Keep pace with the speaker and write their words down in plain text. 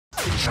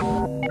Hey,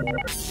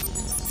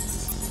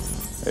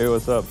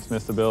 what's up? It's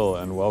Mr. Bill,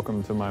 and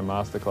welcome to my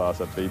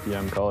masterclass at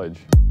BPM College.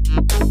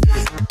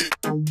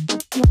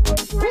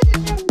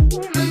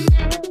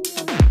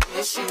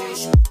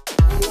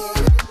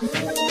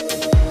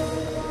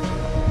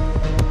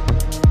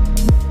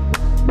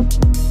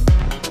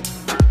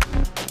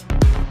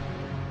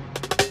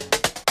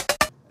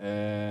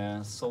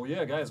 So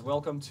yeah, guys,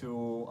 welcome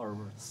to our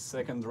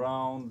second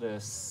round, the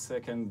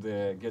second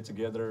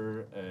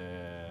get-together,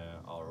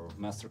 our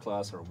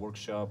masterclass, our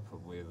workshop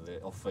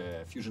of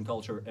Fusion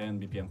Culture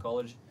and BPM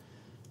College.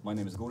 My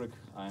name is Gurik.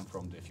 I'm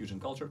from the Fusion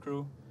Culture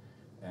crew,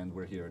 and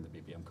we're here in the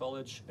BPM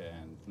College.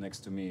 And next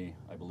to me,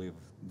 I believe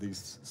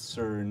this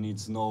sir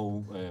needs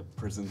no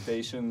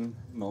presentation,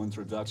 no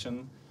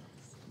introduction,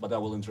 but I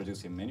will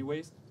introduce him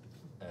anyways.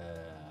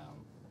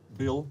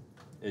 Bill,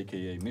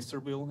 aka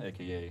Mr. Bill,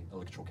 aka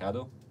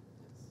Electrocado.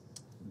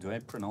 Do I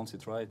pronounce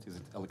it right? Is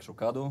it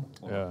Electrocado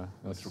or Yeah.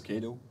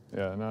 Electrocado?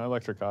 Yeah, no,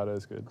 Electrocado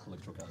is good.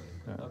 Electrocado.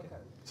 Yeah. Okay.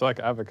 It's like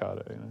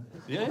avocado, you know?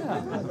 Yeah.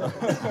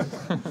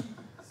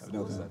 I've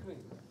noticed that.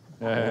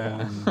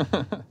 Yeah.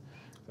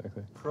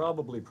 Exactly.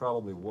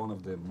 Probably one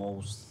of the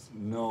most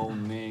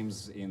known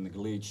names in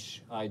glitch,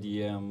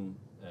 IDM,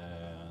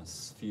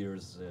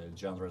 spheres,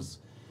 genres.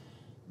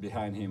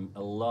 Behind him,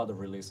 a lot of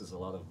releases, a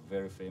lot of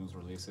very famous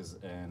releases,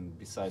 and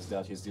besides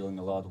that, he's dealing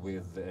a lot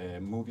with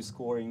movie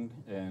scoring,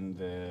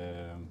 and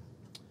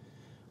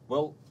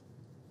well,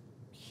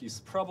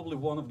 he's probably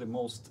one of the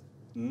most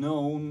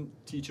known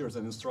teachers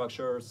and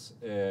instructors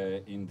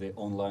in the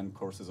online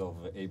courses of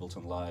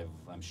Ableton Live.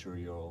 I'm sure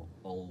you're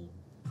all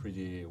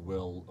pretty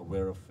well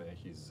aware of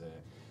his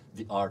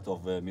The Art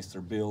of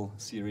Mr. Bill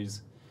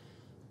series.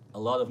 A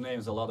lot of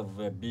names, a lot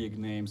of big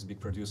names, big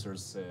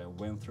producers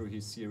went through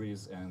his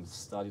series and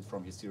studied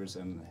from his series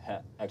and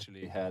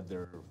actually had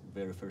their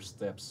very first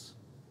steps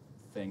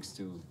thanks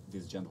to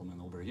this gentleman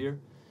over here.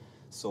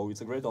 So it's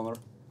a great honor.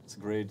 It's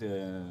a great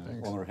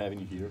honor having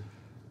you here.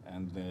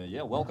 And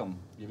yeah, welcome.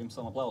 Give him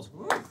some applause.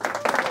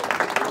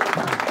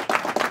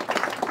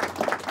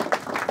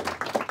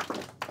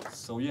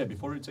 So yeah,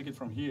 before we take it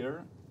from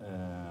here,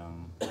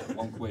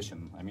 one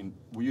question. I mean,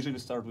 we usually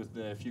start with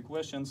a few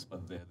questions,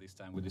 but this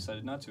time we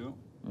decided not to.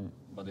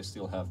 But I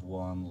still have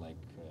one, like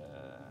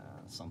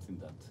something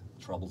that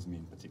troubles me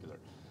in particular.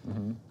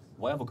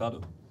 Why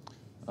avocado?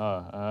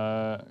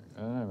 I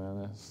don't know,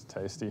 man. It's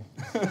tasty.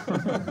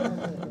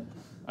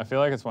 I feel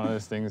like it's one of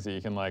those things that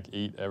you can like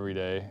eat every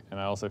day, and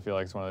I also feel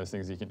like it's one of those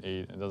things you can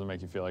eat. It doesn't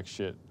make you feel like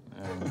shit.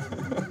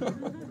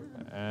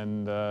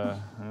 And I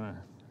don't know.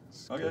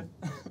 Okay.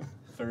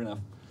 Fair enough.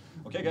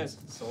 Okay, guys.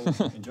 So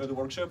enjoy the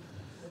workshop.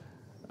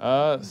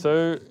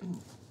 So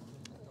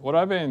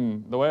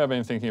the way I've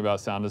been thinking about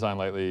sound design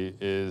lately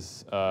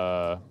is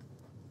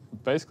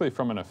basically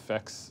from an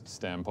effects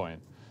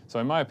standpoint. So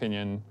in my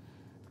opinion,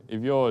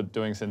 if you're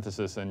doing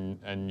synthesis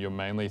and you're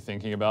mainly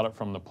thinking about it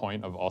from the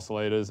point of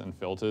oscillators and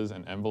filters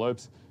and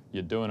envelopes,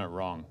 you're doing it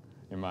wrong,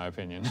 in my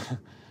opinion.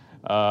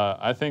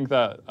 I think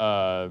that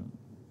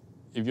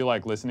if you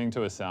like listening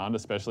to a sound,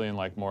 especially in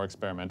like more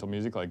experimental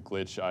music like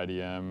glitch,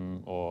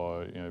 IDM,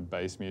 or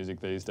bass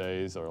music these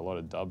days, or a lot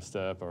of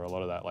dubstep, or a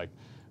lot of that, like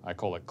I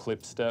call it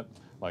clip step,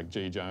 like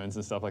G Jones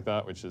and stuff like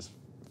that, which is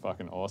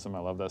fucking awesome. I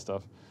love that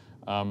stuff.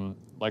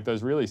 Like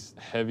those really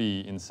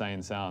heavy,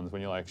 insane sounds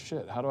when you're like,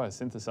 shit, how do I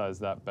synthesize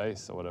that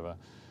bass or whatever?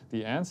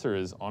 The answer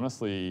is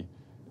honestly,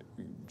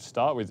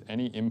 start with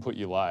any input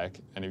you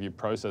like, and if you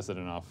process it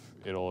enough,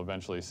 it'll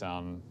eventually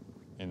sound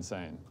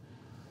insane.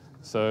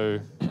 So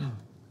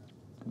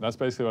that's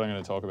basically what I'm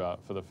going to talk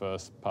about for the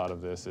first part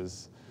of this,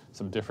 is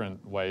some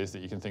different ways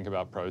that you can think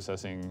about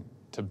processing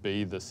to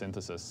be the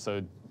synthesis.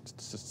 So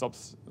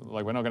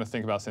like we're not going to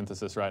think about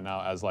synthesis right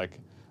now as like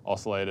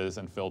oscillators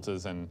and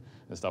filters and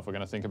stuff. We're going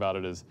to think about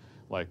it as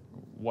like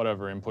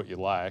whatever input you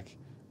like,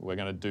 we're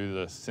going to do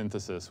the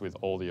synthesis with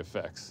all the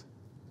effects.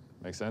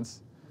 Make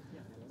sense? Yeah.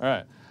 All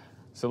right.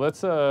 So let's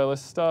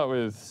start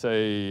with,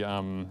 say,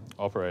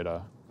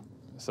 operator.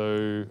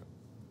 So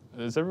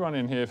is everyone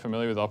in here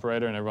familiar with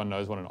operator, and everyone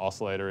knows what an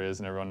oscillator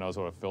is, and everyone knows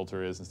what a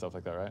filter is and stuff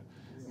like that, right?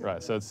 Yeah.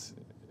 Right. So it's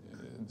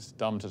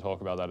dumb to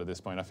talk about that at this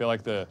point. I feel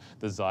like the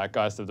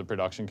zeitgeist of the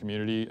production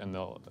community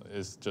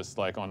is just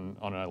like on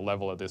a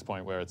level at this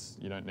point where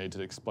you don't need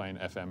to explain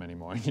FM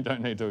anymore. You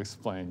don't need to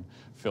explain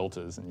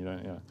filters, and you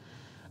don't.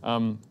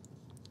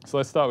 So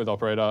let's start with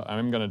operator.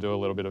 I'm going to do a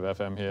little bit of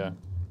FM here.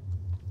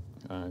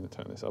 I'm going to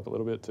turn this up a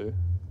little bit too.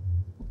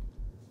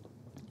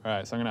 All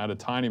right. So I'm going to add a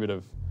tiny bit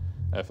of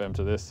FM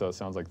to this, so it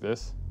sounds like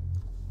this.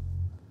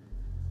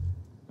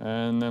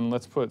 And then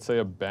let's put, say,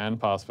 a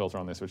bandpass filter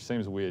on this, which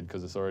seems weird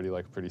because it's already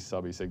like a pretty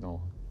subby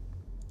signal.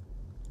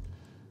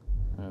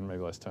 And maybe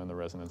let's turn the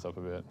resonance up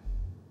a bit.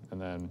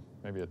 And then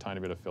maybe a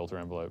tiny bit of filter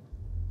envelope.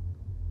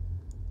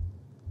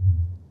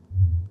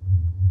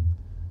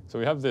 So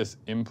we have this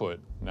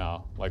input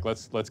now. Like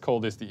let's call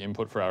this the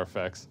input for our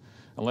effects.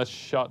 And let's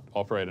shut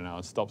operator now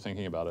and stop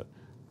thinking about it.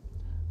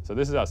 So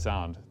this is our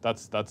sound.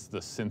 That's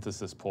the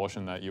synthesis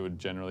portion that you would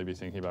generally be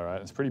thinking about,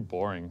 right? It's pretty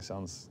boring.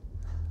 Sounds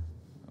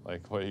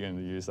like, what are you going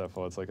to use that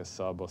for? It's like a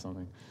sub or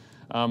something.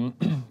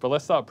 But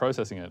let's start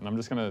processing it. And I'm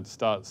just going to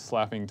start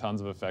slapping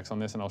tons of effects on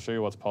this, and I'll show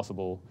you what's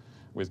possible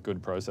with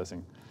good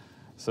processing.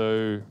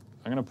 So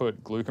I'm going to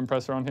put glue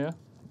compressor on here,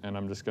 and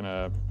I'm just going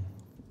to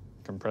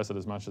compress it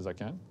as much as I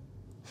can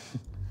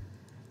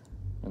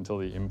until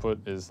the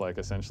input is like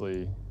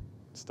essentially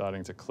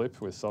starting to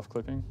clip with soft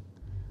clipping,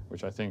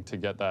 which I think to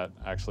get that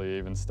actually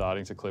even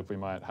starting to clip, we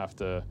might have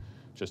to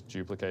just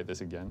duplicate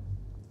this again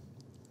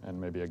and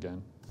maybe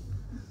again.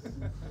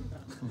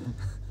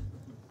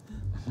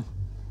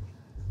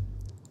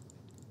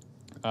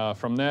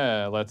 From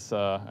there, let's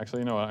actually,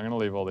 you know what, I'm going to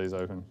leave all these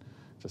open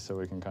just so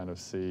we can kind of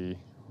see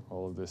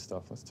all of this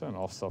stuff. Let's turn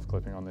off soft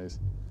clipping on these.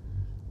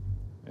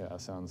 Yeah, that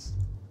sounds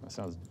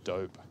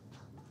dope.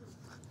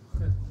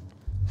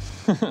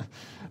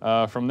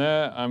 From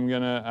there, I'm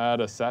going to add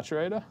a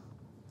saturator.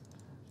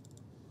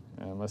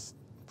 And let's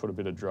put a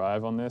bit of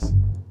drive on this.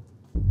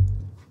 I'm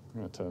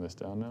going to turn this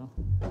down now.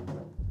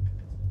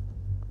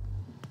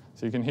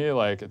 So you can hear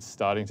like it's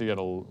starting to get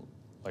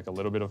like a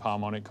little bit of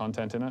harmonic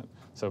content in it.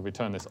 So if we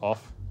turn this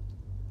off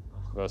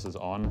versus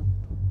on,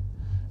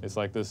 it's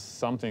like there's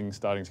something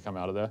starting to come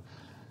out of there.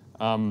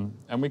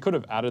 And we could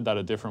have added that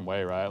a different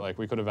way, right? Like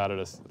we could have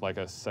added like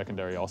a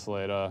secondary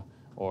oscillator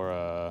or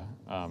a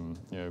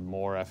you know,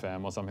 more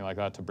FM or something like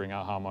that to bring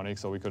out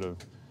harmonics, or we could have.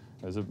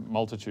 There's a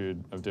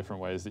multitude of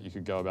different ways that you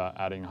could go about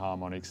adding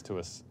harmonics to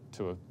a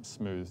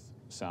smooth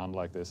sound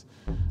like this.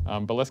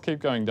 But let's keep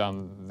going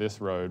down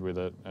this road with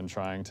it and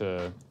trying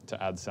to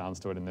add sounds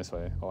to it in this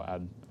way, or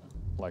add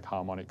like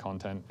harmonic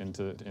content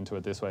into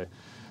it this way.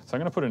 So I'm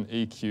going to put an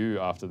EQ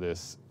after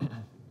this.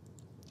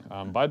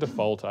 By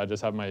default, I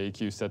just have my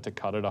EQ set to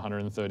cut at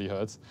 130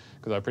 hertz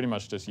because I pretty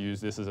much just use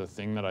this as a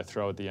thing that I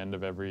throw at the end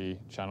of every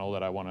channel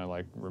that I want to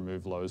like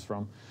remove lows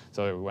from.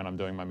 So when I'm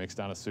doing my mix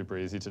down, it's super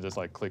easy to just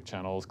like click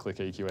channels, click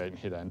EQ8 and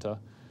hit enter.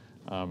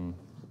 And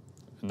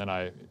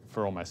then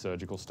for all my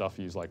surgical stuff,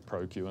 use like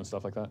Pro Q and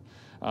stuff like that.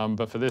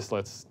 But for this,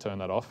 let's turn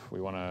that off. We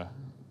want to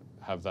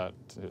have that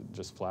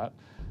just flat.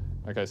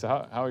 Okay, so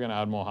how are we going to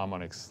add more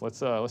harmonics? Let's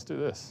do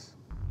this.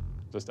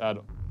 Just add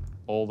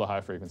all the high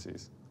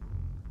frequencies.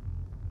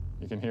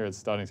 You can hear it's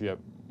starting to get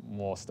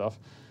more stuff,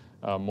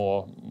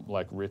 more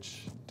like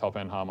rich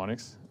top-end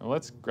harmonics. And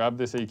let's grab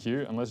this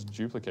EQ and let's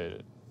duplicate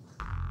it.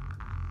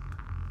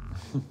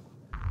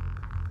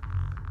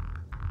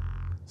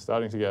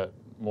 Starting to get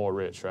more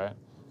rich, right?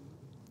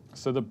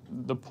 So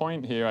the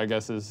point here, I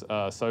guess, is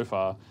so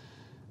far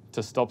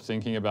to stop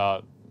thinking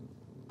about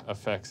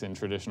effects in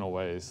traditional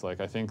ways.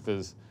 Like I think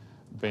there's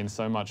been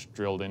so much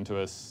drilled into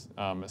us,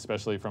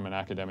 especially from an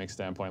academic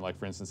standpoint. Like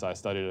for instance, I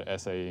studied at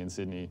SAE in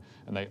Sydney,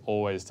 and they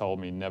always told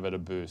me never to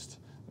boost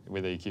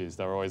with EQs.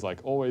 They were always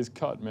like, always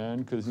cut, man,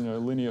 because you know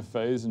linear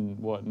phase and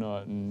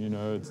whatnot, and you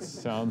know it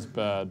sounds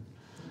bad,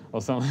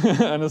 or something.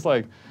 And it's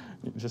like,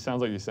 it just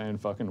sounds like you're saying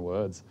fucking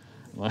words.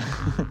 But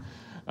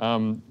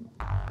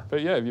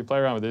yeah, if you play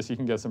around with this, you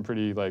can get some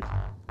pretty like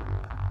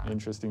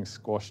interesting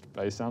squashed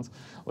bass sounds.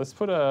 Let's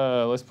put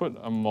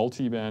a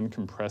multi-band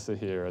compressor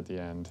here at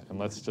the end, and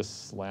let's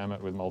just slam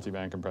it with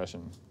multi-band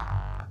compression.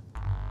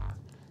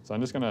 So I'm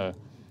just going to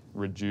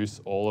reduce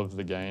all of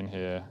the gain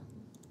here,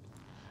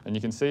 and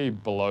you can see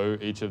below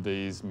each of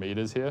these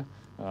meters here.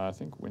 I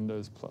think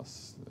Windows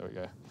plus. There we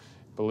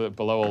go.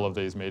 Below all of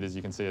these meters,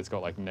 you can see it's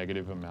got like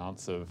negative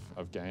amounts of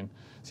gain.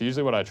 So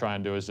usually what I try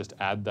and do is just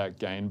add that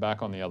gain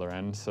back on the other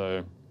end.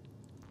 So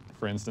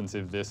for instance,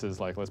 if this is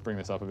like, let's bring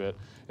this up a bit,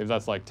 if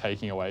that's like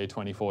taking away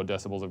 24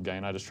 decibels of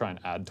gain, I just try and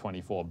add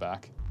 24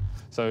 back.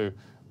 So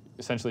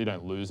essentially you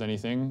don't lose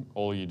anything.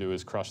 All you do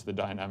is crush the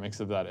dynamics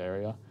of that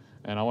area.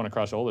 And I want to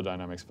crush all the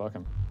dynamics, fuck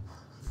them.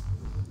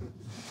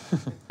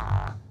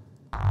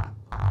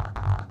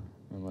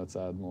 And let's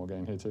add more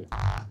gain here too.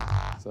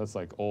 So that's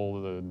like all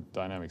of the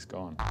dynamics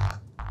gone.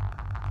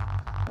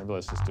 Maybe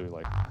let's just do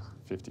like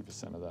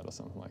 50% of that or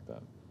something like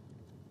that.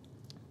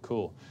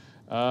 Cool.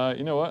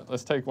 You know what?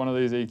 Let's take one of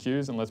these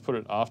EQs and let's put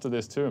it after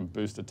this too and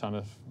boost a ton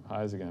of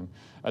highs again.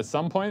 At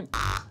some point,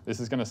 this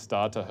is going to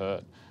start to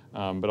hurt,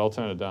 but I'll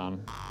turn it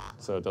down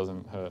so it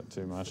doesn't hurt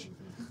too much.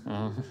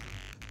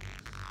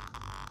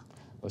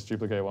 Let's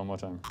duplicate one more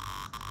time.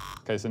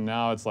 Okay, so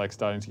now it's like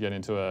starting to get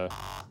into a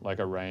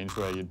range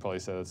where you'd probably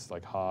say it's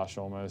like harsh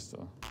almost.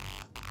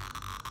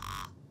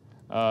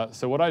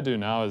 So what I do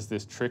now is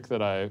this trick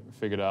that I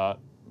figured out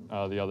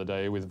the other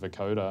day with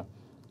vocoder.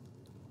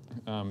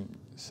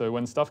 So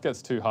when stuff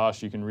gets too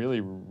harsh, you can really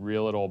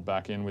reel it all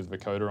back in with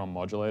vocoder on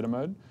modulator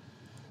mode.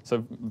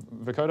 So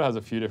vocoder has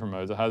a few different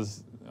modes. It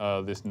has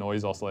this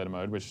noise oscillator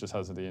mode, which just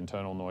has the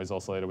internal noise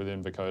oscillator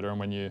within vocoder. And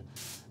when you,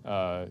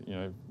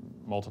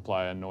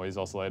 multiply a noise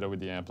oscillator with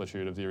the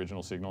amplitude of the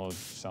original signal, it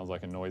sounds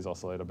like a noise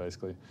oscillator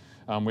basically,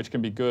 which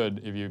can be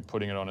good if you're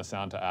putting it on a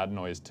sound to add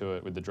noise to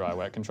it with the dry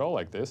wet control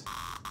like this,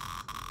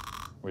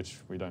 which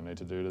we don't need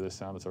to do to this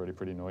sound. It's already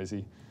pretty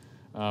noisy.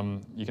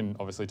 You can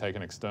obviously take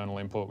an external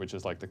input, which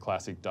is like the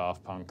classic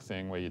Daft Punk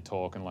thing where you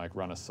talk and like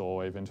run a saw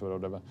wave into it or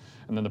whatever.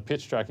 And then the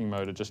pitch tracking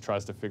mode, it just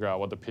tries to figure out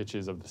what the pitch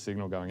is of the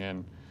signal going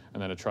in.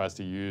 And then it tries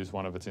to use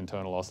one of its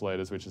internal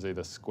oscillators, which is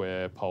either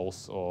square,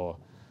 pulse, or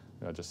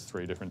just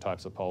 3 different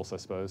types of pulse, I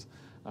suppose,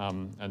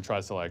 and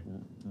tries to like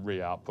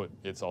re-output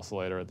its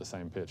oscillator at the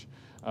same pitch.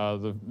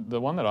 The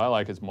one that I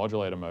like is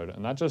modulator mode,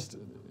 and that just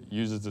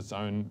uses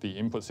the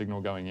input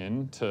signal going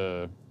in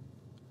to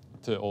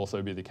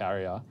also be the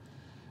carrier.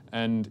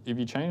 And if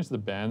you change the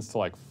bands to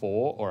like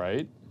 4 or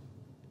 8,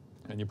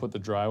 and you put the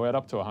dry wet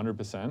up to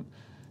 100%,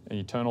 and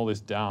you turn all this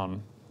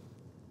down,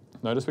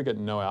 notice we get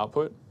no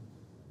output.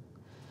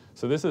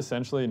 So this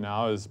essentially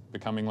now is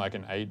becoming like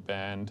an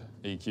 8-band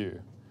EQ.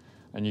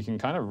 And you can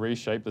kind of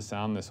reshape the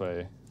sound this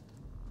way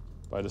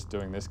by just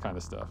doing this kind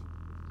of stuff.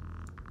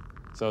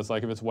 So it's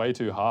like if it's way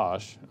too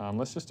harsh,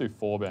 let's just do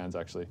 4 bands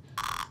actually.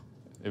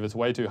 If it's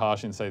way too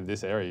harsh in, say,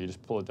 this area, you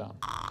just pull it down.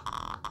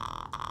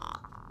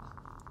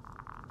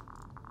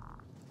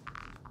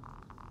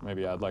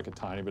 Maybe add like a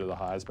tiny bit of the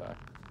highs back.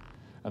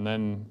 And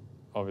then,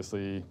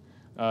 obviously,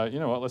 you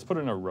know what, let's put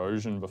an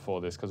erosion before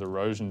this, because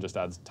erosion just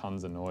adds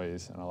tons of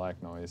noise, and I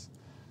like noise.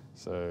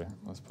 So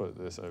let's put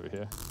this over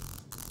here.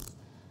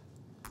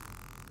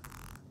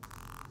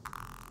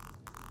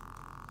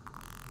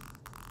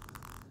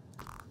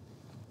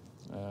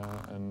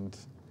 And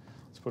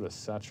let's put a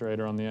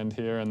saturator on the end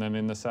here, and then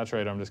in the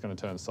saturator I'm just going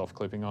to turn soft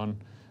clipping on,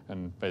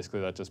 and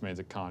basically that just means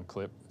it can't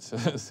clip. So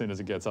as soon as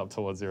it gets up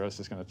towards 0, it's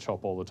just going to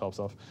chop all the tops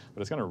off,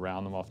 but it's going to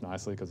round them off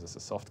nicely because it's a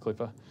soft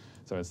clipper.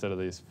 So instead of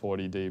these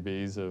 40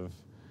 dBs of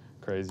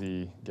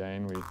crazy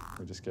gain, we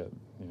just get,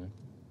 you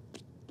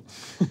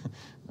know,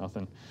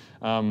 nothing.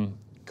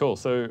 Cool,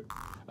 so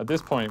at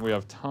this point we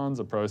have tons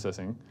of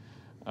processing,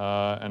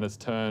 and it's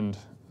turned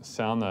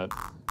sound that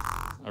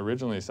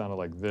originally sounded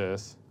like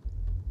this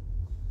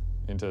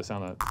into a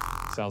sound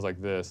that sounds like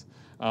this.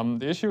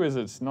 The issue is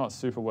it's not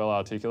super well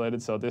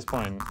articulated, so at this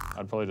point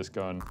I'd probably just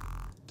go and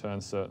turn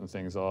certain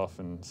things off,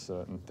 and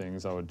certain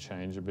things I would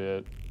change a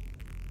bit.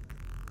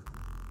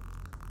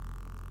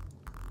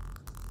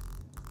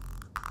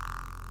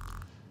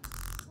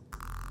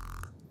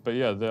 But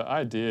yeah, the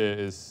idea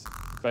is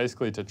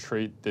basically to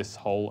treat this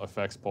whole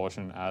effects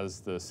portion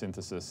as the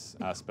synthesis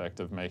aspect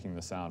of making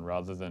the sound,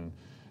 rather than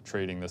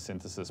treating the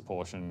synthesis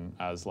portion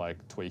as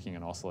like tweaking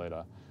an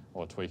oscillator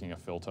or tweaking a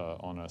filter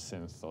on a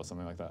synth or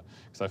something like that.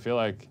 Because I feel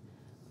like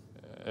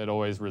it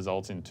always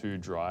results in too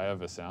dry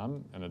of a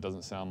sound, and it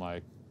doesn't sound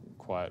like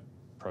quite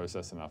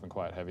processed enough and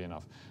quite heavy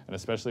enough. And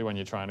especially when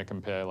you're trying to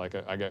compare, like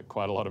I get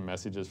quite a lot of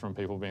messages from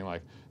people being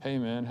like, hey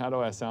man, how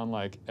do I sound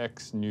like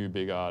X new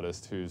big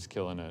artist who's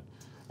killing it?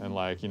 And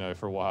like, you know,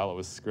 for a while it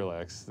was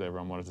Skrillex.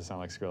 Everyone wanted to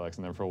sound like Skrillex.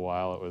 And then for a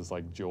while it was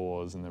like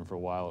Jaws. And then for a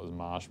while it was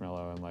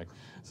Marshmello. And like,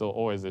 so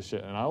always this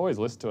shit. And I always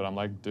listen to it. I'm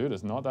like, dude,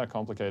 it's not that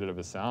complicated of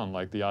a sound.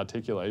 Like the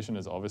articulation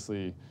is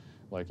obviously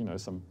like, you know,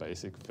 some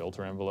basic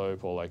filter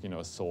envelope or like, you know,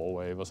 a saw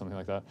wave or something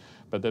like that.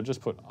 But they've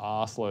just put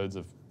arse loads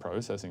of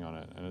processing on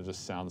it. And it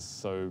just sounds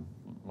so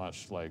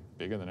much like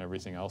bigger than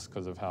everything else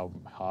because of how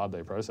hard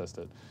they processed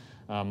it.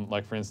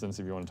 Like for instance,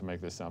 if you wanted to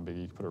make this sound big,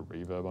 you could put a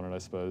reverb on it, I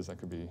suppose. That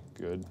could be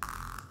good.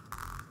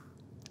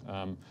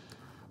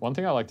 One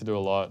thing I like to do a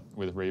lot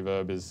with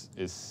reverb is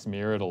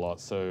smear it a lot.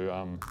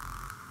 So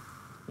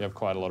you have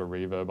quite a lot of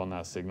reverb on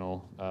that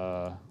signal.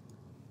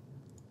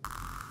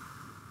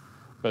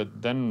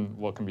 But then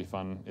what can be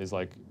fun is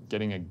like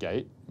getting a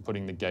gate,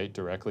 putting the gate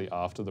directly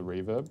after the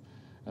reverb,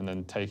 and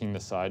then taking the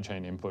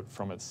sidechain input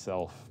from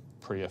itself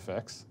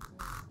pre-effects.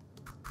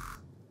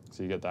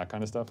 So you get that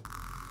kind of stuff.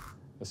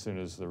 As soon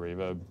as the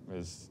reverb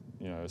is,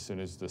 you know, as soon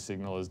as the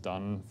signal is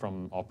done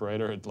from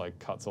operator, it like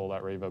cuts all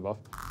that reverb off.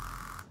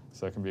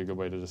 So that can be a good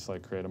way to just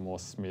like create a more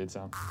smeared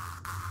sound.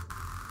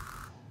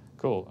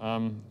 Cool,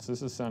 so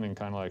this is sounding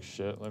kind of like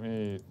shit. Let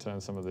me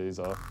turn some of these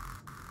off.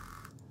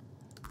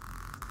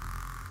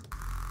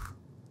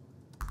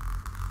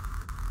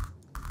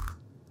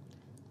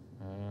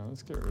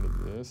 Let's get rid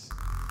of this.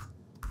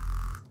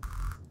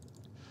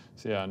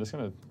 So yeah, I'm just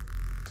gonna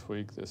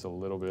tweak this a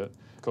little bit.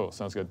 Cool,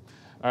 sounds good.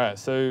 All right,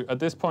 so at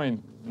this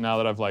point, now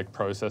that I've like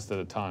processed it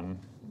a ton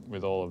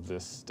with all of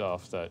this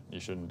stuff that you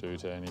shouldn't do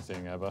to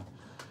anything ever,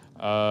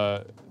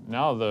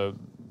 now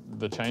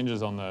the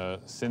changes on the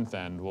synth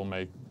end will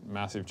make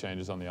massive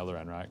changes on the other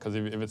end, right? Because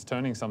if it's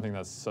turning something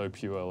that's so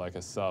pure like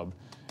a sub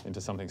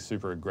into something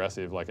super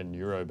aggressive like a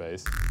neuro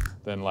bass,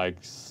 then like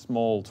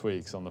small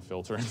tweaks on the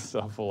filter and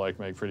stuff will like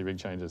make pretty big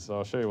changes. So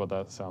I'll show you what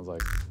that sounds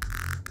like.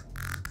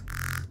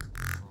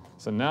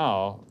 So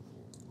now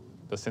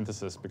the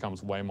synthesis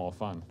becomes way more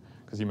fun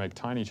because you make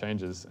tiny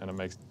changes and it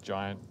makes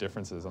giant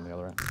differences on the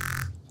other end.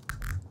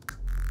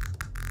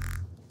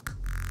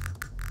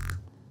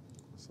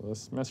 So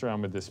let's mess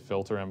around with this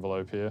filter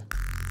envelope here.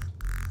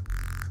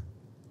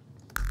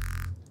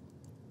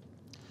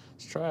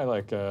 Let's try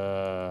like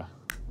let's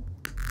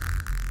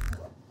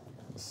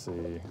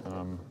see.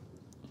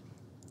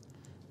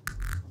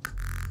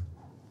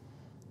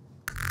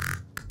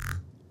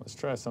 Let's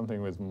try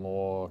something with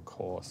more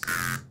coarse.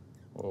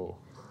 Whoa.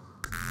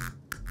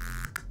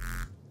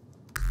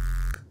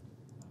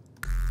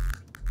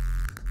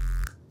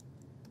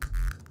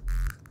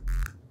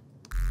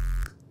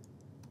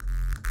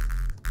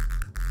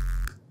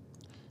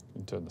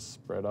 Turn the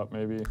spread up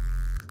maybe.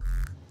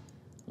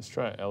 Let's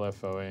try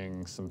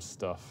LFOing some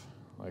stuff,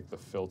 like the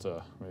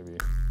filter, maybe.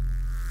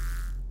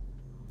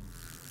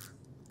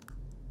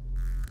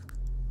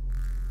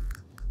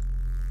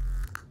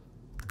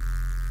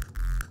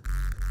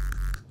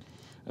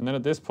 And then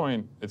at this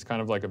point, it's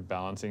kind of like a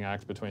balancing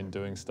act between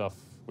doing stuff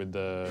with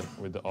the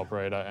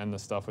operator and the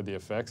stuff with the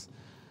effects.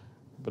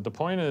 But the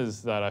point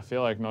is that I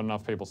feel like not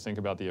enough people think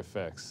about the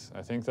effects.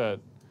 I think that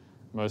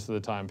most of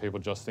the time people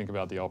just think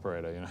about the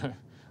operator, you know,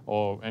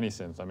 or any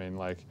synth. I mean,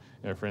 like,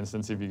 you know, for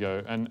instance, if you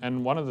go,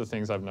 and one of the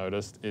things I've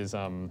noticed is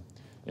in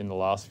the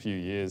last few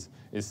years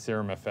is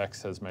Serum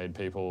Effects has made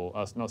people,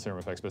 not Serum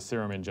Effects, but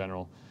Serum in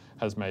general,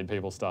 has made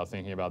people start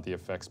thinking about the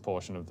effects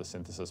portion of the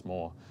synthesis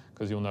more.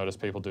 Because you'll notice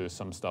people do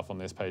some stuff on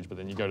this page, but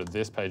then you go to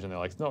this page and they're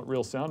like, it's not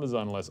real sound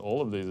design unless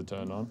all of these are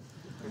turned on.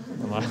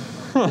 And like,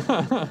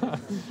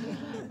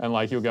 and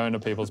like you'll go into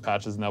people's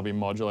patches and they'll be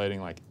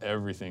modulating like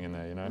everything in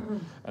there, you know?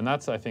 And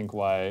that's, I think,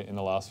 why in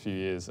the last few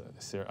years,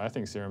 I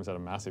think Serum's had a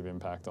massive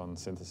impact on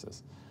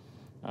synthesis.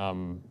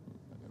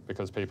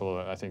 Because people,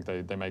 I think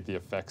they make the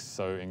effects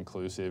so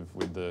inclusive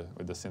with the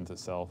synth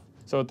itself.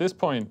 So at this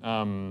point,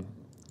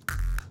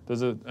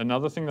 there's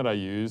another thing that I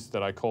use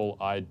that I call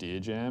idea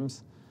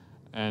jams.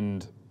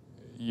 And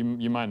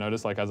you might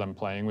notice, like, as I'm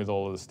playing with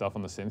all of the stuff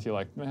on the synth, you're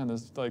like, man,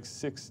 there's like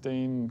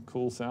 16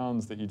 cool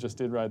sounds that you just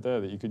did right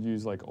there that you could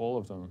use like all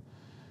of them.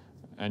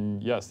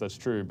 And yes, that's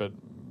true, but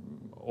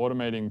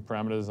automating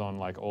parameters on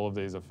like all of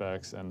these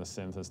effects and the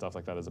synth and stuff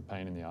like that is a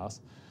pain in the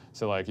ass.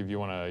 So like if you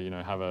want to, you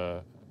know, have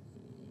a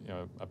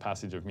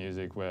passage of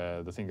music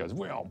where the thing goes,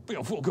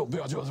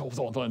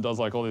 and does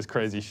like all this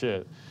crazy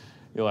shit,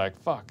 you're like,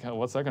 fuck,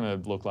 what's that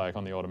going to look like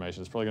on the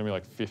automation? It's probably going to be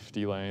like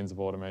 50 lanes of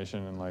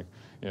automation, and like,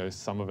 you know,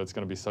 some of it's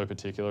going to be so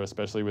particular,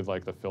 especially with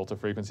like the filter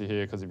frequency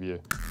here, because if you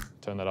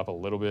turn that up a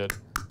little bit,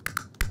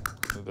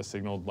 the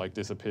signal like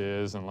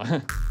disappears, and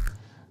like,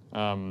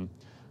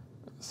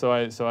 so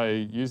I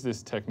use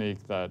this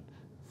technique that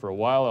for a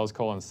while I was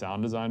calling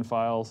sound design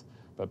files,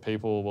 but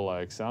people were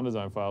like, sound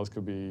design files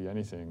could be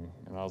anything,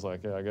 and I was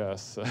like, yeah, I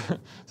guess.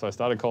 So I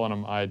started calling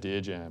them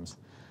idea jams.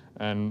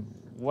 And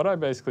what I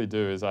basically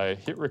do is I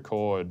hit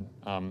record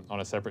on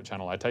a separate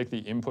channel. I take the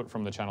input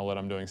from the channel that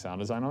I'm doing sound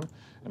design on,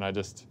 and I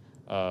just,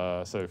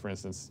 so for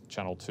instance,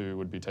 channel 2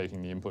 would be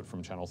taking the input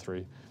from channel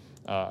 3.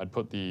 I'd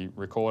put the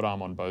record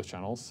arm on both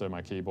channels, so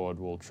my keyboard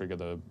will trigger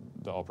the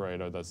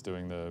operator that's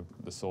doing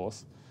the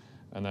source.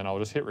 And then I'll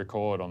just hit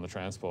record on the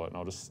transport, and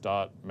I'll just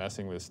start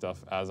messing with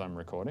stuff as I'm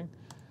recording.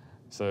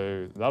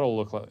 So that'll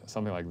look like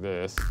something like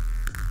this.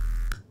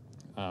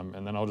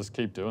 And then I'll just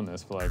keep doing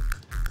this for like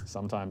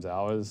sometimes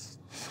hours,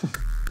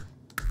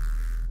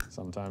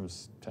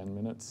 sometimes 10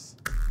 minutes.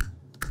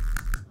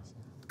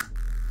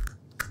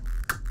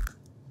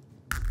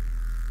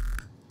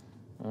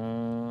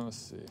 Let's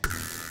see.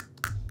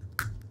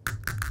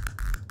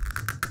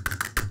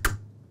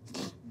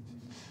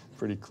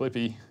 Pretty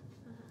clippy.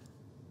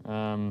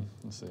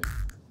 Let's see.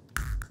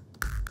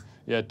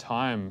 Yeah,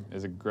 time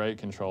is a great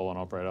control on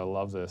operator. I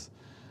love this.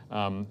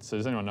 So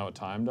does anyone know what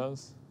time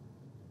does?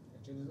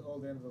 It changes all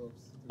the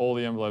envelopes. All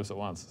the envelopes at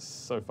once. It's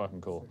so fucking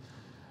cool.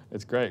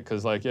 It's great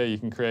because, like, yeah, you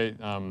can create,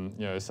 you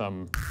know,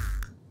 some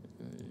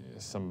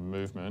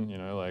movement. You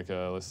know, like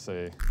let's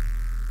say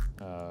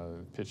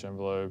pitch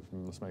envelope.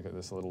 And let's make it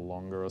this a little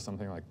longer or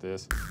something like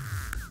this.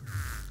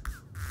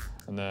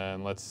 And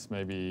then let's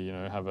maybe, you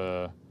know, have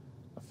a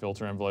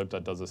filter envelope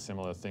that does a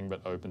similar thing but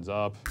opens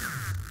up.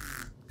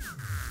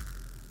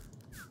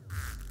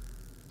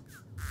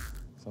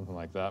 Something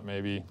like that,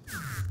 maybe.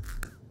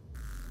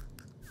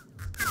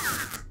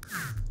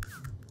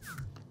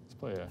 Let's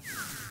play a...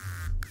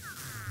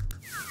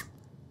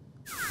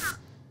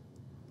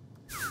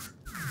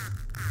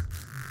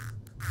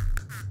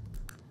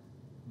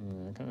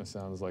 It kind of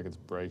sounds like it's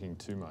breaking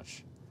too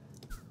much.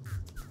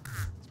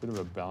 It's a bit of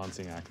a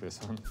balancing act,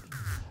 this one.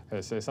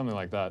 Okay, so something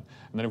like that.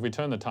 And then if we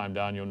turn the time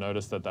down, you'll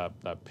notice that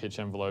that pitch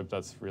envelope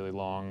that's really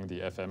long, the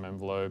FM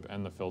envelope,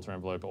 and the filter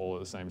envelope all at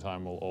the same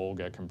time will all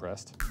get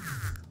compressed,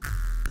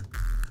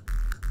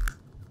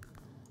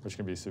 which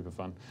can be super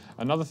fun.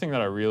 Another thing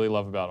that I really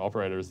love about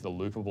Operator is the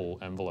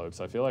loopable envelopes.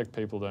 I feel like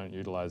people don't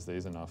utilize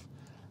these enough.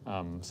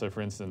 So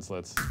for instance,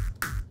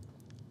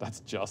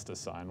 that's just a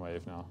sine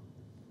wave now.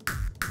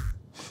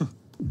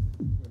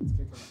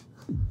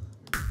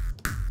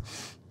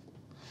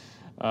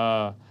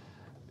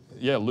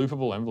 Yeah,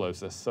 loopable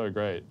envelopes, they're so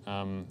great.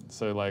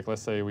 So like,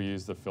 let's say we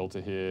use the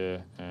filter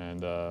here,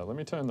 and let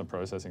me turn the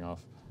processing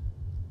off.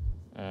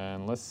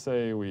 And let's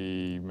say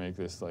we make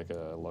this like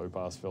a low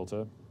pass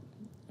filter.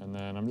 And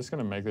then I'm just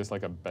gonna make this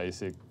like a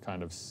basic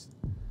kind of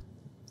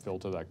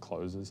filter that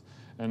closes.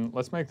 And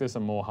let's make this a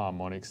more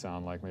harmonic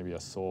sound, like maybe a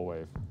saw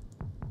wave.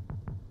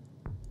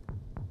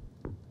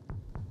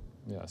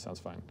 Yeah, sounds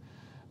fine.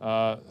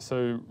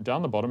 So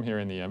down the bottom here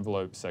in the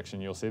envelope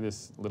section, you'll see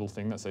this little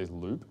thing that says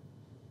loop.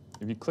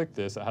 If you click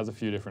this, it has a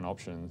few different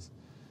options.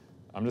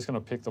 I'm just going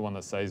to pick the one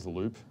that says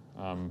loop,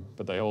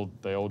 but they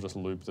all just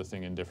loop the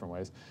thing in different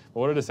ways.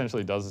 But what it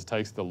essentially does is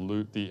takes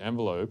the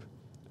envelope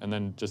and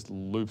then just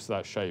loops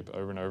that shape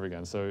over and over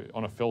again. So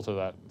on a filter,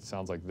 that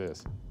sounds like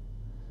this.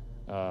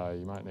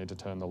 you might need to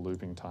turn the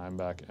looping time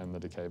back and the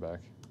decay back.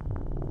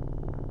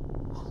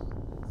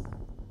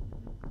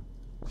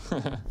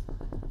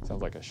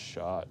 Sounds like a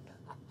shot.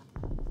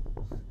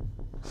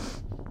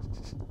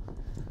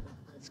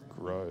 It's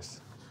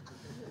gross.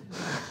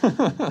 It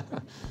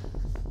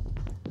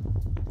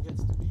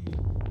gets to be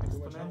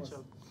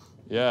exponential.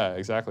 Yeah,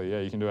 exactly. Yeah,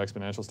 you can do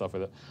exponential stuff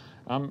with it.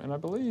 And I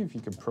believe you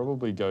could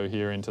probably go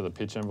here into the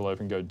pitch envelope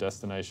and go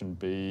destination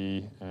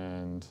B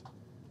and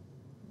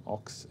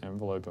aux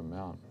envelope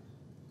amount.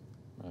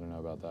 I don't know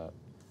about that.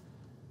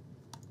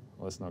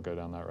 Let's not go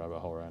down that rabbit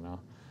hole right now.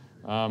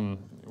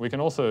 We can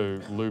also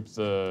loop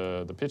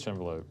the pitch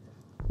envelope.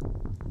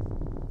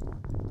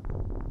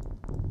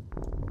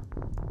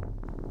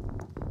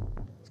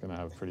 It's going to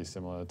have pretty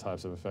similar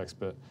types of effects,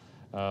 but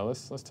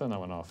let's turn that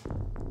one off.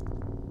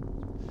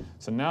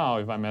 So now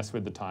if I mess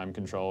with the time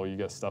control, you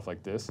get stuff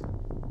like this.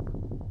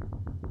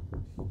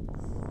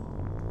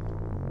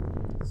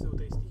 So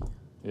tasty.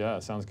 Yeah,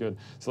 sounds good.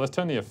 So let's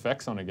turn the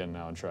effects on again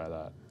now and try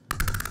that.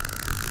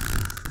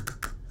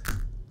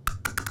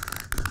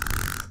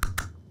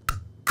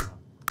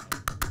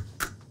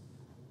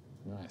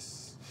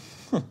 Nice.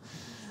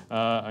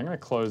 I'm going to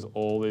close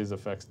all these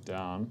effects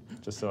down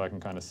just so I can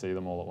kind of see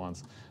them all at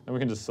once. Then we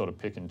can just sort of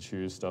pick and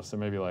choose stuff. So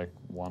maybe like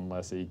one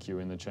less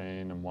EQ in the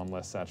chain and one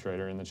less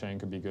saturator in the chain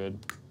could be good.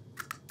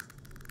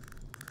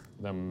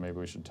 Then maybe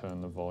we should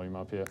turn the volume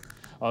up here.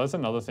 Oh, that's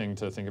another thing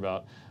to think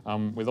about.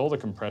 With all the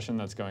compression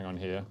that's going on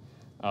here,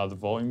 the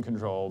volume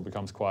control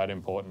becomes quite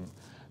important,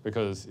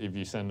 because if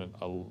you send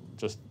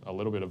just a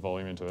little bit of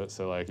volume into it,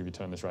 so like if you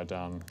turn this right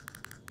down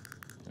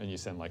and you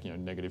send like,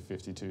 negative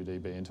 52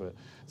 dB into it,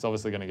 it's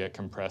obviously going to get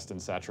compressed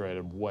and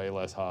saturated way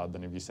less hard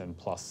than if you send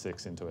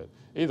 +6 into it.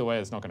 Either way,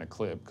 it's not going to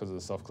clip because of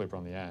the soft clipper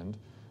on the end,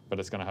 but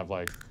it's going to have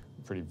like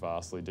pretty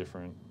vastly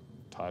different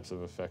types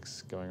of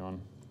effects going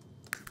on.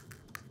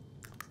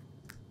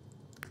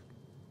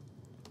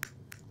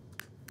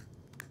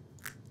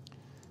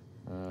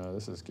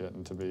 This is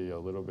getting to be a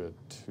little bit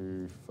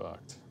too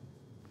fucked.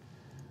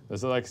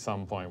 There's like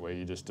some point where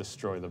you just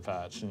destroy the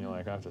patch and you're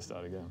like, I have to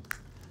start again.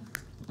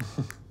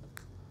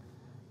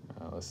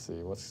 Let's see,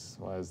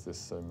 why is this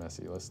so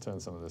messy? Let's turn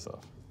some of this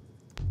off.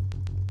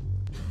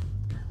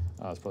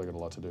 It's probably got a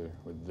lot to do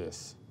with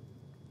this.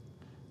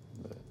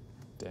 The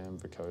damn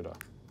vocoder.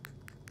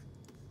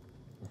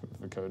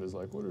 Vocoder's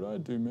like, what did I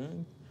do,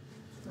 man?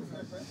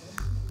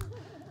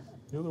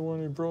 You're the one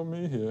who brought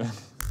me here.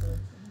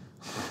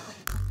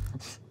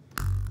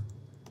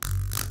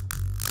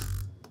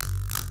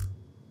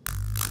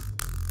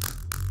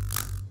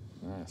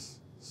 Nice,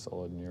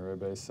 solid neuro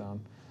bass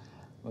sound.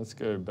 Let's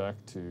go back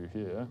to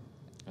here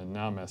and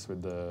now mess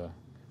with the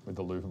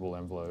loopable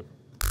envelope.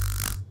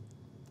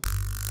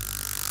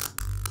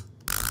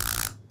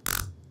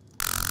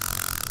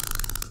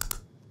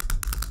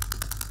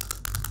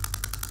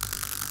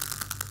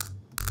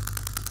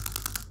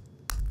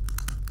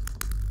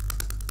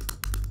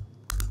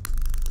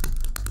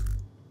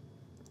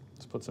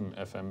 Let's put some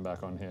FM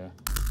back on here.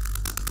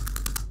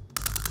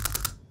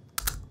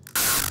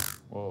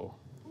 Whoa,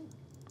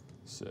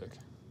 sick.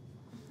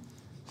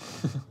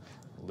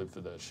 Live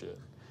for that shit.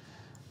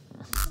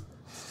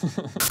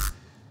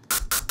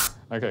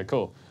 Okay,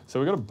 cool. So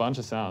we got a bunch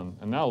of sound,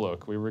 and now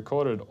look, we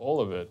recorded all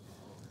of it.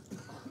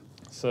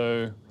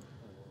 So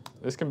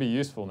this can be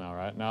useful now,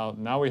 right?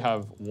 Now we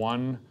have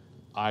one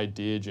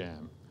idea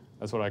jam.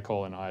 That's what I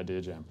call an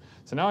idea jam.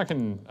 So now I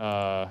can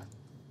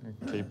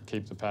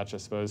keep the patch, I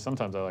suppose.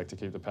 Sometimes I like to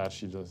keep the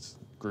patch. You just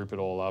group it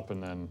all up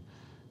and then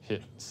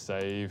hit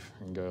save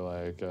and go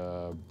like,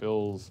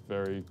 Bill's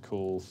very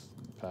cool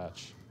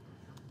patch.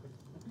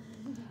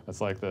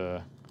 That's like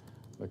the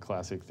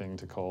classic thing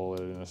to call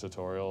it in a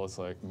tutorial. It's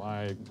like,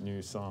 my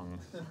new song.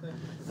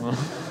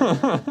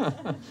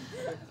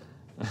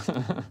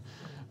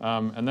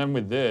 And then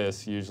with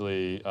this,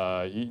 usually,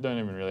 you don't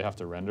even really have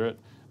to render it.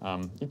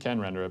 You can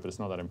render it, but it's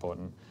not that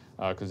important,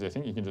 because I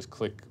think you can just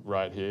click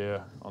right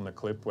here on the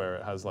clip where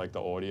it has like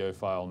the audio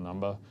file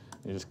number.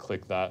 You just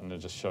click that and it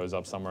just shows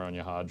up somewhere on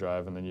your hard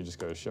drive, and then you just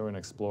go show in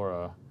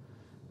Explorer.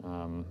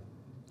 And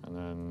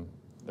then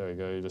there you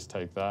go, you just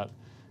take that,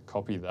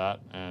 copy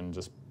that, and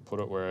just put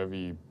it wherever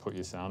you put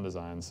your sound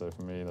design. So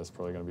for me, that's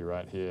probably going to be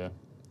right here.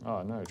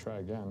 Oh no, try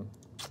again.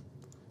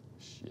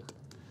 Shit.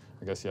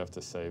 I guess you have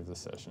to save the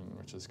session,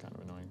 which is kind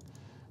of annoying.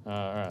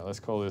 All right, let's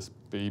call this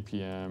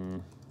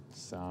BPM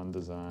sound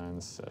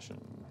design session.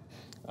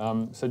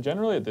 So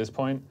generally at this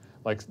point,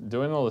 like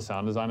doing all the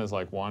sound design is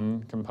like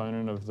one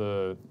component of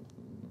the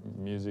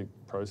music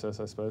process,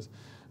 I suppose.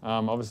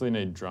 Obviously you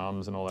need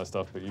drums and all that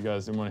stuff, but you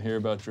guys didn't want to hear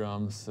about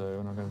drums, so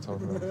we're not going to talk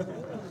about it.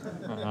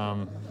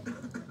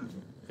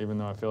 Even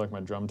though I feel like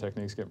my drum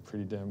techniques get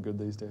pretty damn good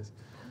these days.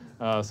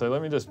 So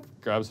let me just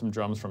grab some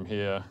drums from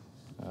here.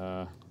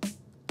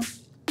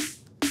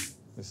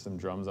 There's some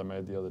drums I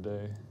made the other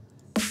day.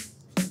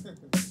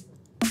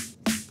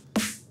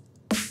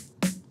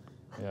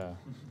 Yeah,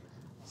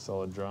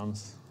 solid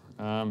drums.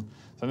 So I'm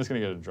just going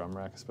to get a drum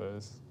rack, I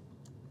suppose.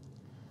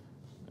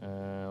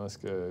 Let's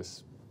go,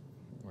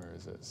 where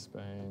is it?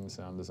 Spain,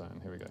 sound design,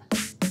 here we go.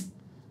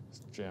 Let's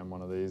jam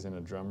one of these in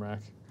a drum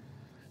rack.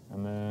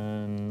 And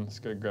then let's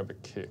go grab a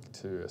kick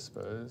too, I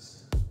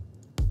suppose.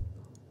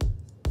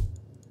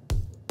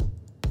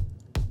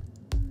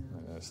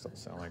 Stop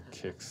sounding like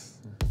kicks.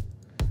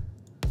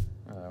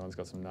 That one's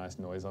got some nice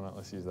noise on it.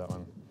 Let's use that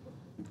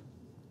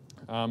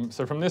one.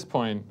 So from this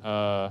point,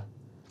 I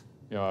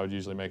would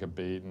usually make a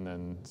beat and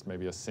then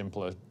maybe a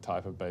simpler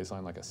type of bass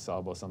line, like a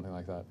sub or something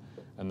like that,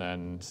 and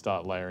then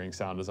start layering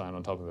sound design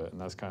on top of it. And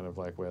that's kind of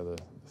like where the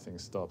thing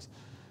stops.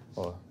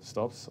 Or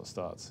stops or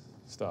starts?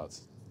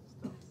 Starts.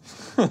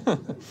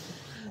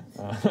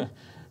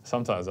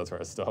 Sometimes that's where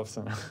it stops.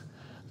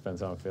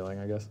 Depends how I'm feeling,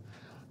 I guess.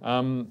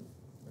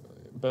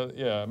 But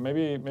yeah,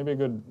 maybe a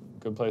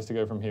good place to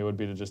go from here would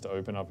be to just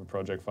open up a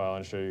project file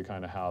and show you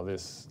kind of how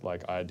this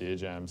like idea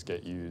jams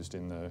get used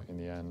in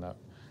the end. That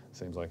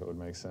seems like it would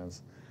make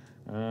sense.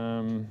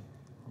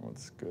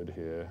 What's good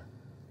here?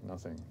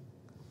 Nothing.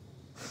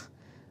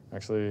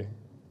 Actually,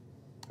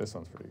 this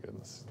one's pretty good.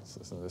 Let's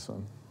listen to this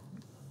one.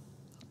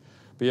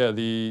 But yeah,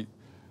 the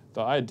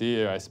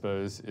idea, I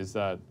suppose, is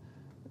that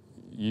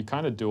you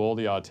kind of do all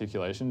the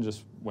articulation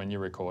just when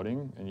you're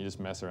recording, and you just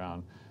mess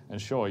around.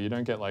 And sure, you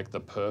don't get like the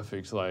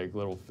perfect like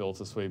little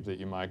filter sweep that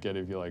you might get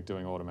if you're like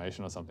doing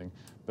automation or something,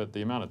 but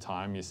the amount of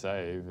time you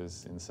save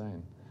is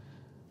insane.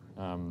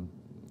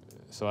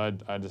 So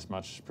I just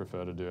much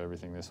prefer to do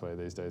everything this way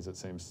these days. It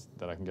seems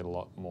that I can get a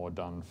lot more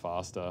done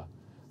faster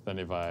than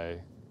if I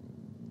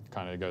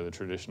kind of go the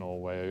traditional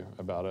way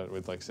about it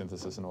with like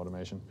synthesis and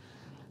automation.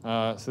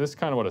 So this is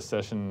kind of what a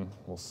session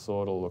will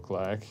sort of look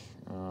like.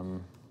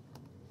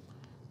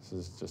 This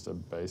is just a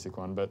basic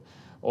one, but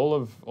all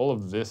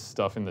of this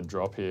stuff in the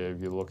drop here,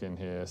 if you look in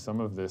here, some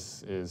of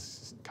this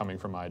is coming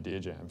from idea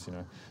jams, you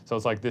know. So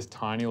it's like this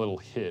tiny little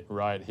hit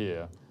right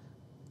here.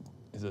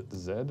 Is it the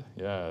Z?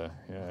 Yeah,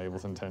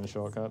 Ableton 10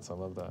 shortcuts, I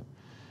love that.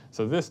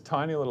 So this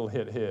tiny little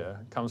hit here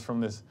comes from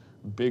this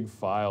big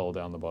file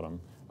down the bottom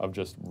of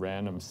just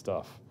random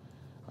stuff.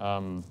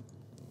 And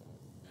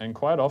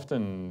quite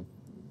often,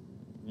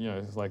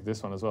 it's like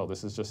this one as well.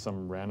 This is just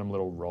some random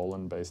little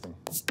Roland bass thing.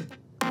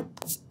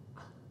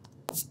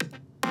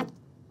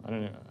 I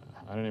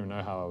don't even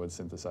know how I would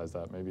synthesize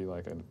that. Maybe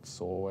like a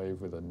saw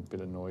wave with a bit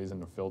of noise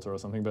and a filter or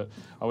something, but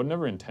I would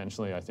never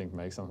intentionally, I think,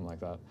 make something like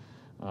that.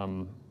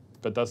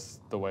 But that's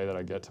the way that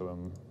I get to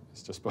them.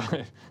 It's just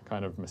by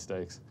kind of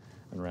mistakes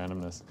and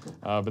randomness.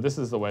 But this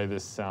is the way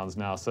this sounds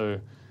now. So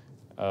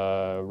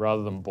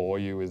rather than bore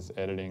you with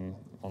editing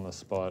on the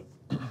spot,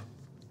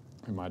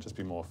 it might just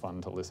be more fun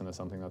to listen to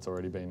something that's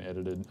already been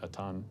edited a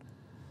ton.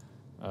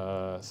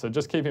 So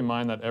just keep in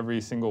mind that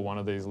every single one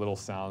of these little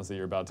sounds that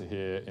you're about to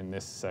hear in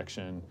this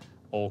section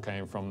all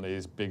came from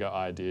these bigger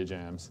idea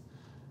jams.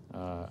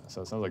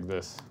 So it sounds like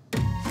this.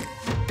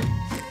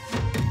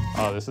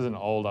 Oh, this is an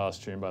old-ass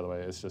tune, by the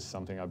way. It's just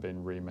something I've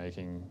been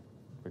remaking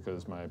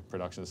because my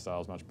production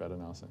style is much better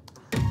now. So.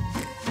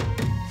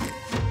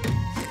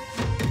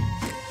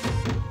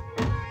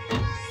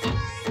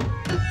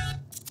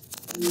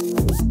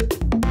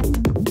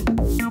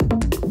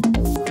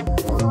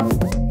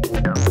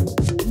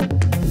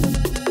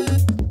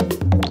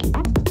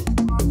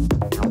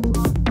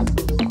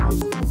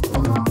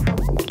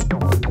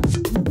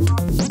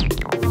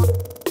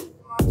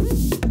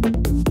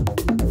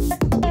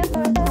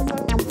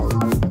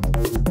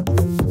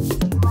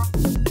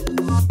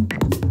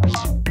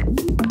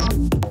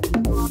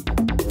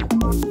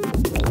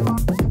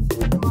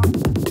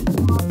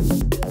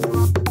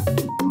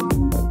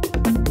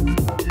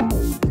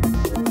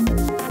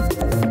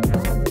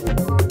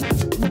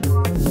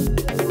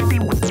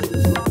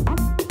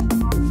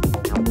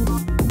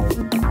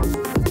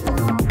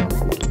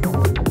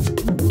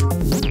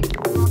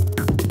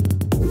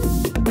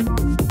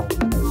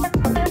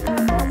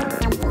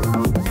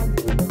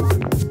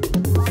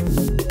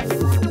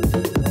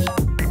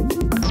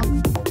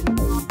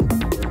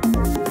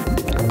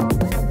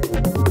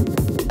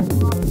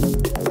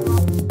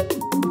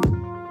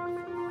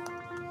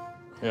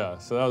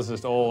 So that was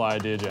just all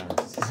idea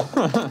jams.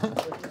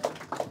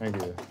 Thank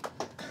you.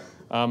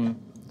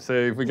 So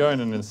if we go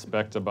in and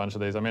inspect a bunch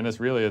of these, I mean,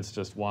 it's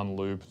just one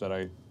loop that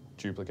I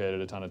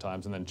duplicated a ton of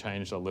times and then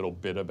changed a little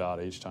bit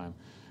about each time.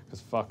 Because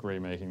fuck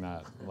remaking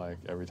that like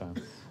every time.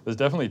 There's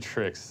definitely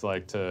tricks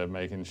like to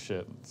making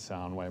shit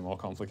sound way more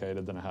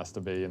complicated than it has to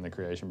be in the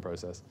creation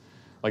process.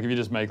 Like if you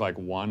just make like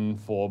one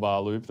 4-bar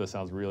loop that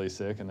sounds really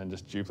sick and then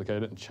just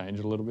duplicate it and change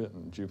it a little bit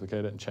and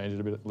duplicate it and change it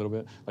a little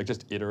bit, like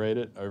just iterate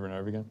it over and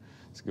over again.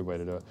 It's a good way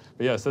to do it.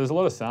 But yeah, so there's a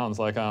lot of sounds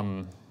like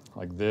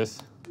this.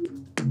 I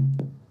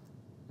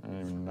don't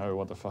even know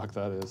what the fuck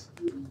that is.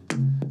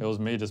 It was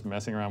me just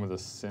messing around with a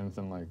synth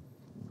and like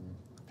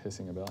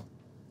pissing about.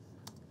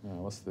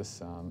 What's this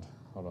sound?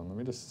 Hold on, let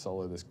me just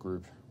solo this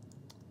group.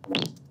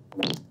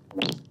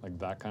 Like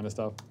that kind of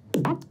stuff.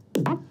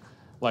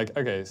 Like,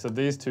 okay, so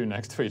these two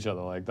next to each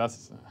other, like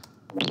that's,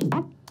 I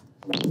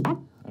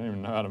don't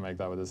even know how to make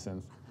that with a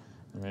synth.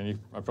 I mean,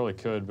 I probably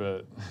could,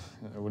 but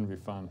it wouldn't be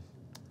fun.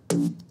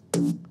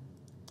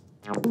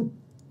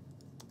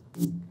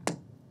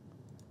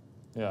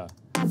 Yeah,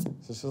 so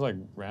it's just like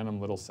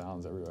random little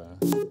sounds everywhere.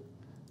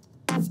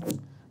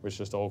 which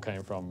just all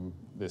came from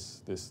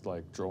this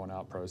like drawn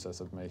out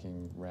process of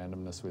making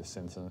randomness with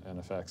synths and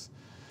effects.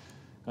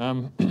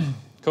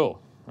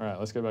 Cool. All right,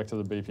 let's go back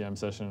to the BPM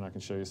session and I can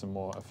show you some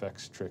more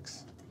effects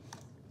tricks.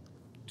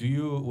 Do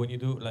you, when you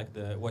do like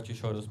what you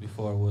showed us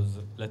before was,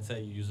 let's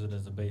say you use it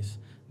as a bass,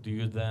 do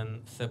you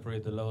then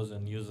separate the lows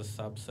and use the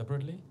sub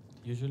separately,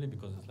 usually?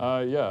 Because it's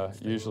like yeah,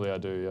 usually I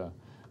do, yeah.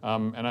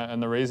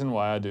 And the reason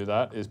why I do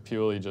that is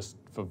purely just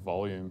for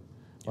volume,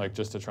 like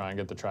just to try and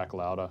get the track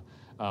louder.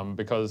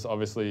 Because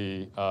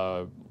obviously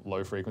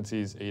low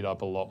frequencies eat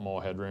up a lot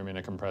more headroom in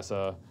a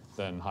compressor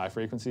than high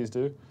frequencies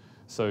do.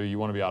 So you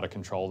want to be able to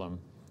control them.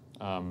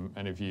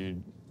 And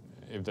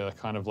if they're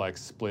kind of like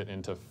split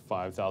into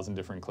 5,000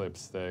 different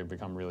clips, they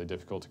become really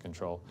difficult to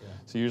control. Yeah.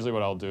 So usually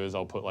what I'll do is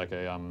I'll put like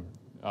a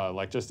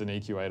like just an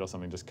EQ8 or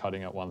something, just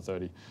cutting at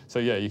 130. So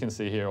yeah, you can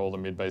see here all the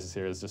mid basses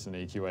here is just an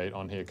EQ8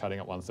 on here cutting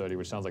at 130,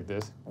 which sounds like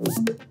this.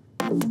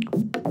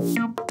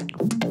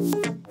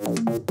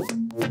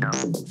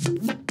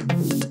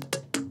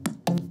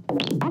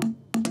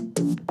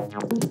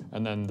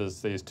 And then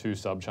there's these two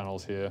sub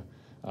channels here.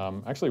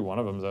 Actually, one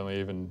of them's only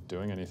even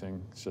doing anything.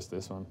 It's just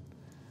this one.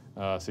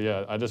 So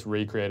yeah, I just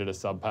recreated a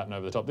sub pattern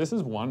over the top. This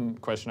is one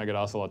question I get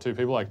asked a lot too.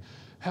 People are like,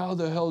 how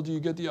the hell do you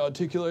get the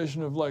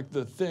articulation of like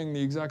the thing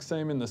the exact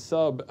same in the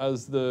sub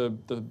as the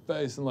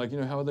bass? And like, you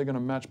know, how are they going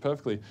to match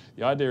perfectly?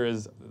 The idea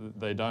is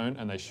they don't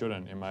and they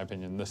shouldn't, in my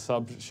opinion. The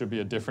sub should be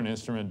a different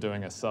instrument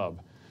doing a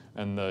sub,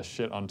 and the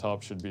shit on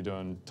top should be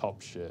doing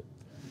top shit.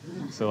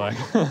 So like,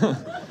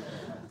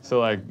 so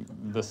like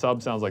the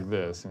sub sounds like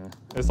this. You know?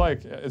 It's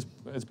like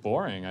it's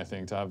boring, I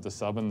think, to have the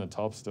sub and the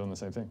tops doing the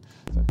same thing.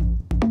 So.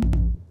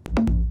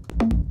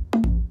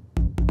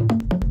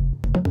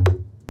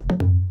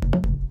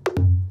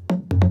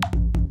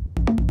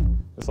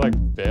 It's like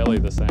barely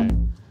the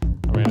same.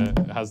 I mean,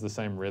 it has the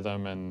same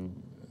rhythm and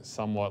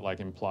somewhat like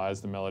implies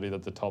the melody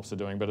that the tops are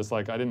doing, but it's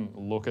like I didn't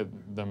look at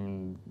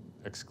them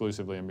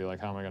exclusively and be like,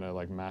 how am I going to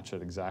like match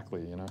it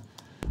exactly, you know?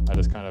 I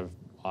just kind of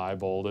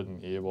eyeballed it and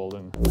earballed it.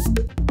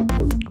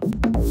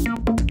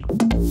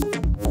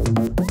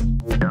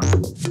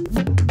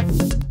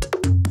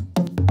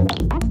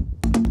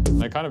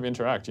 And they kind of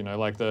interact, you know,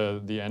 like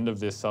the end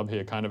of this sub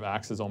here kind of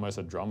acts as almost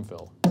a drum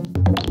fill.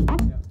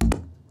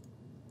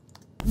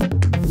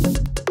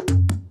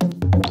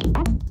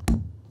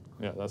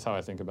 Yeah, that's how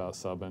I think about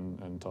sub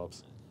and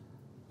tops.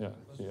 Yeah,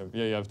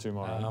 you have two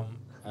more.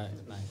 Right?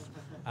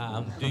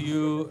 Nice. Do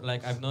you,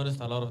 like, I've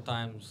noticed a lot of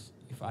times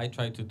if I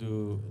try to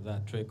do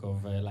that trick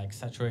of like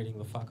saturating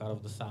the fuck out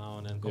of the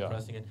sound and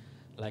compressing it,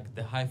 like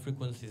the high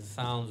frequencies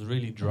sounds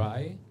really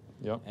dry.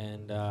 Yep.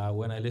 And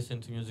when I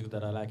listen to music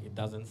that I like, it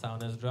doesn't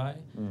sound as dry.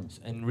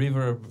 And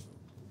reverb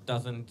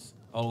doesn't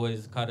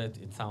always cut it.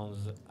 It sounds,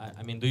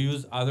 I mean, do you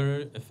use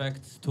other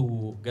effects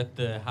to get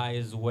the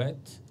highs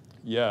wet?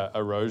 Yeah,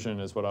 erosion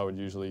is what I would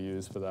usually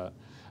use for that.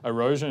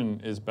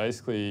 Erosion is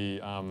basically,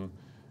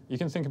 you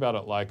can think about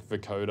it like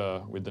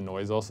vocoder with the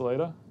noise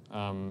oscillator,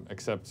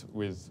 except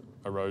with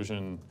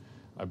erosion,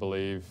 I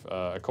believe,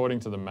 according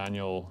to the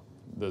manual,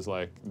 there's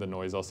like the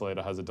noise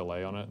oscillator has a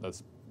delay on it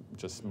that's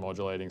just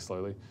modulating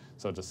slowly,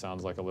 so it just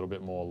sounds like a little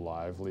bit more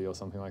lively or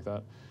something like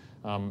that.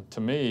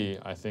 To me,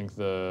 I think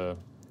the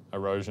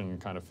erosion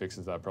kind of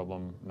fixes that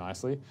problem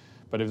nicely.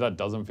 But if that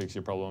doesn't fix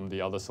your problem,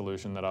 the other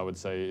solution that I would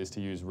say is to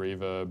use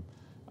reverb.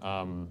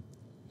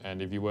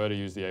 And if you were to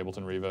use the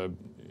Ableton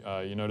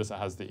reverb, you notice it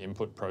has the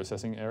input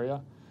processing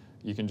area.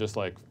 You can just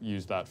like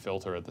use that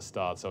filter at the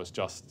start, so it's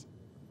just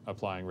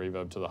applying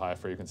reverb to the high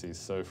frequencies.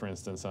 So for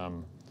instance,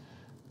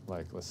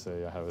 like let's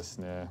say I have a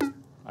snare.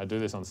 I do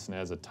this on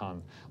snares a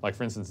ton. Like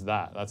for instance,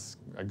 that's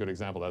a good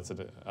example. That's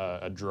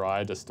a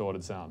dry,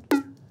 distorted sound.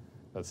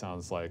 That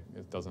sounds like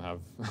it doesn't have,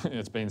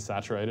 it's been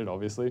saturated,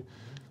 obviously.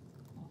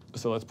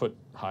 So let's put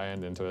high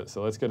end into it.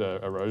 So let's get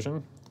a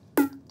erosion.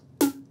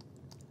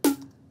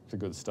 It's a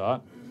good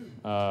start.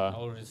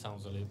 Already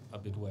sounds a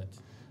bit wet.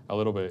 A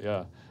little bit,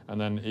 yeah.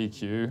 And then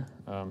EQ.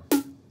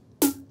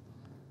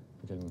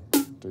 We can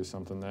do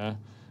something there.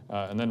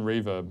 And then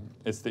reverb.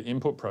 It's the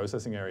input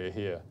processing area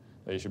here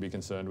that you should be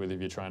concerned with if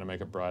you're trying to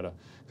make it brighter.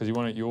 Because you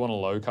want to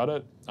low cut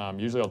it.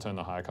 Usually I'll turn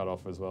the high cut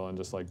off as well and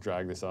just like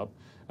drag this up.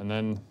 And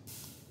then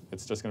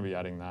it's just going to be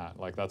adding that.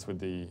 Like that's with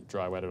the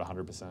dry wet at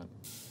 100%.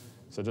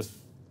 So just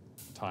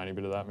tiny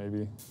bit of that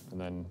maybe, and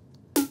then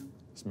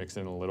just mix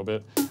in a little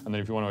bit. And then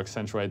if you want to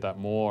accentuate that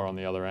more on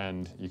the other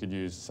end, you could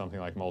use something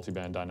like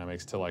multiband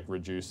dynamics to like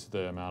reduce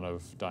the amount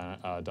of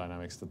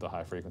dynamics that the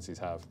high frequencies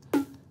have.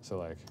 So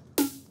like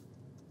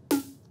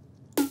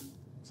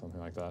something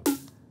like that.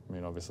 I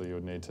mean, obviously you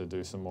would need to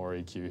do some more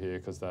EQ here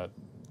because that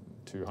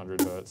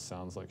 200 hertz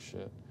sounds like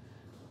shit.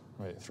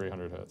 Wait,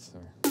 300 hertz. So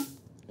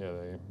yeah,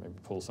 they maybe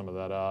pull some of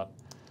that out.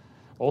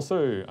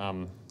 Also,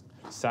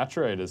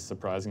 saturators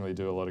surprisingly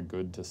do a lot of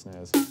good to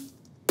snares.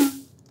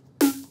 Kind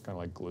of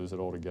like glues it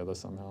all together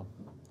somehow.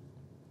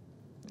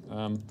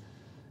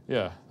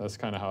 Yeah, that's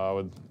kind of how I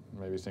would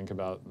maybe think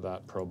about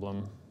that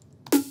problem.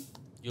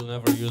 you'll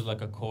never use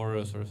like a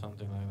chorus or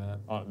something like that.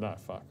 Oh no,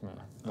 fuck no,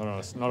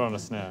 not on a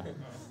snare,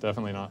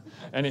 definitely not.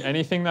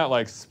 Anything that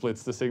like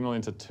splits the signal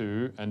into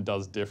two and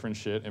does different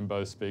shit in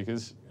both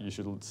speakers, you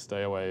should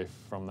stay away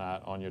from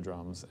that on your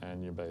drums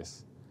and your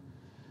bass.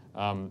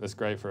 It's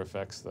great for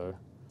effects though.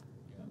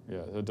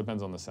 Yeah, it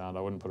depends on the sound.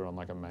 I wouldn't put it on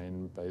like a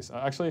main bass.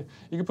 Actually,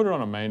 you could put it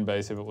on a main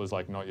bass if it was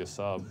like not your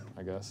sub,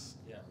 I guess.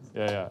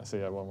 Yeah. So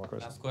yeah, one more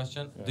question. Last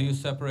question. Yeah. Do you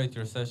separate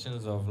your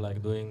sessions of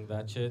like doing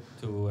that shit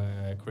to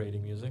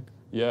creating music?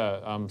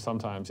 Yeah,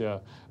 sometimes, yeah.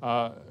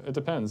 It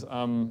depends.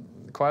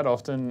 Quite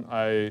often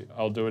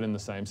I'll do it in the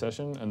same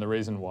session, and the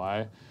reason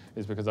why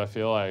is because I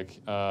feel like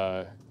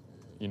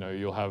you know,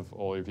 you'll have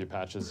all of your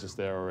patches just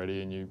there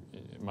already, and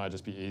it might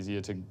just be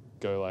easier to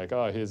go like,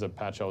 oh, here's a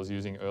patch I was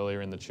using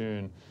earlier in the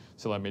tune,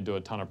 so let me do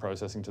a ton of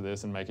processing to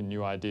this and make a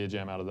new idea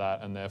jam out of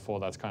that, and therefore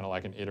that's kind of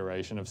like an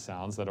iteration of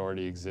sounds that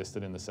already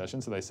existed in the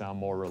session, so they sound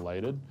more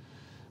related,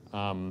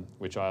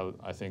 which I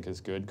think is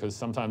good, because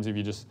sometimes if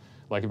you just,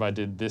 like if I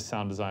did this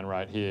sound design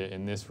right here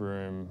in this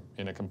room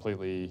in a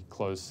completely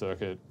closed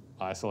circuit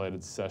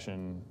isolated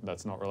session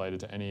that's not related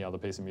to any other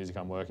piece of music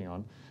I'm working on,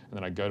 and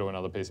then I go to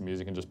another piece of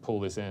music and just pull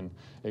this in,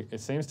 it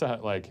seems to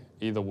like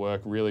either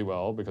work really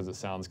well because it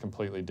sounds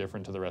completely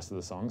different to the rest of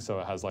the song, so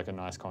it has like a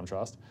nice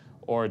contrast,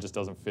 or it just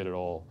doesn't fit at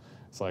all.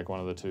 It's like one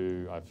of the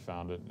two. I've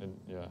found it, and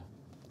yeah.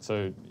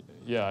 So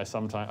yeah,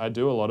 I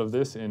do a lot of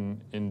this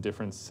in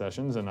different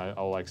sessions, and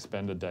I'll like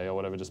spend a day or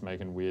whatever just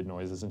making weird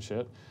noises and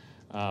shit.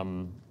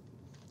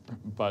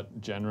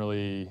 But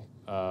generally,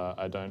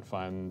 I don't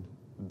find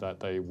that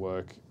they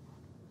work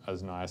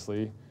as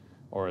nicely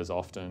or as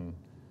often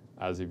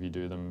as if you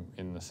do them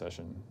in the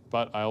session.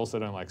 But I also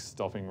don't like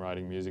stopping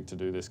writing music to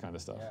do this kind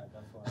of stuff. Yeah,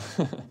 that's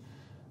why.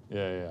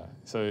 Yeah.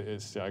 So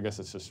I guess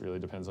it just really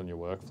depends on your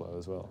workflow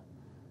as well.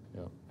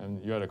 Yeah.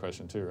 And you had a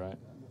question too, right?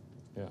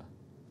 Yeah.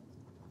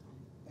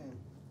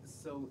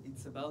 So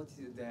it's about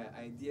the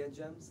idea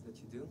jams that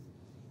you do.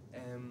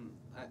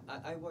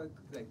 I work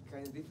like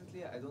kind of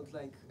differently. I don't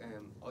like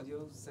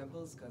audio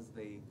samples because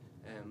they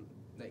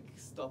like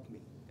stop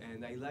me.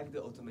 And I like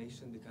the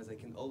automation because I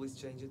can always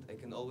change it. I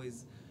can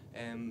always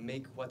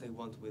make what I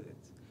want with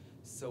it.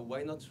 So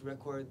why not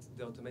record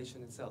the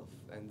automation itself,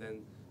 and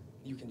then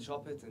you can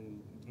chop it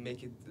and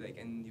make it like,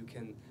 and you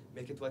can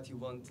make it what you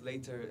want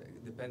later,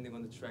 depending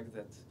on the track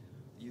that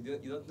you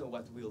don't know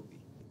what will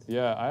be.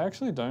 Yeah, I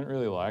actually don't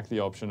really like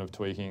the option of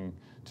tweaking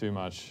too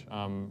much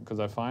because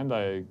I find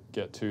I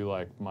get too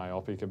like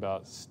myopic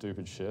about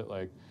stupid shit.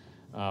 Like,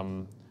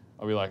 I'll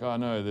be like, oh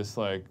no, this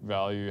like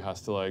value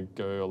has to like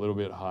go a little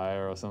bit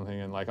higher or something,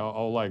 and like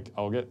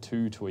I'll get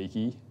too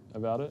tweaky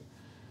about it.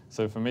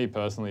 So for me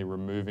personally,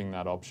 removing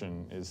that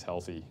option is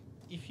healthy.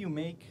 If you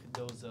make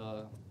those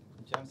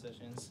jam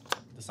sessions,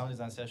 the sound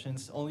design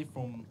sessions, only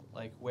from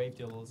like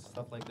wavetails,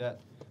 stuff like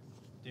that,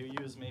 do you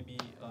use maybe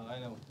I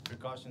don't know,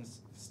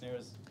 percussions,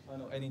 snares, I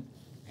don't know, any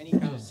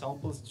kind of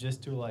samples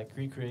just to like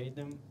recreate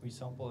them,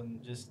 resample,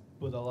 and just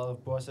put a lot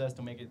of process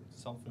to make it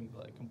something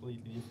like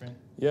completely different?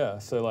 Yeah,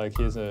 so like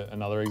here's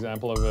another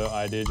example of an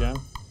idea jam.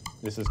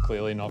 This is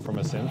clearly not from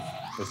a synth.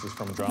 This is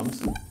from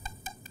drums.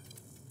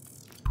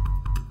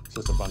 It's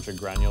just a bunch of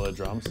granular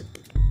drums.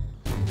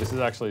 This is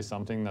actually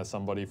something that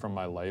somebody from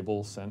my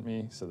label sent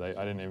me, so I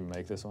didn't even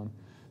make this one.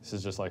 This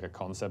is just like a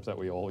concept that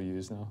we all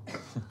use now.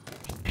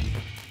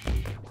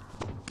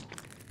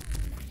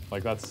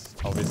 Like that's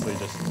obviously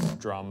just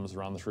drums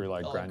run through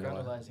like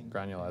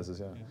granulizers,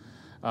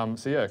 yeah.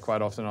 So yeah,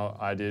 quite often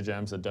idea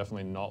jams are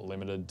definitely not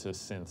limited to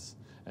synths,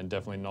 and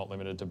definitely not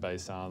limited to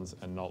bass sounds,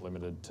 and not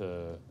limited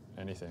to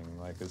anything.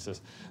 Like it's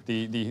just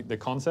the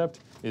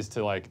concept is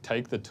to like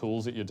take the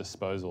tools at your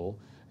disposal,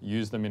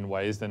 use them in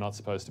ways they're not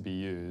supposed to be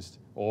used,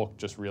 or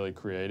just really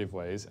creative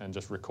ways, and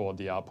just record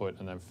the output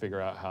and then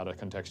figure out how to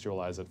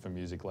contextualize it for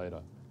music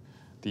later.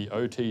 The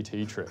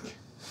OTT trick.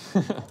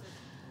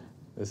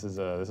 This is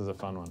a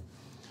fun one.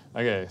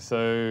 Okay,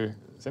 so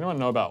does anyone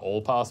know about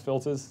all-pass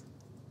filters?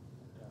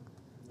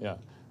 Yeah.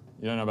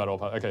 You don't know about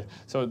all-pass? Okay,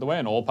 so the way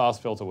an all-pass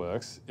filter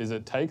works is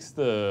it takes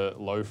the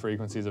low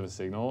frequencies of a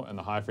signal and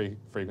the high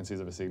frequencies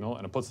of a signal,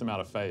 and it puts them out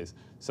of phase.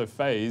 So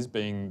phase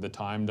being the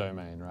time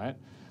domain, right?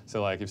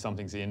 So like if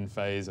something's in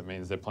phase, it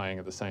means they're playing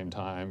at the same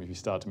time. If you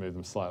start to move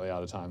them slightly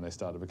out of time, they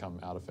start to become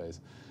out of phase.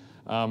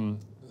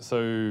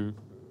 So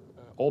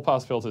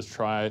all-pass filters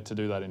try to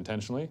do that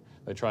intentionally.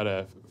 They try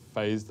to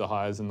phase the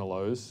highs and the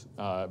lows,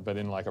 but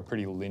in like a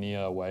pretty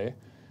linear way.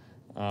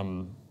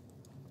 And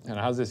it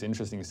has this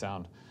interesting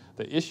sound.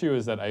 The issue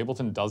is that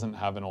Ableton doesn't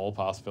have an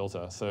all-pass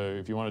filter. So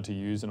if you wanted to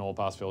use an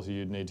all-pass filter,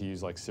 you'd need to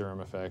use like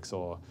Serum Effects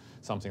or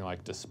something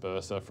like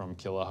Disperser from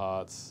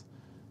Kilohertz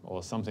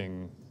or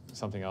something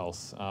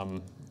else.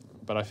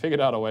 But I figured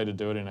out a way to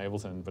do it in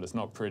Ableton, but it's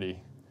not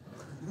pretty.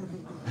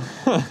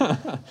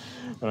 But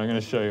I'm going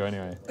to show you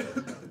anyway.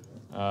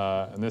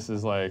 And this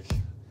is like,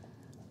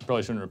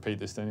 probably shouldn't repeat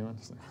this to anyone.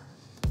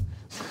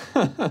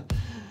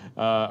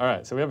 All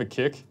right, so we have a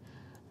kick.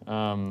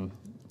 Let's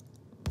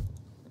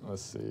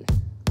see.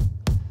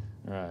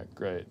 All right,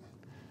 great.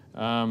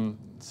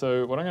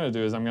 So what I'm going to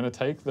do is I'm going to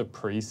take the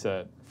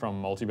preset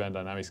from multiband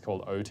dynamics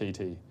called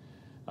OTT.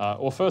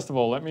 Well, first of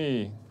all, let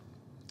me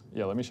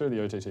show you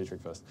the OTT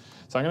trick first.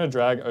 So I'm going to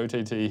drag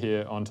OTT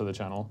here onto the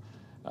channel.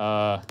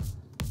 So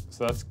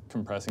that's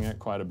compressing it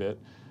quite a bit.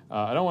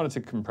 I don't want it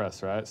to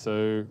compress, right?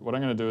 So what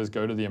I'm going to do is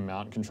go to the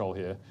amount control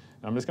here,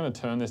 and I'm just going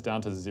to turn this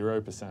down to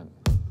 0%.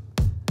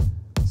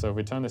 So if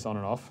we turn this on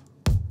and off,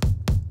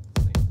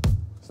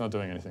 it's not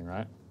doing anything,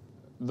 right?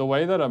 The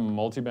way that a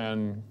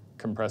multiband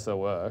compressor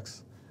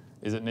works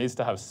is it needs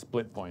to have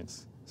split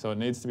points. So it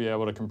needs to be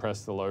able to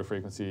compress the low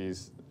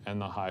frequencies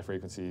and the high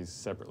frequencies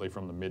separately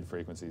from the mid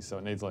frequencies. So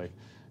it needs, like,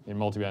 in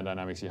multiband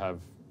dynamics, you have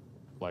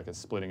like it's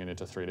splitting it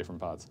into 3 different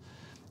parts.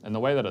 And the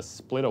way that a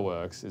splitter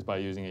works is by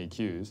using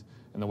EQs,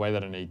 and the way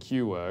that an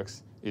EQ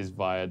works is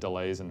via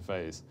delays and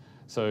phase.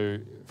 So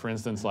for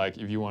instance, like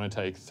if you want to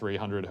take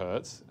 300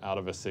 hertz out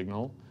of a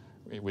signal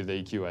with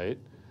EQ8,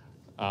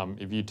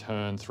 if you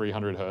turn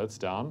 300 hertz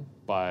down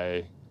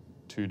by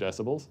 2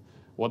 decibels,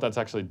 what that's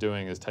actually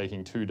doing is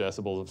taking 2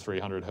 decibels of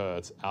 300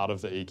 hertz out of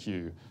the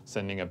EQ,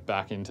 sending it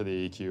back into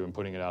the EQ and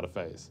putting it out of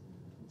phase.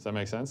 Does that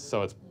make sense?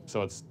 So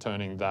it's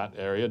turning that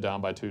area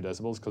down by 2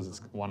 decibels because it's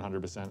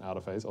 100% out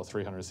of phase, or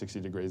 360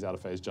 degrees out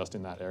of phase just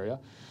in that area.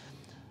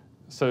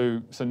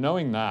 So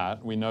knowing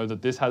that, we know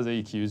that this has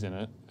EQs in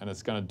it, and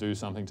it's going to do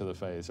something to the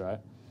phase, right?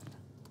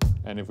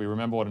 And if we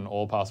remember what an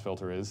all-pass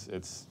filter is,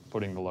 it's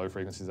putting the low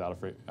frequencies out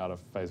of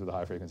phase with the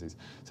high frequencies.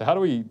 So how do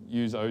we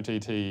use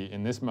OTT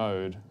in this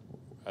mode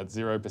at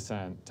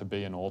 0% to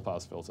be an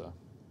all-pass filter?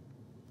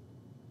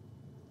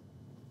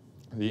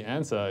 The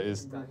answer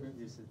is,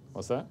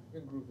 what's that?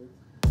 You can group it.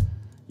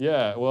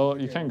 Yeah, well,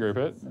 you can group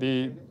it.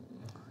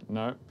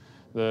 No,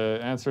 the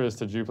answer is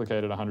to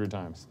duplicate it 100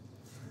 times.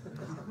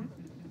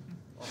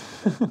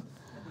 Isn't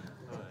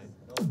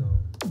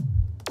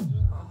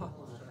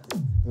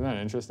that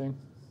interesting?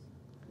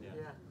 Yeah.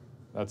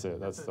 That's it.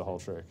 That's the whole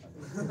trick.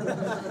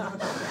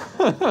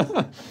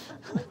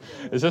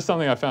 It's just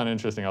something I found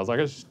interesting. I was like,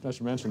 I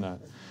should mention that.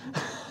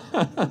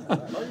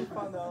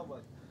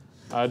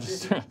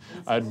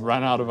 I'd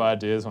run out of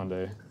ideas one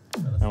day,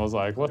 and I was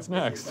like, what's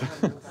next?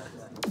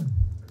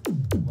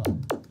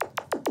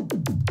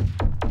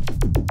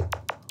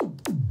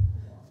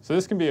 So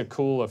this can be a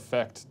cool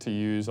effect to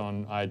use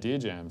on idea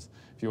jams.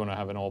 If you want to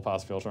have an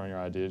all-pass filter on your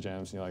idea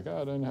jams, and you're like,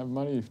 oh, I don't have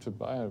money to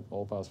buy an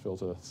all-pass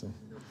filter.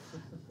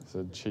 It's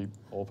a cheap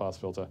all-pass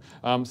filter.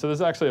 So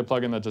there's actually a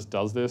plugin that just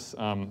does this.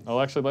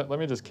 Let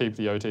me just keep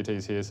the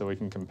OTTs here so we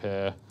can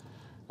compare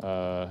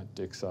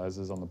dick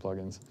sizes on the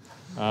plugins.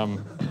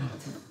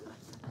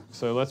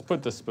 So let's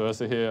put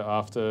disperser here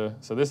after.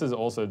 So this is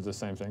also the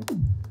same thing.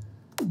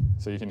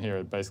 So you can hear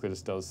it basically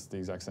just does the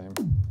exact same.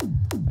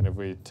 And if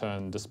we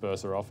turn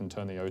disperser off and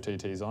turn the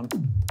OTTs on,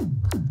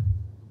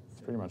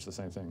 it's pretty much the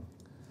same thing.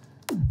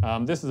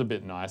 This is a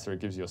bit nicer. It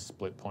gives you a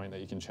split point that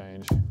you can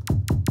change.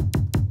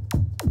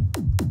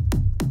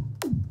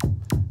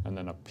 And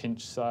then a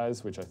pinch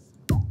size, which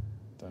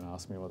don't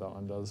ask me what that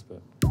one does,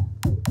 but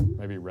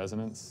maybe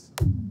resonance.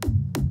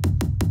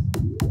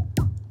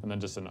 And then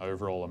just an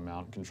overall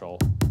amount control.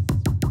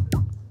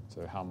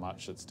 So how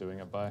much it's doing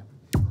it by.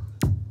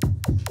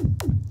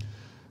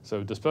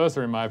 So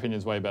disperser, in my opinion,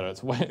 is way better.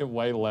 It's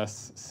way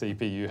less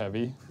CPU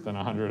heavy than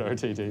 100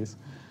 OTTs.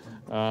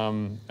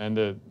 And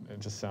it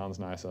just sounds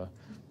nicer.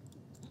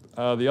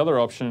 The other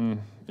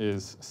option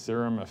is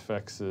Serum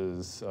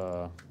FX's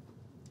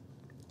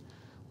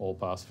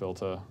all-pass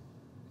filter,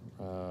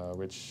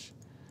 which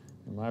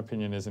in my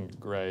opinion isn't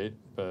great,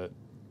 but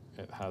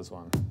it has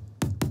one.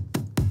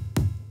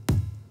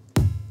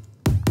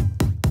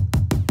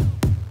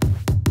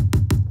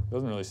 It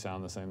doesn't really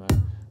sound the same though.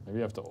 Maybe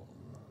you have to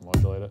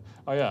modulate it.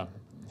 Oh yeah,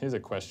 here's a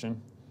question.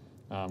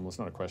 Well, it's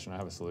not a question, I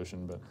have a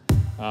solution, but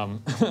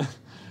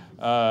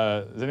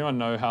does anyone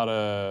know how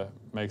to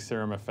make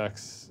Serum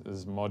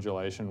FX's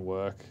modulation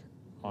work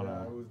on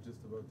I was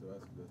just about to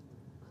ask that.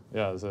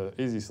 Yeah, there's an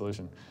easy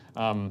solution.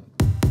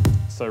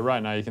 So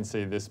right now you can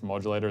see this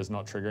modulator is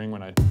not triggering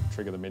when I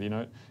trigger the MIDI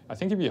note. I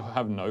think if you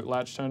have note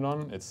latch turned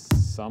on, it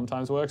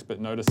sometimes works, but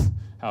notice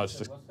how it's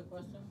just... What's the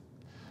question?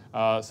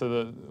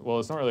 Well,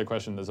 it's not really a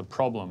question, there's a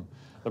problem.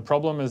 The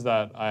problem is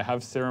that I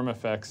have Serum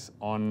FX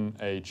on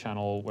a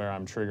channel where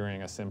I'm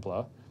triggering a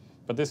simpler,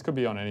 but this could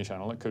be on any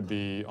channel. It could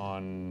be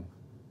on,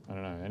 I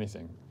don't know,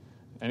 anything.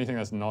 Anything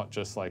that's not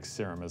just like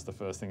Serum as the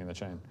first thing in the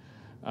chain.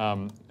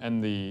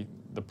 And the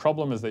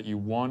problem is that you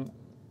want,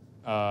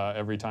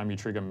 every time you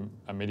trigger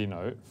a MIDI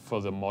note,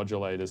 for the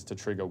modulators to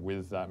trigger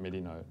with that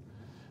MIDI note.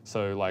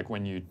 So like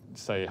when you,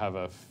 say, have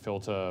a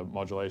filter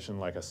modulation,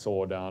 like a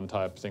saw down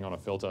type thing on a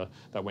filter,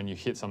 that when you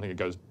hit something, it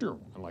goes and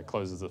like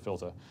closes the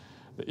filter.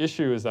 The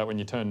issue is that when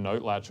you turn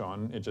note latch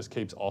on, it just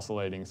keeps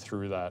oscillating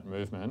through that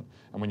movement.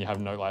 And when you have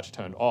note latch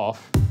turned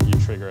off, you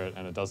trigger it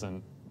and it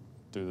doesn't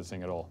do the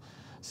thing at all.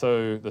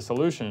 So the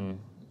solution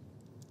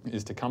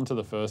is to come to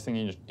the first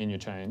thing in your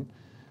chain,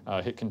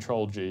 hit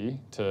Control G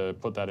to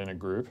put that in a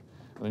group.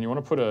 And then you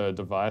want to put a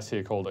device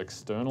here called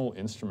external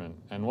instrument.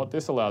 And what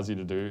this allows you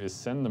to do is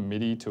send the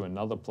MIDI to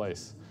another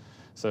place.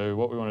 So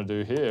what we want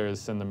to do here is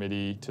send the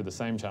MIDI to the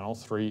same channel,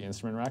 3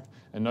 instrument rack,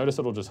 and notice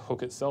it'll just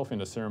hook itself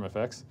into Serum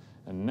Effects.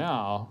 And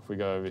now, if we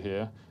go over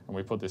here and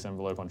we put this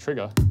envelope on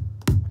trigger,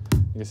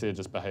 you can see it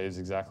just behaves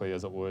exactly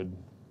as it would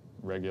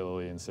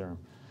regularly in Serum.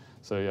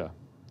 So yeah,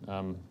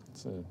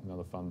 it's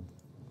another fun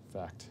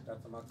fact.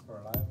 That's a max for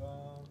a live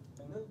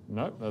thing?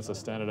 Nope, that's a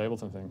standard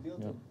Ableton thing.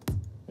 Yep.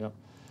 Yep.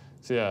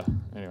 So yeah,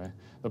 anyway,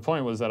 the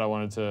point was that I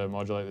wanted to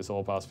modulate this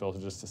all-pass filter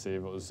just to see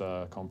if it was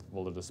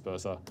comparable to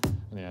disperser,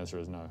 and the answer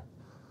is no.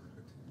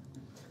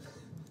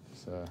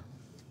 So,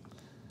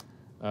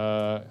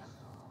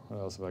 what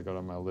else have I got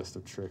on my list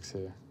of tricks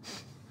here?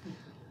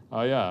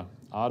 Oh yeah,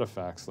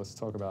 artifacts. Let's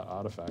talk about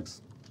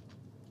artifacts.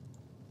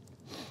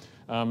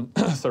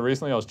 So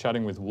recently I was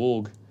chatting with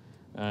Woolg,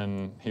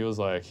 and he was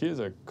like, here's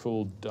a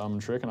cool dumb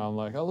trick, and I'm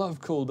like, I love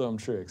cool dumb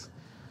tricks.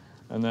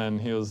 And then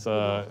he was,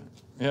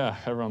 yeah,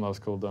 everyone loves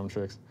cool dumb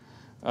tricks.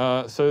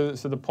 So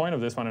the point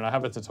of this one, and I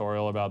have a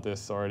tutorial about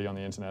this already on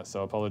the internet,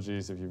 so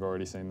apologies if you've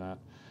already seen that.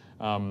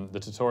 The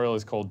tutorial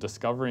is called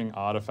Discovering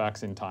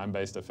Artifacts in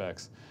Time-Based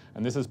Effects.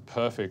 And this is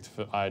perfect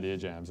for idea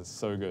jams. It's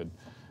so good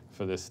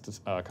for this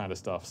kind of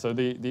stuff. So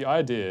the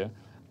idea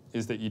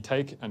is that you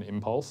take an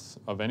impulse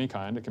of any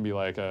kind. It can be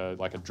like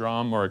a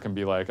drum, or it can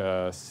be like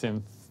a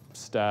synth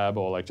stab,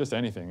 or like just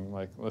anything.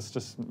 Like, let's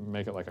just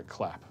make it like a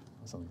clap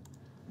or something.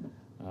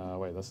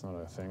 Wait, that's not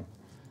a thing.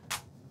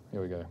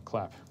 Here we go,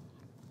 clap.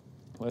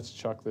 Let's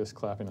chuck this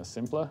clap in a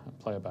simpler and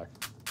play it back.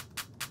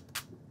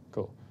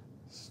 Cool.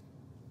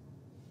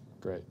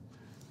 Great.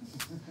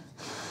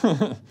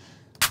 All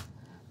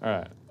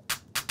right.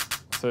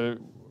 So,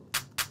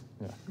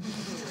 yeah.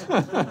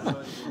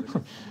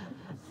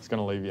 It's going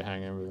to leave you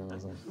hanging.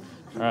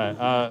 All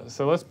right.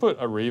 So let's put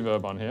a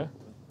reverb on here.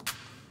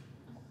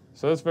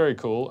 So that's very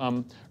cool.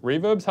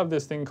 Reverbs have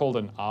this thing called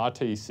an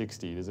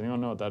RT60. Does anyone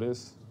know what that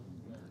is?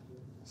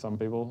 Some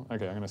people?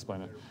 Okay, I'm going to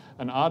explain it.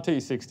 An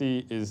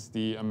RT60 is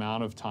the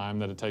amount of time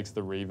that it takes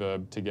the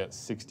reverb to get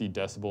 60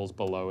 decibels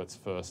below its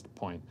first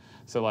point.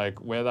 So like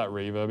where that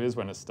reverb is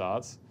when it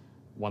starts,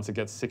 once it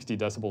gets 60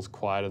 decibels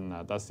quieter than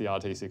that, that's the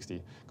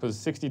RT60. Because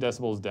 60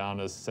 decibels down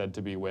is said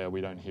to be where we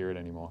don't hear it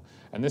anymore.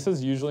 And this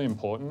is usually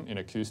important in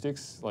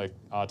acoustics. Like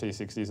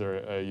RT60s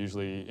are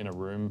usually in a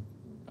room.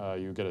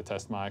 You get a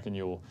test mic and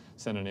you'll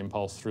send an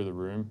impulse through the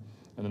room.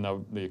 And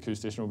then the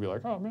acoustician will be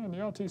like, oh man, the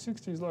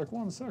RT60 is like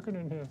 1 second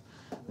in here.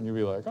 And you'll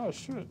be like, oh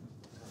shit,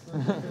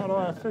 how do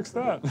I fix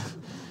that?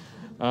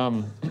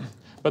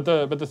 But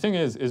the thing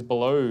is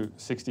below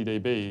 60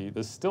 dB,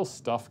 there's still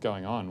stuff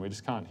going on. We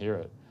just can't hear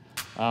it.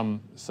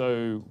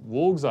 So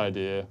Woolg's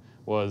idea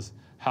was,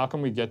 how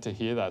can we get to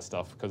hear that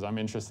stuff? Because I'm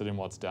interested in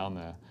what's down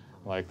there.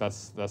 Like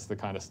that's the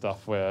kind of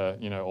stuff where,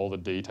 you know, all the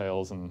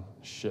details and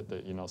shit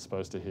that you're not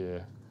supposed to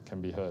hear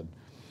can be heard.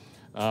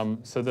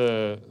 So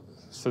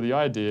the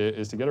idea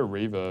is to get a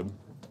reverb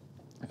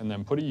and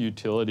then put a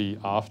utility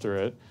after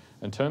it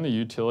and turn the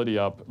utility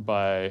up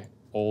by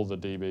all the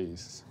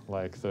dBs,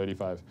 like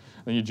 35.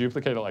 Then you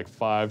duplicate it like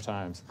 5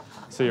 times.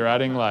 So you're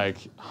adding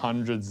like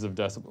hundreds of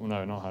decibels,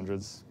 no, not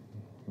hundreds,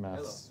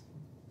 maths,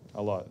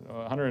 a lot,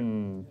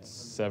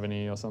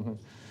 170 or something.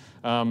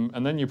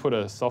 And then you put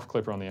a soft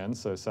clipper on the end,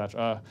 so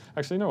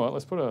actually, you know what,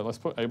 let's put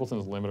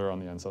Ableton's limiter on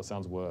the end so it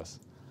sounds worse.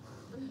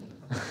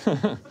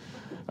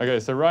 Okay,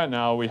 so right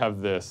now we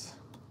have this.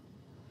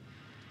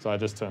 So I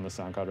just turned the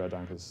sound card right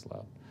down because it's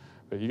loud.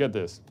 But you get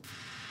this.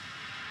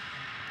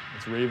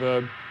 It's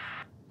reverb,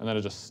 and then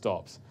it just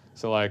stops.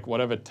 So like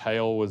whatever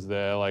tail was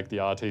there, like the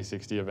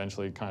RT60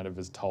 eventually kind of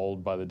is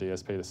told by the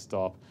DSP to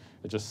stop.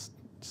 It just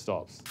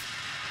stops.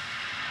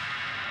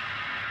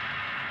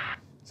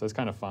 So it's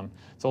kind of fun.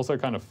 It's also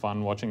kind of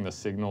fun watching the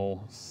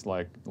signals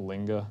like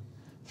linger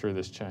through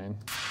this chain.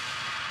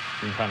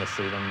 You can kind of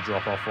see them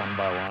drop off one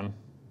by one.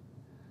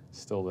 It's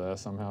still there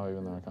somehow,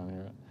 even though I can't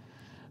hear it.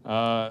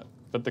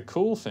 But the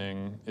cool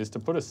thing is to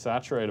put a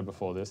saturator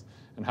before this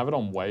and have it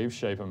on wave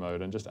shaper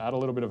mode and just add a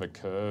little bit of a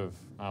curve.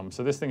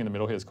 So this thing in the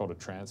middle here is called a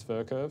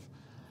transfer curve.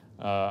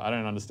 I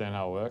don't understand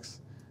how it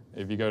works.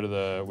 If you go to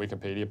the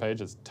Wikipedia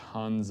page, it's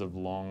tons of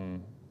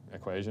long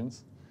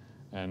equations.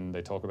 And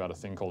they talk about a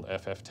thing called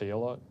FFT a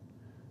lot.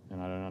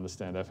 And I don't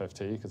understand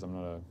FFT because I'm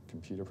not a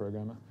computer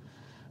programmer.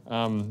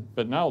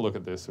 But now look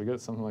at this. We get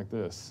something like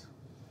this.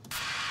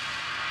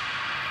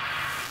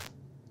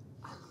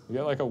 You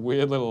get like a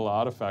weird little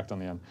artifact on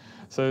the end.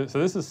 So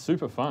this is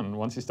super fun.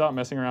 Once you start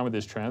messing around with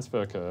this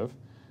transfer curve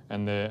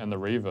and the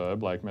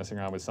reverb, like messing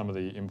around with some of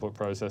the input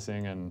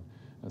processing and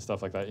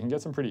stuff like that, you can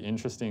get some pretty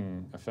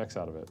interesting effects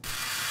out of it.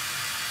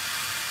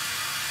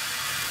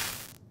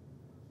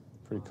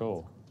 Pretty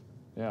cool.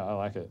 Yeah, I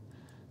like it.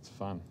 It's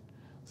fun.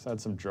 Let's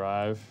add some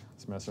drive.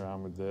 Let's mess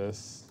around with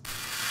this.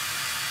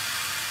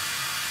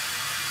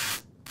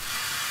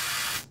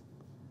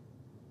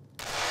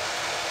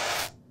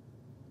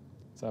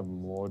 Let's add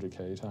more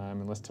decay time,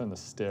 and let's turn the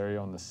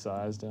stereo on the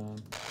size down.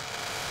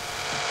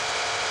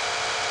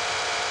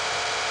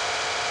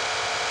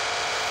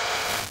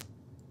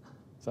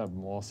 Let's add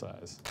more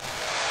size.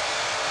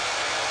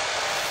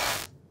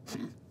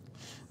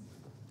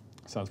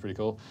 sounds pretty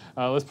cool.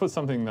 Let's put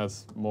something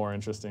that's more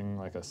interesting,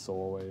 like a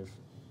saw wave.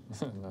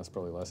 And that's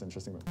probably less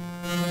interesting, but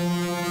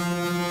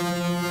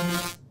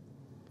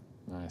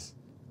nice.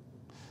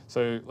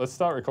 So let's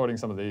start recording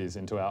some of these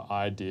into our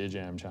Idea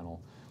Jam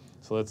channel.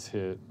 So let's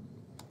hit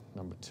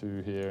number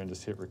 2 here and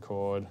just hit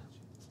record.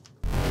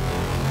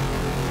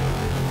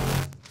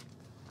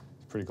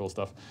 Pretty cool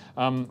stuff.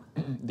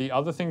 The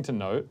other thing to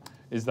note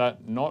is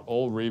that not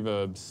all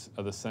reverbs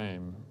are the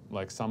same.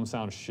 Like some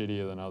sound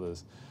shittier than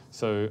others.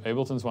 So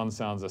Ableton's one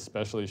sounds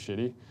especially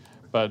shitty,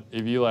 but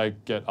if you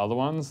like get other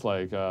ones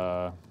like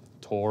Tor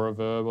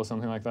reverb or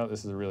something like that,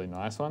 this is a really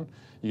nice one.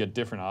 You get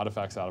different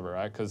artifacts out of it,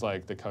 right? Because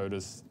like the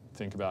coders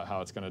think about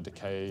how it's going to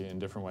decay in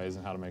different ways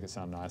and how to make it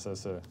sound nicer.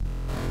 So.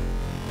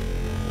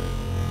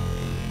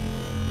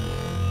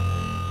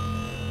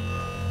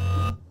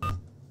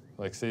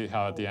 Like see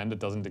how at the end it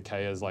doesn't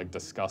decay as like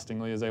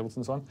disgustingly as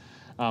Ableton's one.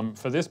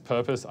 For this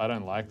purpose, I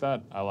don't like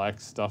that. I like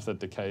stuff that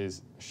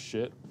decays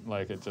shit.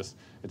 Like it just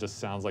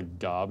sounds like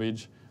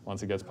garbage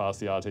once it gets past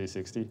the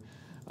RT60.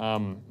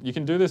 You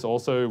can do this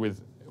also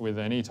with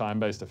any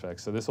time-based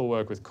effects. So this will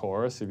work with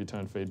chorus. If you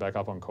turn feedback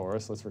up on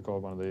chorus, let's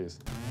record one of these.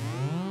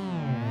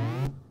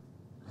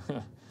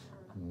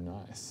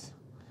 Nice.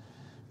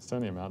 Let's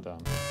turn the amount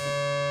down.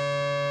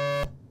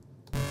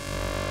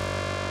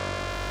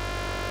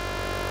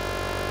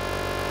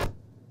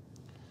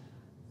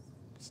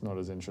 It's not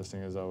as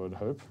interesting as I would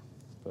hope,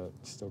 but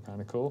still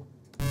kind of cool.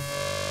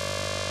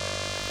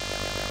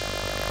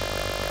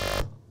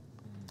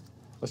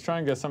 Let's try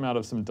and get some out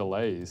of some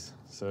delays.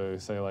 So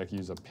say like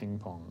use a ping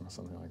pong or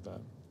something like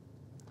that.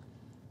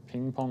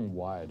 Ping pong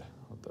wide.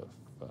 What the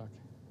fuck?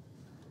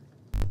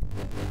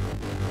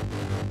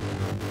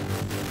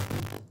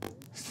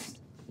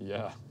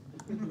 Yeah.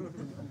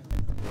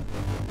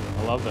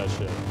 I love that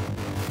shit.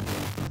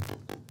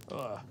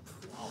 Ugh.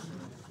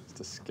 It's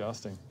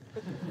disgusting.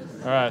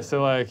 All right,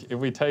 so like if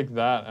we take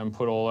that and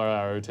put all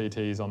our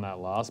OTTs on that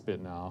last bit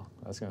now,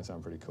 that's going to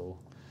sound pretty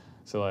cool.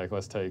 So like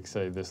let's take,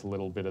 say, this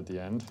little bit at the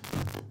end.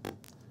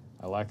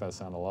 I like that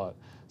sound a lot.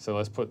 So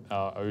let's put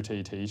our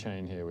OTT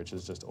chain here, which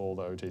is just all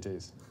the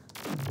OTTs.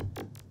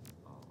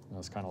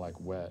 That's kind of like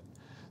wet.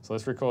 So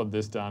let's record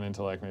this down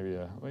into like maybe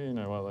a, well, you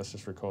know what, let's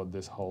just record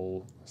this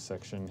whole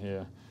section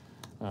here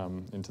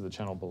into the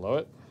channel below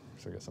it.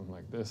 So we get something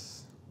like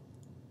this.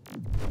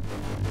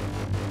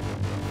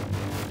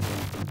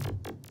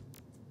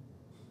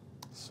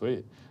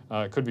 Sweet.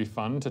 It could be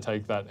fun to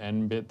take that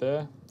end bit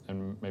there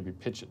and maybe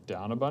pitch it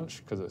down a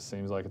bunch because it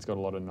seems like it's got a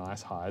lot of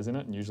nice highs in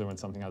it. And usually when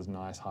something has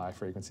nice high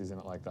frequencies in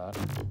it like that,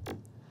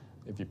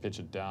 if you pitch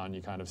it down,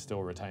 you kind of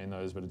still retain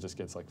those, but it just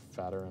gets like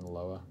fatter and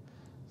lower.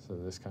 So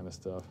this kind of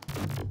stuff.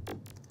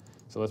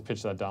 So let's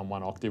pitch that down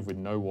 1 octave with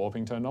no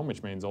warping turned on,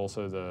 which means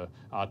also the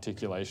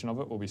articulation of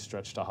it will be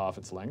stretched to half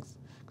its length.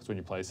 Because when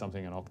you play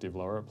something an octave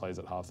lower, it plays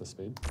at half the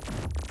speed.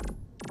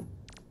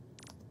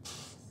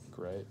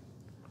 Great.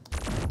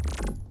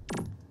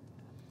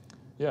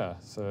 Yeah,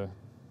 so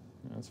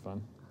yeah, that's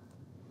fun.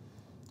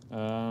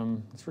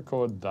 Let's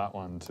record that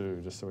one too,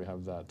 just so we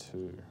have that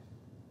too.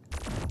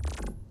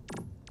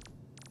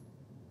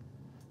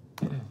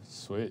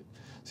 Sweet.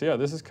 So yeah,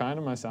 this is kind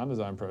of my sound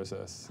design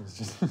process. It's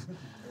just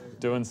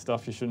doing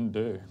stuff you shouldn't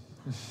do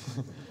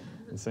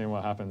and seeing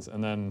what happens.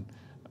 And then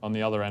on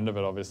the other end of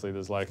it, obviously,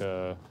 there's like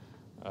a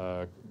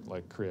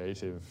like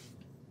creative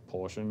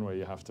portion where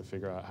you have to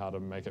figure out how to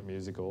make it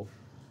musical.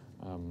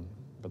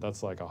 But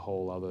that's like a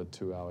whole other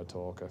 2-hour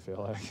talk, I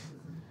feel like.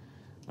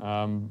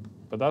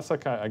 But that's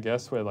like, I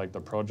guess, where like the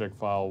project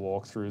file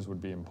walkthroughs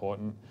would be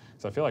important.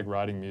 So I feel like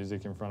writing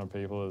music in front of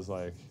people is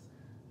like,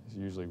 it's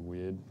usually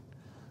weird.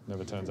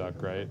 Never turns out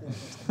great.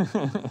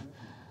 All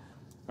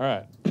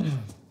right.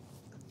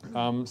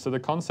 So the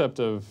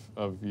concept of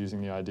using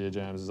the idea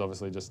jams is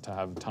obviously just to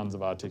have tons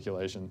of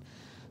articulation.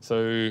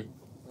 So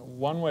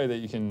one way that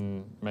you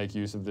can make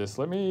use of this,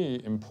 let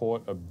me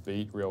import a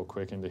beat real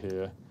quick into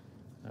here.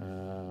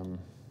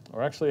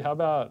 Or actually, how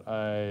about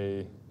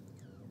I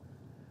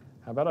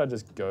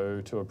just go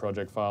to a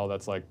project file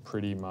that's like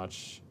pretty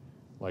much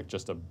like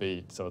just a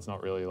beat, so it's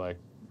not really like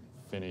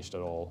finished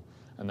at all.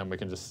 And then we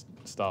can just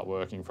start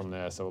working from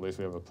there, so at least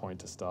we have a point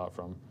to start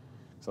from.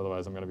 Because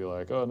otherwise I'm going to be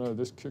like, oh no,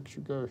 this kick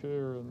should go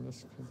here, and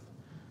this could...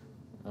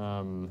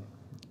 All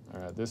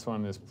right, this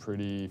one is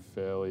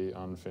fairly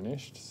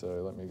unfinished,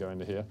 so let me go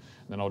into here.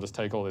 And then I'll just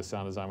take all this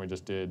sound design we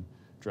just did,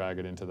 drag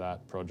it into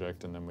that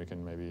project, and then we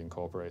can maybe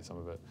incorporate some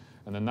of it.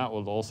 And then that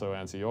will also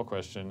answer your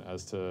question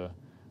as to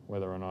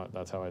whether or not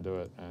that's how I do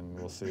it, and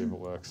we'll see if it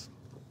works.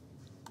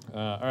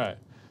 All right,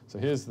 so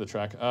here's the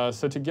track.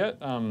 So to get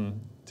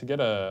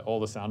all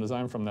the sound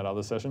design from that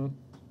other session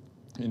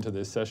into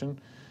this session,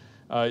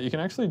 you can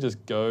actually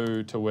just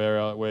go to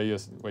where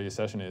your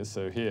session is.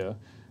 So here,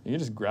 you can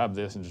just grab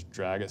this and just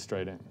drag it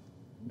straight in.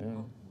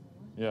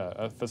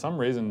 Yeah. For some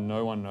reason,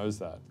 no one knows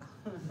that.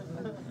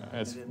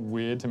 It's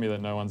weird to me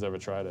that no one's ever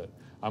tried it.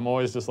 I'm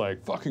always just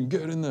like, fucking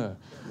get in there.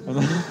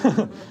 And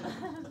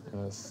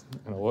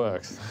it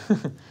works.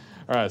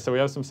 All right, so we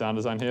have some sound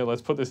design here.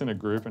 Let's put this in a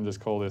group and just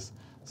call this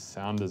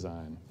sound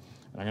design.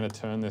 And I'm going to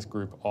turn this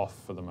group off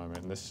for the moment,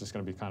 and this is just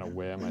going to be kind of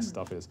where my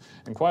stuff is.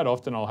 And quite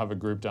often I'll have a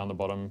group down the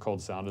bottom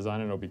called sound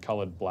design, and it'll be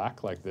colored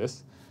black like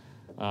this,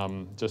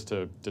 just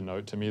to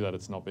denote to me that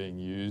it's not being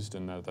used,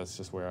 and that's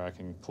just where I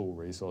can pull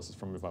resources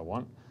from if I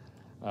want.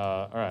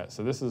 All right,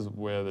 so this is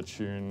where the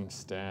tune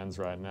stands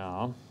right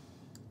now.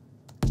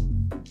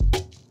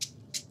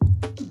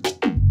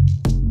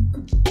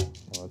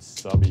 Well, it's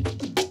subby.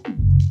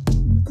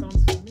 That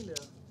sounds familiar.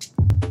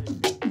 I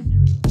think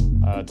you...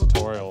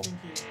 Tutorial.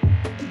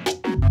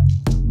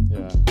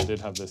 Yeah, I did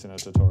have this in a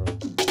tutorial.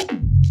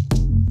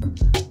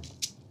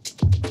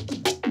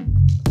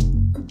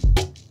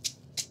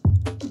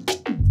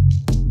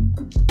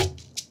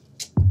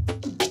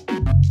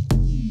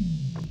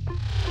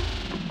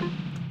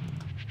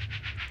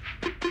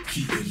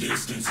 Keep your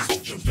distance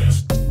with your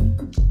best.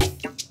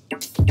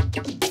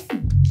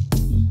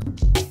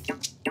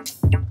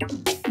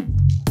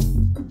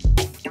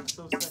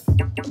 So sexy.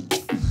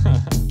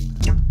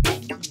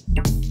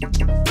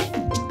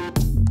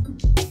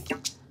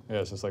 Yeah,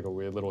 it's just like a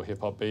weird little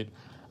hip hop beat.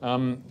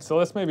 So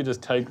let's maybe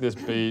just take this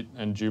beat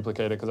and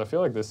duplicate it, because I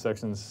feel like this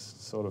section's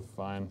sort of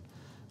fine.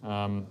 So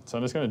I'm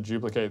just going to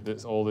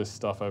duplicate all this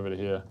stuff over to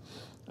here,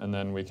 and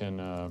then we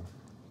can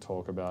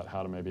talk about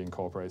how to maybe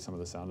incorporate some of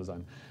the sound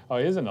design. Oh,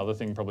 here's another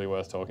thing probably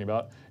worth talking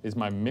about, is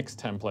my mix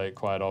template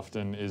quite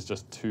often is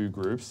just two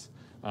groups,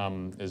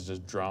 is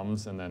just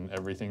drums and then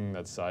everything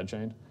that's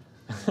sidechained.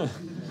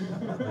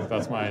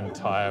 That's my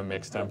entire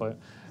mix template,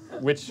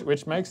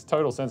 which makes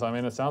total sense. I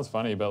mean, it sounds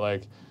funny, but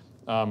like,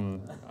 I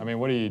mean,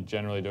 what are you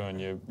generally doing?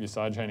 You're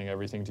sidechaining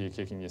everything to your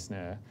kick and your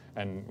snare,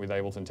 and with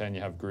Ableton 10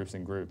 you have groups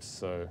and groups,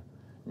 so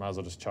you might as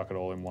well just chuck it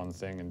all in one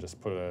thing and just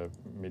put a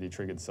MIDI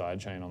triggered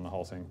sidechain on the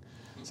whole thing.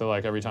 So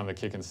like every time the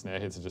kick and snare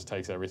hits, it just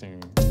takes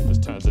everything and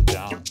just turns it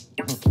down.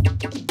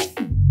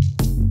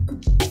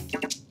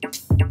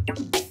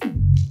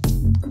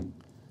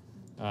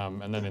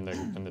 And then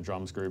in the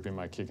drums group, in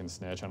my kick and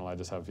snare channel, I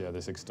just have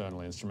this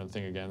external instrument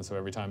thing again. So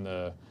every time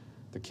the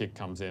kick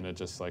comes in, it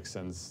just like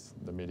sends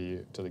the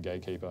MIDI to the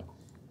gatekeeper.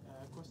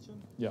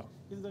 Question? Yeah.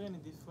 Is there any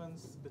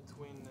difference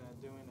between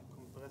doing a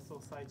compressor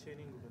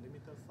sidechaining with a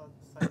limiter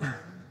sidechaining?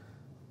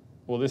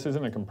 Well, this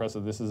isn't a compressor.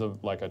 This is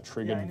like a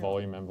triggered I know,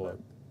 volume envelope.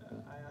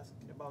 I asked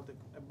about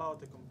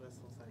the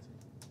compressor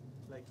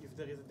sidechaining. Like if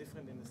there is a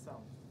difference in the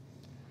sound.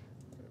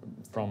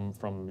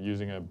 From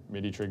using a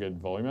MIDI triggered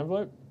volume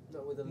envelope?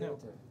 No, with a No,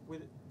 limiter.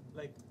 with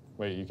like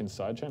Wait, you can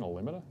sidechain a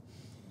limiter?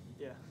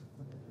 yeah.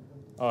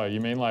 Oh,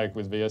 you mean like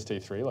with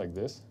VST3 like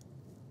this?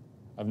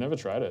 I've never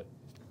tried it.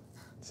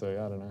 So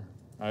yeah, I don't know.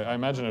 I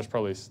imagine it's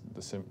probably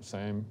the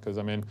same, because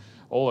I mean,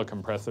 all a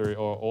compressor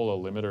or all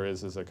a limiter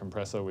is a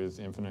compressor with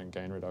infinite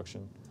gain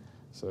reduction.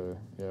 So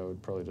yeah, it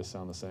would probably just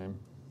sound the same.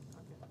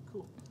 Okay,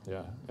 cool.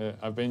 Yeah,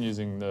 I've been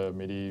using the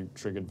MIDI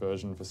triggered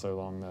version for so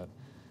long that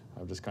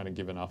I've just kind of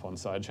given up on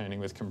sidechaining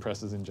with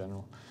compressors in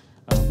general.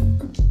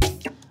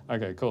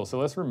 Okay, cool. So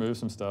let's remove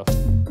some stuff.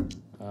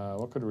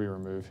 What could we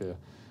remove here?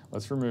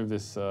 Let's remove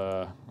this.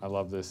 I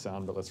love this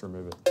sound, but let's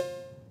remove it.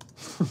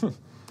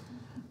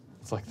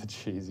 It's like the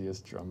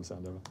cheesiest drum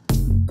sound ever.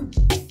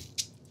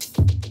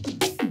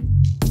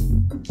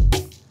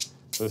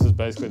 So this is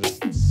basically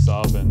just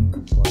sub and...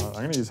 Well, I'm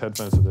going to use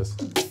headphones for this.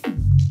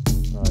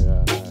 Oh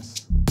yeah,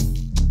 nice.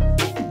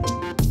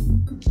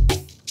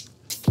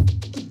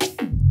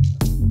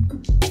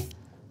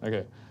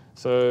 Okay,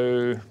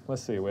 so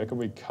let's see, where can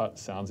we cut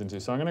sounds into?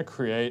 So I'm going to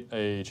create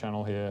a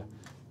channel here.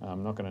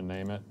 I'm not going to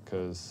name it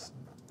because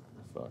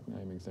fuck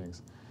naming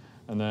things.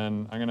 And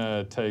then I'm going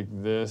to take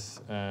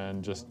this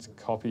and just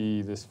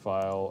copy this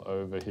file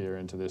over here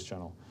into this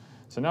channel.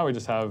 So now we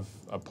just have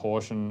a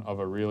portion of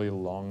a really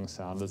long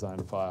sound design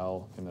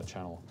file in the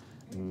channel.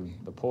 And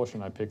the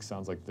portion I pick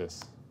sounds like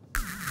this.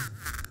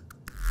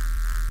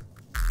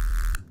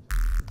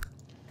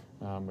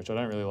 Which I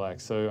don't really like.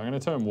 So I'm going to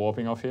turn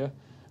warping off here.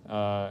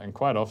 And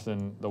quite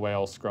often the way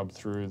I'll scrub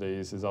through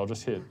these is I'll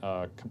just hit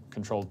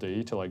Control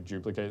D to like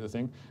duplicate the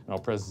thing, and I'll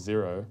press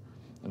 0,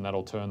 and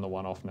that'll turn the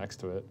one off next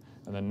to it.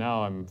 And then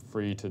now I'm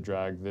free to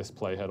drag this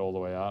playhead all the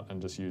way out and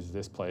just use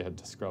this playhead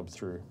to scrub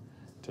through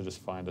to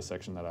just find a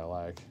section that I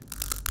like.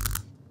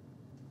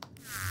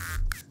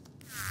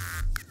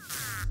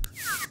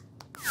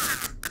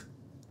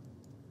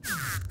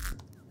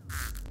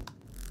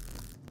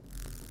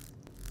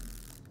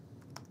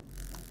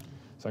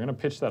 So I'm going to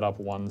pitch that up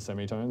 1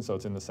 semitone so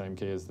it's in the same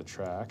key as the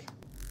track.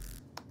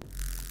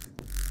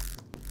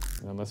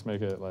 And let's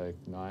make it like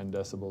 9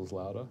 decibels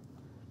louder,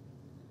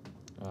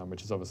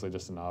 which is obviously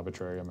just an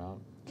arbitrary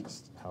amount,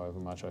 just however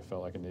much I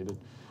felt like it needed.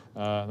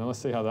 And then let's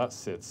see how that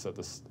sits at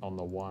on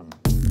the 1.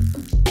 I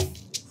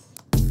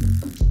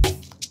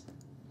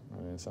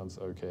mean, it sounds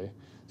okay.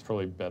 It's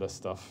probably better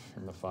stuff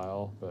in the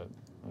file, but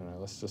I don't know,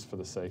 let's just for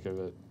the sake of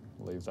it,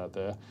 leave that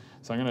there.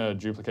 So I'm going to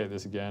duplicate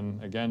this again.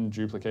 Again,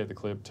 duplicate the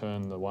clip,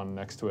 turn the one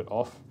next to it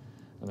off,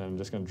 and then I'm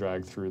just going to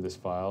drag through this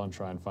file and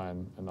try and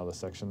find another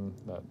section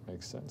that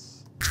makes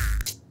sense.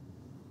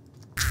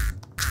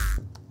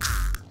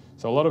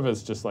 So a lot of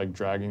it's just like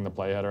dragging the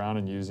playhead around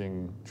and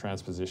using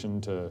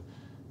transposition to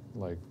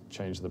like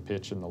change the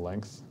pitch and the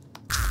length.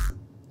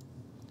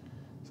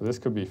 So this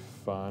could be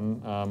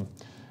fun.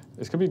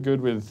 This could be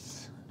good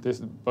with this.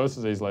 Both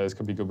of these layers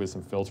could be good with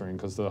some filtering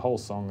because the whole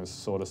song is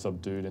sort of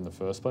subdued in the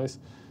first place.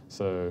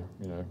 So,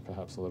 you know,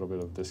 perhaps a little bit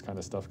of this kind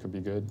of stuff could be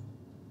good.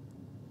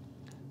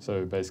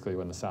 So basically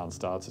when the sound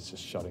starts, it's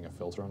just shutting a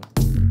filter on it.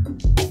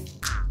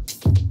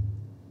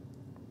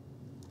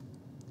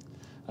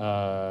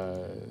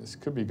 This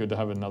could be good to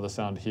have another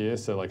sound here,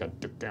 so like a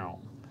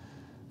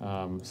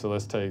so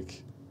let's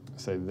take,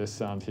 say, this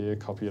sound here,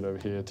 copy it over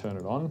here, turn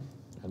it on,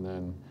 and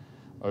then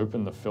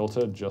open the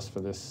filter just for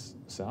this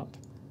sound.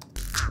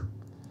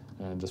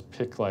 And just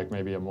pick like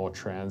maybe a more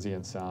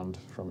transient sound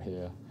from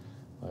here,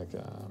 like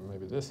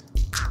maybe this.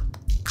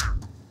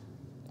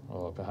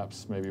 Or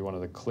perhaps maybe one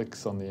of the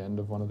clicks on the end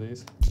of one of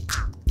these.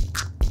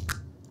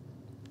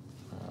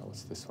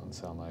 What's this one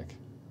sound like?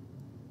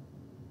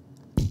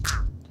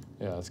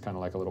 Yeah, it's kind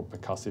of like a little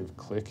percussive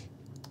click.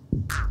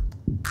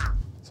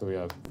 So we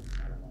have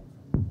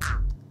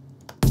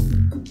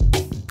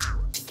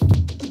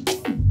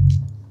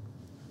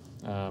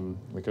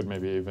we could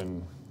maybe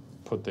even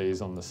put these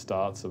on the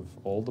starts of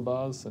all the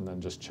bars and then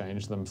just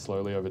change them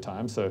slowly over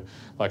time. So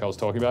like I was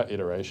talking about,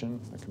 iteration,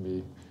 that can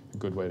be a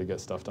good way to get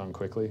stuff done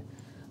quickly.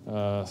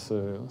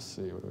 So let's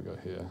see, what do we got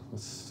here?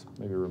 Let's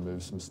maybe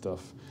remove some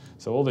stuff.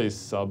 So all these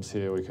subs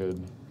here, we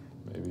could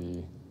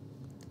maybe,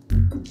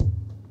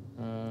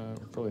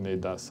 probably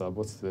need that sub.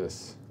 What's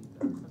this?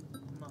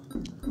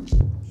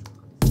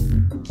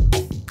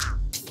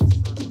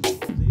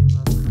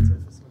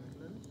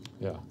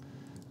 Yeah.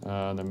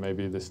 And then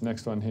maybe this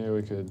next one here,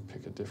 we could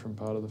pick a different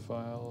part of the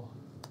file.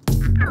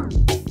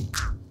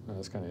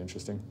 That's kind of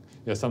interesting.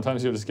 Yeah,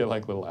 sometimes you'll just get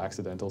like little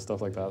accidental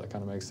stuff like that. That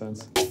kind of makes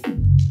sense.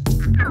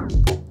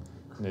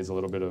 Needs a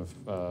little bit of,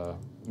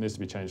 needs to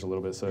be changed a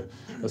little bit. So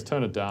let's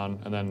turn it down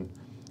and then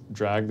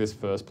drag this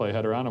first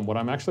playhead around. And what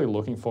I'm actually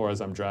looking for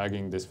as I'm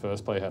dragging this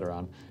first playhead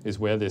around is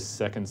where this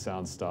second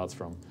sound starts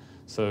from.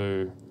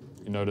 So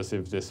you notice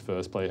if this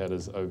first playhead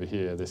is over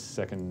here, this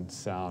second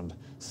sound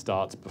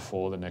starts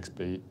before the next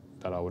beat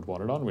that I would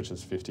want it on, which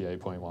is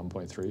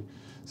 58.1.3.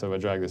 So if I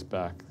drag this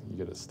back, you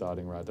get it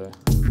starting right there.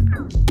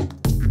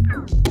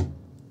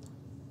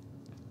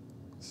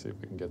 Let's see if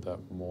we can get that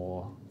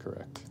more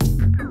correct.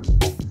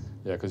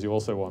 Yeah, because you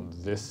also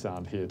want this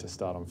sound here to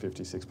start on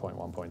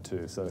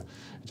 56.1.2. So it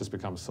just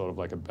becomes sort of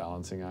like a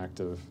balancing act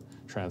of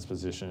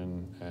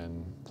transposition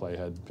and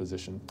playhead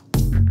position.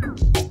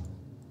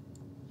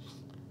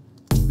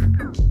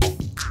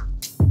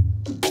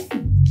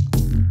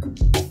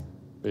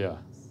 But yeah,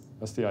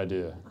 that's the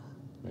idea.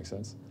 Makes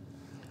sense.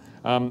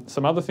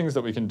 Some other things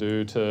that we can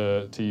do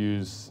to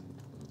use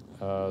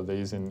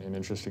these in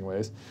interesting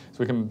ways. So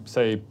we can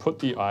say put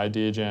the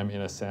idea jam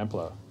in a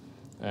sampler.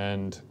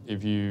 And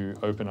if you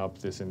open up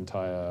this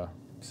entire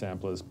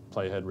sampler's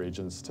playhead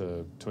regions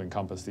to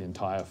encompass the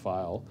entire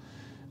file,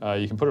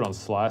 you can put it on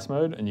slice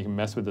mode and you can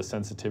mess with the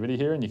sensitivity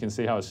here and you can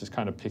see how it's just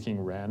kind of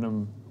picking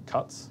random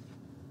cuts.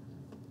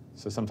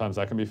 So sometimes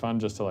that can be fun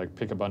just to like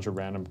pick a bunch of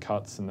random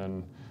cuts and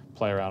then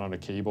play around on a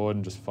keyboard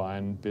and just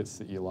find bits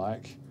that you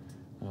like.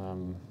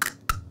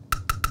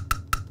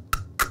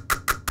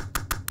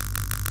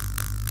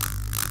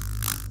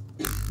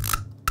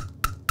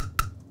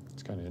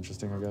 It's kind of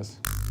interesting, I guess.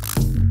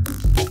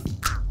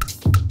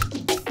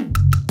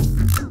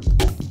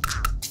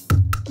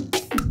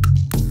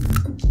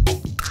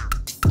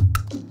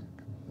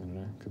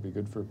 Could be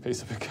good for a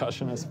piece of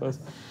percussion, I suppose.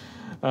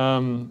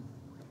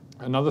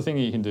 Another thing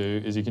you can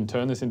do is you can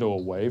turn this into a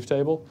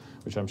wavetable,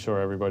 which I'm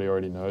sure everybody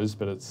already knows,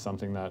 but it's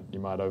something that you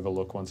might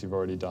overlook once you've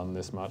already done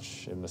this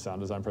much in the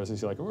sound design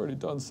process. You're like, I've already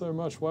done so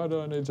much, why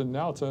do I need to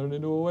now turn it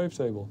into a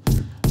wavetable?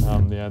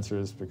 The answer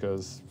is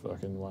because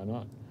fucking why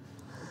not?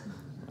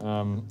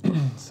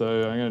 So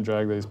I'm going to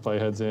drag these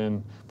playheads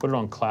in, put it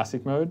on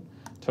classic mode,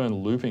 turn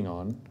looping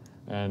on,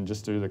 and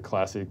just do the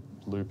classic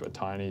loop a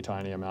tiny,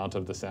 tiny amount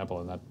of the sample,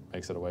 and that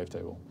makes it a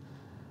wavetable.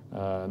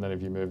 And then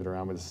if you move it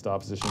around with the start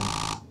position,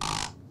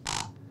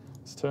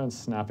 let's turn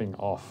snapping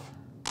off.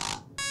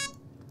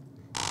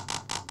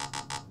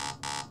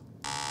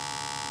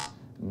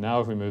 Now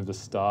if we move the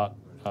start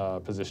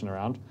position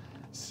around,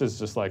 this is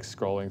just like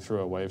scrolling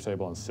through a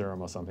wavetable on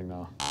Serum or something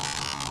now.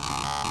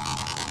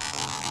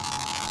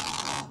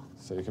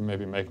 So you can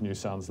maybe make new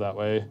sounds that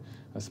way,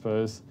 I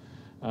suppose.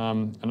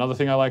 Another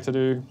thing I like to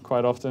do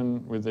quite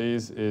often with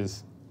these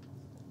is,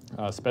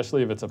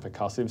 especially if it's a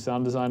percussive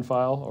sound design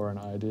file or an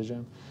idea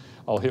jam,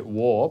 I'll hit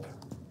warp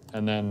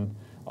and then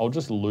I'll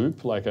just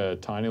loop like a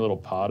tiny little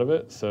part of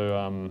it.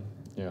 So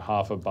you know,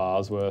 half a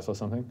bar's worth or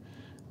something.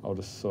 I'll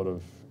just sort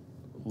of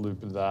loop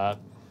that.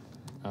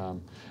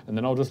 And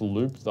then I'll just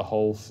loop the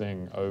whole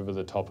thing over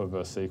the top of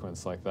a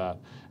sequence like that,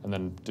 and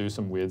then do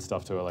some weird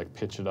stuff to it, like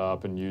pitch it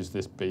up and use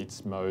this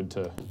beats mode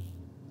to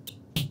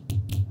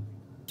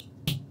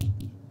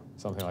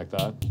something like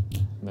that,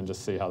 and then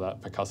just see how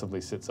that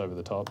percussively sits over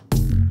the top.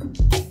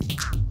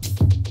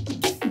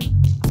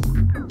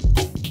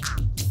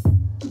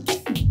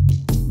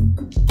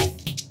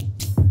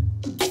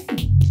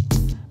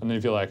 And then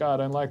if you're like, oh, I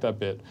don't like that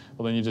bit,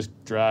 well then you just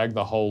drag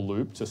the whole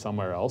loop to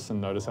somewhere else and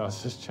notice how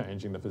it's just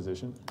changing the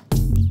position.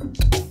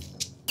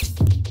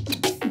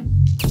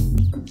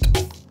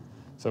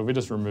 So if we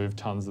just remove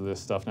tons of this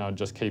stuff now and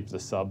just keep the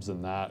subs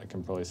and that, it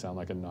can probably sound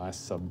like a nice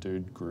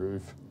subdued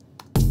groove.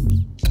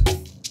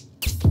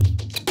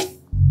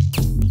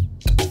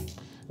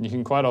 And you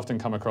can quite often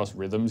come across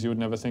rhythms you would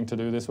never think to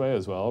do this way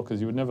as well, because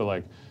you would never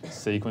like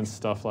sequence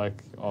stuff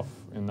like off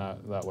in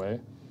that way.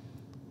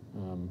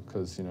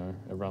 Because, you know,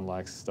 everyone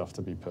likes stuff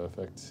to be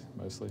perfect,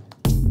 mostly.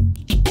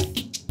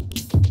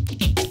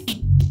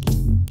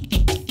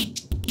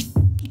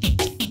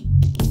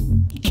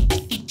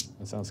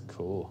 That sounds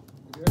cool.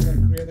 You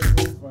can create a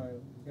groove file.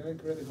 You can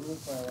create a groove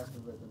file after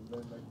that, and then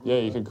like. Yeah,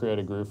 you could create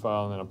a groove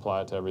file and then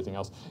apply it to everything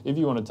else. If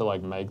you wanted to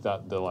like make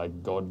that the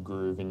like God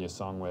groove in your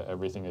song where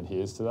everything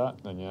adheres to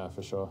that, then yeah,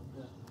 for sure.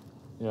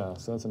 Yeah,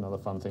 so that's another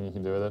fun thing you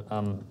can do with it.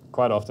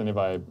 Quite often if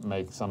I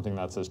make something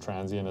that's as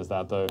transient as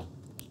that though,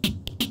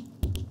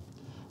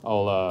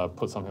 I'll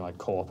put something like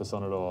corpus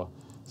on it or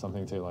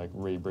something to like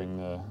re-bring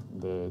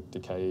the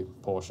decay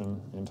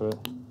portion into it.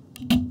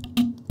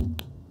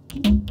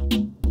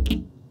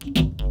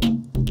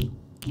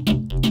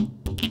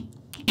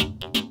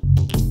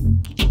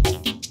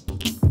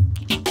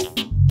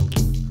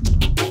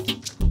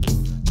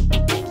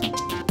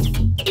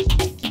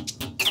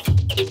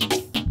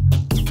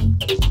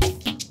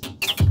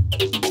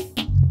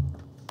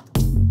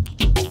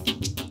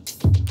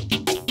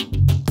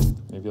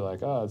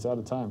 It's out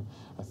of time.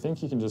 I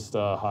think you can just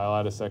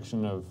highlight a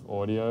section of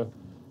audio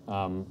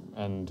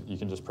and you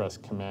can just press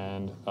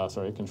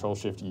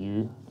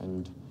Control-Shift-U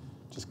and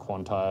just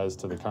quantize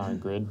to the current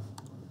grid.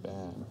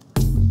 Bam.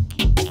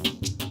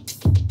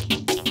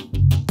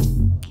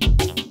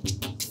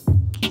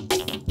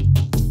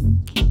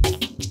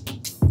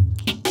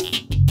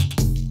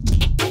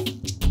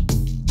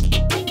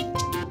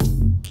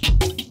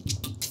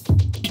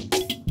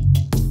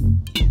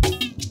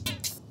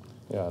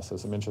 So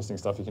some interesting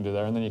stuff you can do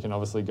there, and then you can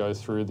obviously go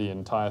through the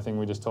entire thing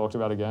we just talked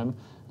about again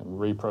and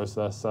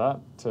reprocess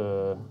that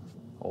to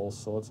all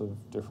sorts of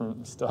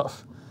different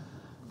stuff,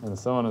 and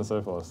so on and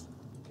so forth.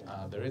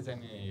 There is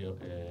any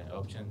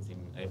options in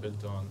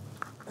Ableton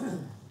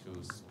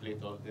to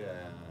split all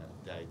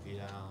the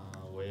idea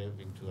wave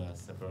into a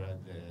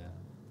separate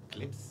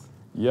clips?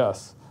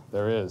 Yes,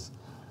 there is.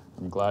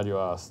 I'm glad you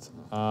asked.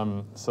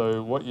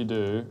 So what you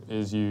do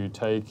is you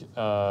take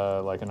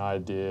like an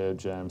idea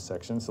jam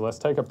section. So let's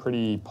take a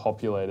pretty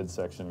populated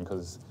section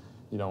because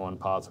you don't want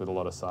parts with a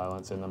lot of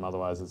silence in them.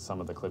 Otherwise,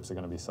 some of the clips are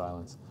going to be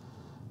silence.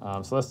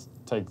 So let's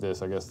take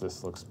this. I guess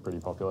this looks pretty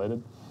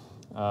populated.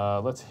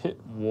 Let's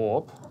hit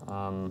warp.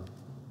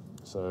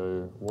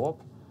 So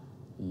warp,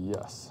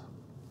 yes.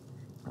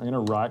 I'm going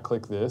to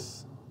right-click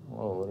this.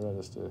 Whoa, what did I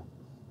just do?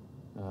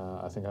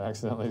 I think I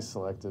accidentally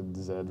selected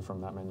Z from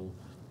that menu.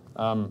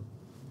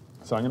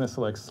 So I'm going to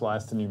select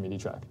slice to new MIDI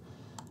track.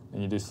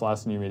 And you do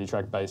slice to new MIDI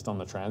track based on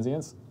the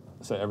transients.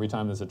 So every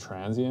time there's a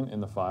transient in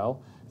the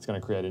file, it's going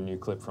to create a new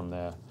clip from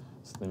there.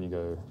 So then you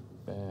go,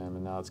 bam,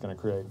 and now it's going to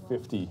create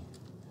 50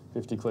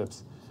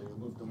 clips. So you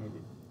move to MIDI?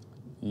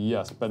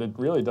 Yes, but it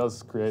really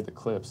does create the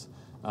clips.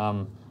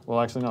 Well,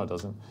 actually, no, it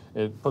doesn't.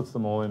 It puts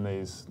them all in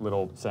these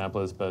little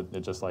samplers, but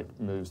it just like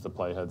moves the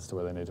playheads to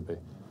where they need to be.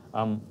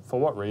 For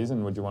what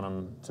reason would you want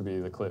them to be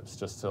the clips?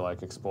 Just to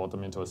like export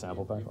them into a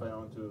sample pack? If I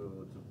want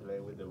to play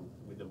with the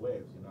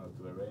waves, you know,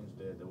 to arrange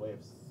the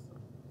waves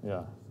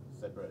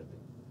separately.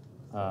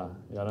 Yeah,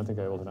 I don't think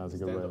Ableton has a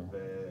good way.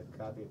 Instead of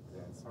cut it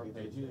and split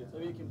it. So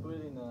you can put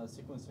it in a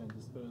sequencer and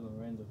just put it on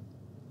random.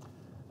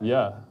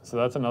 Yeah, so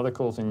that's another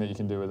cool thing that you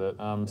can do with it.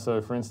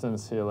 So for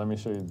instance, here, let me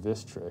show you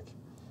this trick,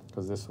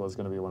 because this was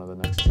going to be one of the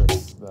next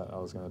tricks that I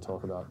was going to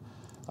talk about.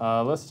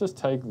 Let's just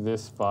take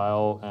this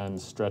file and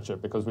stretch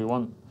it, because we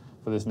want,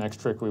 for this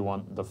next trick, we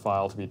want the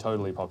file to be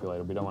totally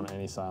populated. We don't want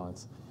any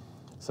silence.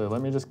 So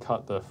let me just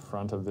cut the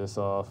front of this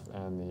off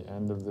and the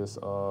end of this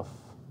off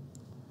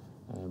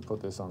and put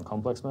this on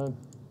complex mode.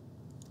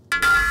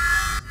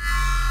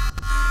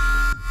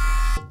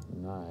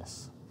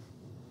 Nice.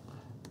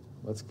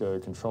 Let's go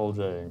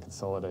Control-J and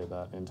consolidate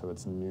that into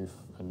its a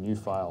new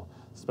file.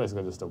 It's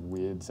basically just a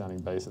weird sounding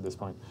bass at this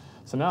point.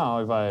 So now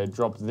if I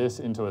drop this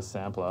into a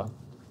sampler,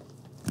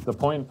 the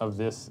point of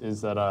this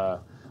is that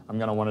I'm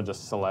going to want to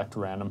just select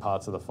random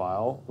parts of the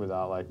file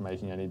without like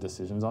making any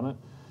decisions on it.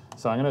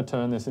 So I'm going to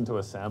turn this into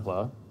a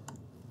sampler.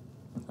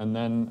 And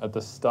then at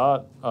the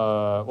start,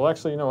 well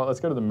actually, you know what, let's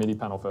go to the MIDI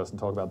panel first and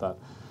talk about that.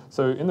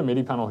 So in the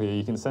MIDI panel here,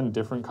 you can send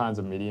different kinds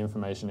of MIDI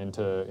information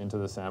into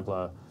the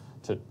sampler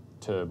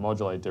to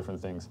modulate different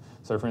things.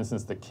 So for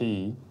instance, the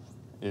key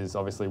is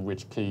obviously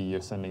which key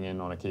you're sending in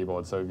on a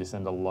keyboard. So if you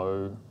send a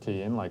low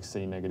key in, like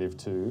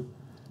C-2,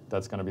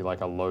 that's going to be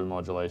like a low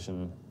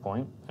modulation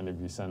point. And if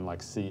you send like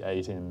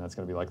C8 in, that's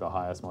going to be like the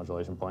highest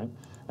modulation point.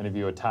 And if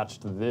you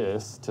attached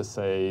this to,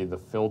 say, the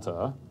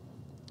filter,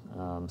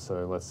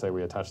 so let's say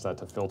we attach that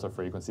to filter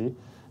frequency,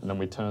 and then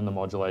we turn the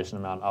modulation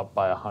amount up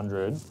by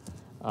 100,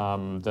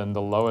 then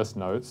the lowest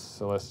notes,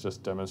 so let's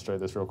just demonstrate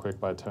this real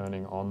quick by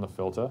turning on the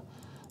filter.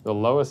 The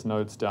lowest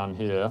notes down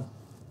here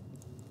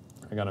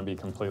are going to be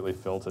completely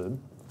filtered,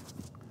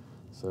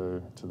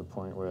 so to the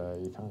point where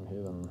you can't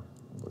hear them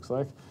it looks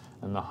like.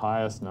 And the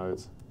highest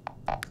notes,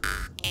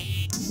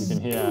 you can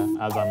hear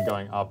as I'm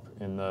going up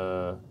in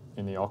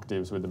the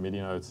octaves with the MIDI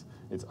notes,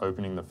 it's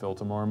opening the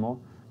filter more and more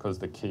because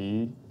the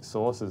key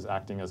source is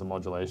acting as a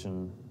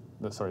modulation,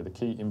 the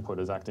key input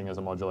is acting as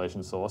a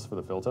modulation source for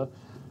the filter.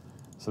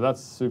 So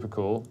that's super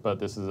cool, but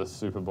this is a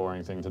super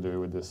boring thing to do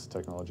with this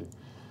technology.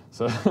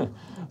 So,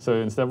 so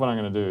instead what I'm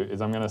going to do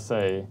is I'm going to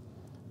say,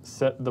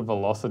 set the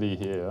velocity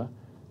here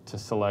to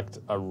select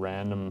a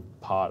random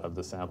part of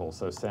the sample,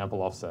 so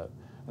sample offset.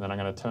 And then I'm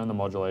going to turn the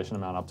modulation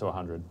amount up to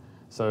 100.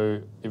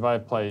 So if I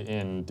play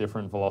in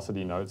different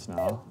velocity notes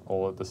now,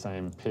 all at the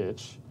same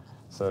pitch,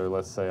 so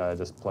let's say I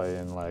just play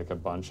in like a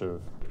bunch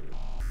of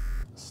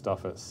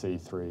stuff at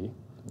C3,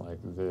 like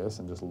this,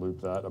 and just loop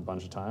that a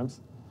bunch of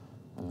times.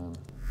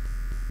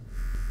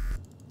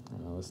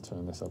 Let's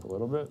turn this up a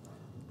little bit.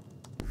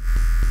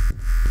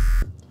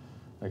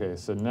 Okay,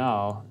 so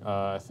now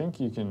I think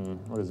you can,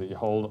 what is it, you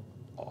hold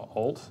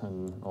Alt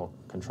or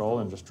Control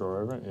and just draw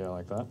over it, yeah,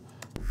 like that.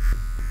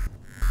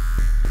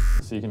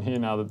 So you can hear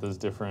now that there's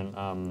different,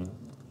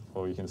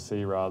 or you can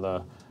see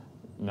rather,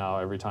 now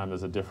every time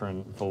there's a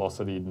different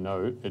velocity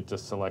note, it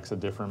just selects a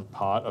different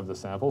part of the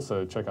sample.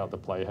 So check out the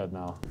playhead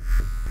now.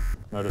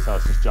 Notice how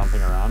it's just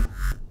jumping around.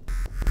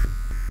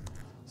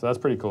 So that's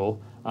pretty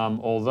cool.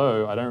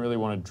 Although I don't really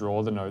want to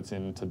draw the notes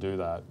in to do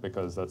that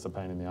because that's a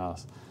pain in the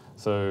ass.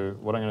 So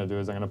what I'm going to do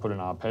is I'm going to put an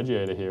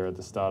arpeggiator here at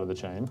the start of the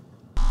chain.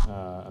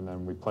 And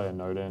then we play a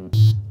note in,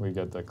 we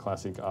get the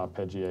classic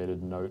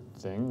arpeggiated note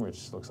thing,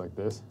 which looks like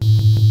this.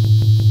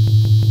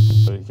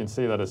 So you can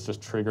see that it's just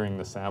triggering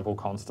the sample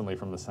constantly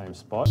from the same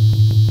spot.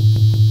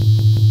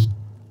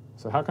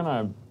 So how can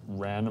I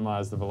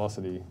randomize the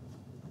velocity?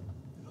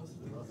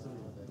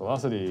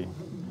 Velocity.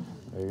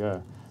 There you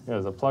go. Yeah,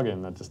 there's a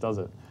plugin that just does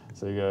it.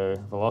 So you go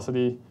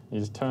velocity, you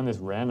just turn this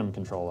random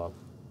control up.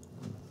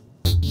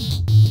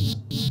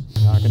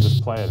 Now I can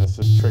just play it, it's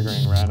just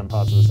triggering random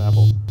parts of the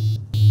sample.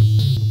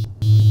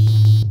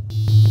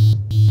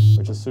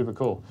 Which is super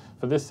cool.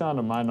 For this sound,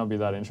 it might not be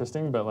that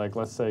interesting, but like,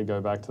 let's say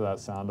go back to that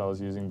sound I was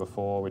using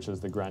before, which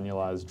is the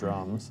granulized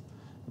drums,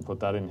 and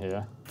put that in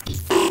here.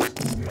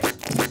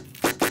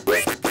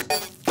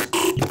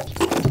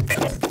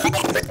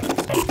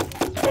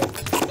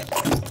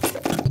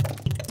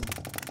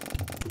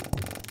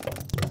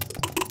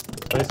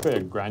 Basically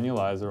a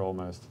granulizer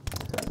almost.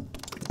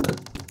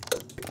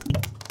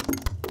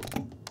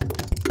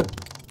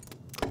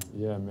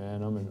 Yeah,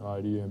 man, I'm an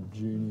IDM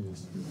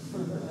genius.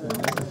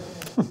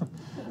 I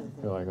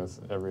feel like that's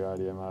every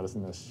IDM artist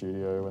in their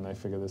studio when they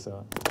figure this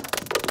out.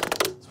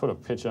 Let's put a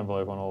pitch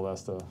envelope on all that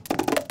stuff.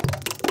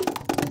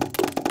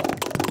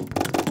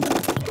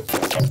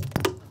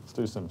 Let's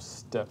do some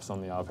steps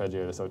on the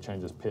arpeggiator so it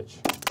changes pitch.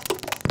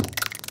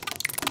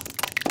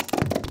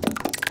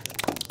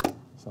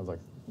 Sounds like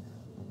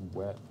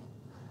wet.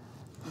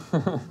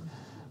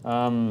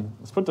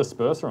 Let's put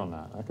disperser on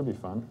that. That could be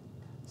fun.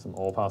 Some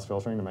all-pass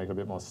filtering to make it a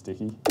bit more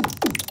sticky.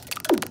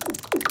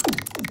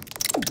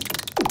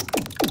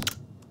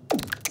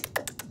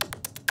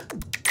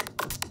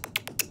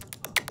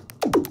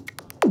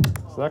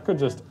 So that could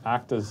just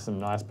act as some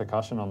nice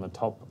percussion on the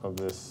top of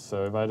this.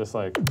 So if I just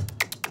like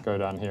go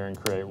down here and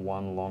create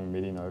one long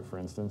MIDI note, for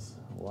instance.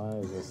 Why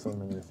is there so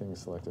many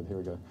things selected? Here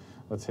we go.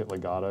 Let's hit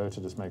legato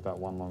to just make that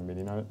one long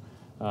MIDI note.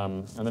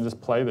 And then just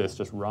play this,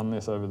 just run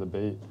this over the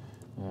beat,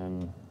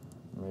 and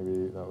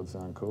maybe that would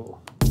sound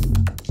cool.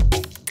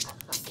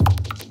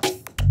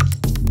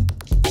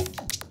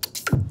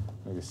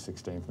 Maybe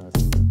 16th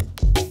notes.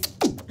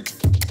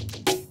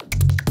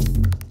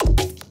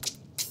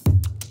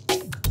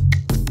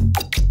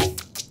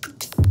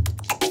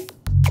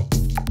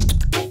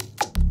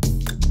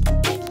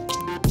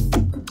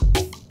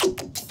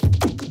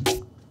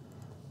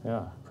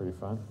 Yeah, pretty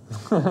fun.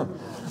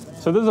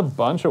 So there's a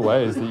bunch of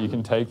ways that you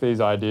can take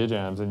these idea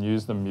jams and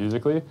use them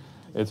musically.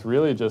 It's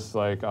really just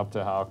like up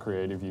to how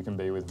creative you can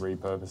be with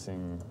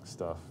repurposing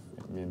stuff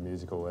in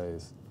musical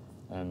ways.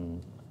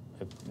 And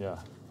yeah,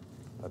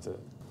 that's it.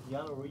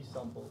 Piano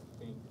resample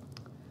thing.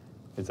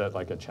 Is that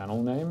like a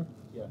channel name?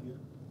 Yeah.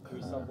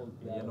 Resample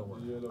piano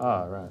one.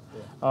 Ah, right.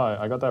 Yeah. Oh,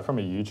 I got that from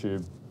a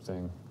YouTube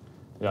thing.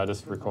 Yeah, I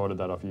just recorded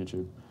that off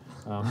YouTube.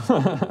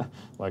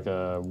 Like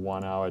a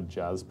 1 hour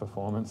jazz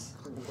performance.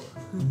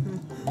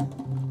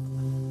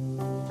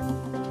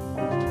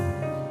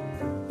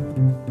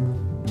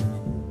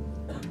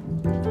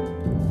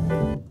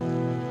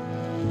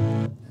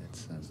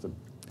 It's just a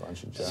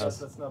bunch of jazz.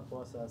 That's not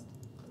processed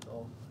at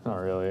all. Not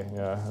really,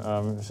 yeah.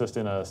 It's just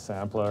in a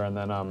sampler, and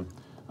then I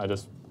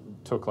just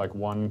took like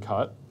one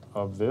cut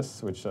of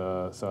this, which,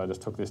 so I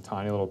just took this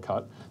tiny little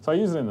cut. So I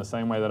use it in the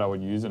same way that I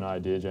would use an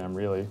idea jam,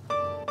 really.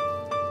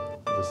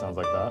 It just sounds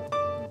like that.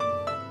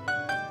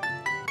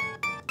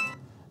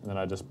 And then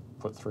I just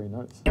put 3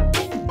 notes. You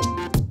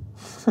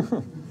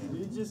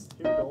just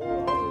hear the whole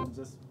album and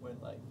just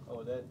went like,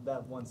 oh,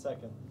 that 1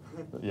 second.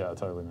 Yeah,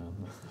 totally, man.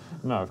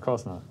 No, of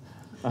course not.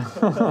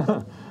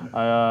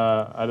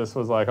 I just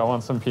was like, I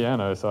want some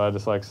piano, so I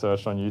just like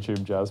searched on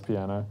YouTube jazz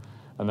piano,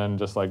 and then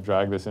just like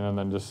dragged this in, and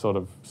then just sort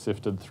of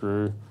sifted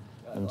through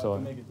until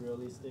to make it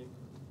realistic.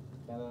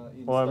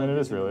 Well, I mean, it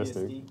is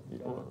realistic.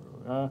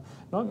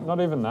 Not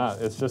even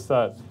that. It's just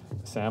that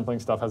sampling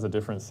stuff has a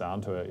different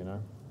sound to it, you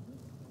know?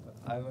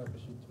 I don't know if I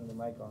should turn the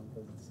mic on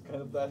because it's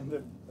kind of that in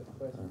the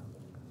question.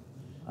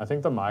 I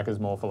think the mic is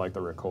more for like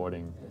the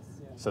recording,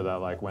 so that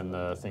like when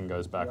the thing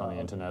goes back on the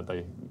internet,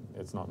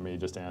 it's not me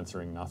just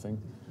answering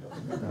nothing.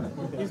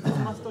 Is this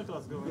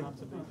masterclass going up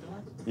to the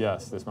internet?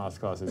 Yes, this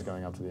masterclass is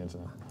going up to the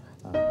internet.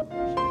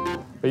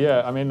 But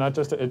yeah, I mean, it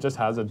just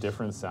has a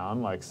different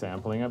sound, like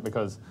sampling it,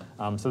 because,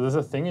 so there's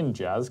a thing in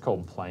jazz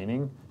called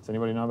planing. Does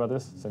anybody know about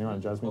this? Does anyone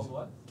in jazz music?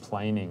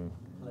 Planing.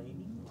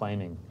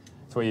 Planing.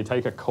 It's where you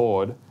take a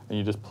chord and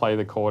you just play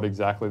the chord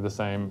exactly the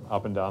same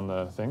up and down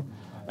the thing.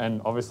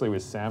 And obviously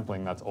with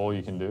sampling, that's all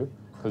you can do,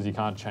 because you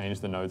can't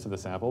change the notes of the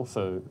sample.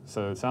 So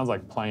it sounds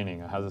like planing.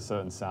 It has a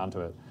certain sound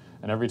to it.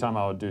 And every time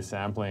I would do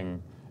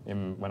sampling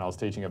when I was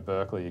teaching at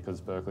Berkeley,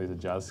 because Berkeley is a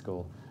jazz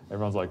school,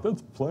 everyone's like,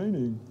 that's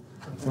planing.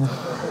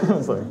 I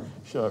was like,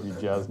 shut up, you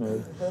jazz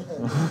nerd.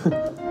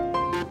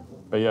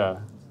 But yeah,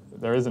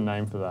 there is a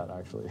name for that,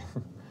 actually.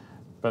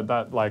 But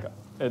that, like,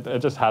 it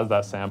just has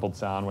that sampled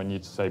sound when you,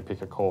 say,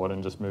 pick a chord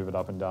and just move it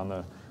up and down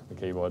the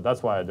keyboard.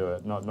 That's why I do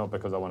it, not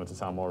because I want it to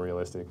sound more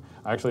realistic.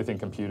 I actually think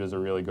computers are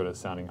really good at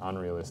sounding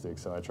unrealistic,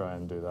 so I try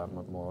and do that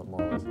more or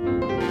less.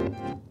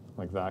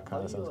 Like that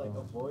kind of sound. How do you, like,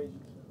 avoid,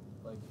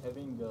 like,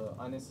 having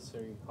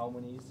unnecessary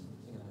harmonies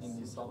in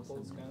these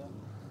samples, kind of?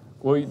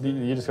 Well,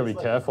 you just gotta be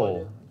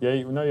careful. Yeah,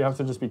 you have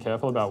to just be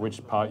careful about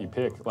which part you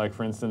pick. Like,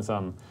 for instance,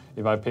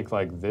 if I pick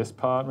like this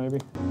part, maybe,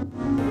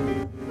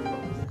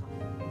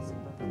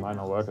 it might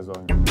not work as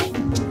well.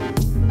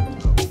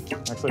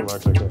 Actually, it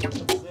works okay.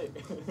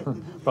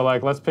 But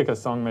like, let's pick a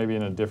song maybe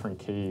in a different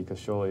key, because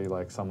surely,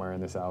 like, somewhere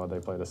in this hour they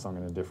played a song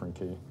in a different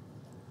key.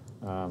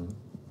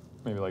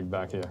 Maybe like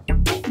back here.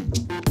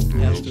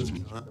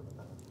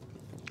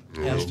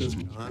 This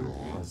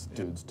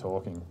dude's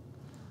talking.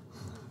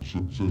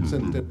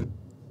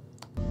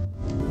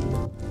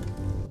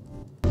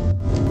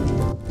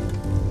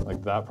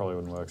 Like that probably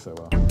wouldn't work so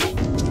well.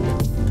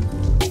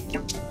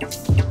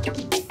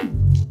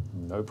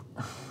 Nope.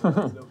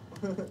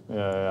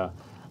 Yeah.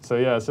 So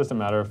yeah, it's just a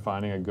matter of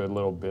finding a good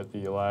little bit that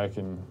you like,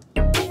 and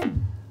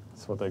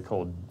it's what they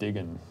call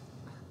digging,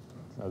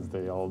 as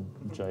the old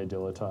J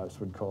Dilla types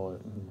would call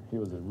it. He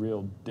was a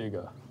real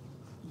digger.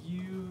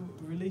 You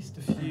released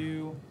a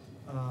few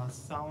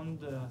samples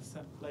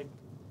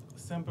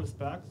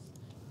packs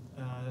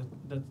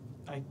that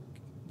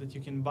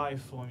you can buy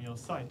from your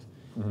site.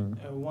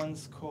 Mm-hmm.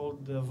 One's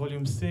called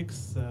Volume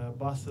 6,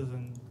 buses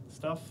and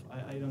stuff.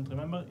 I don't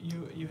remember.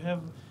 You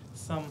have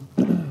some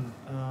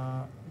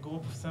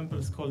group of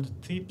samples called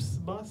Tips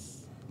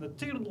Bus.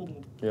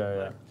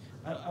 Yeah.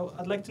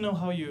 I'd like to know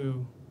how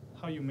you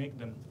make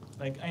them.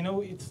 Like, I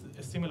know it's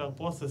a similar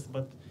process,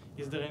 but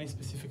is there any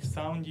specific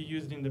sound you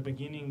used in the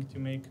beginning to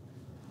make?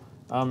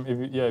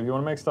 If you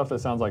want to make stuff that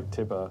sounds like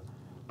Tipper,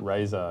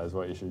 Razor is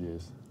what you should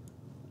use.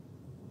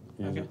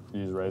 You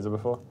used Razor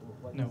before?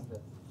 No.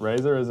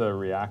 Razor is a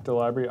Reactor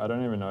library. I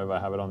don't even know if I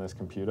have it on this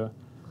computer.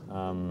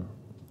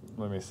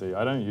 Let me see.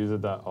 I don't use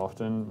it that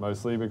often,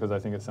 mostly because I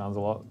think it sounds a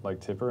lot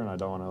like Tipper, and I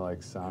don't want to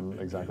like sound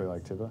exactly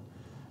like Tipper.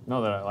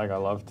 Not that I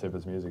love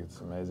Tipper's music; it's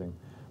amazing.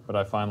 But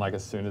I find like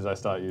as soon as I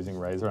start using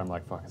Razor, I'm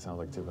like, fuck, it sounds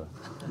like Tipper.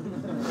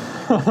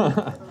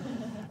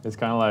 It's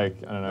kind of like,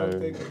 I don't know.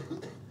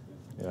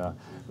 Yeah.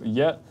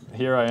 Yet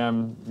here I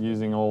am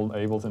using old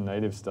Ableton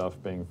native stuff,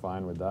 being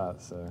fine with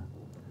that. So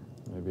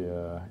maybe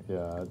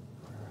yeah.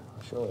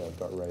 Surely I've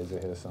got Razor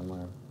here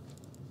somewhere.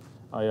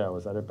 Oh yeah,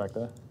 was that it back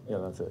there? Yeah,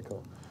 that's it.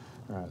 Cool.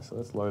 All right, so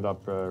let's load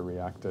up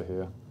Reactor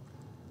here.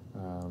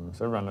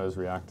 So everyone knows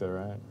Reactor,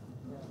 right?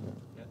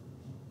 Yeah.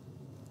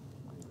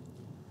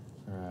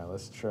 All right,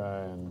 let's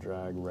try and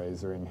drag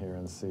Razor in here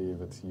and see if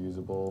it's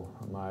usable.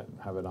 I might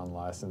have it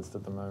unlicensed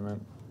at the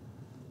moment.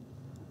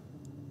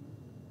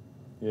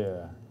 Yeah,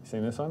 you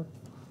seen this one?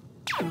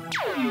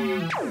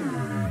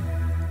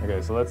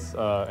 Okay, so let's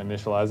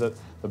initialize it.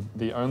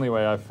 The only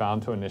way I've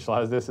found to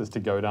initialize this is to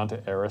go down to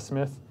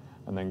Aerosmith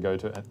and then go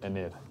to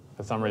init.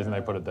 For some reason,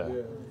 they put it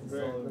there.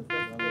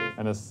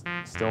 And it's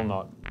still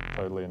not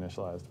totally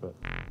initialized, but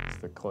it's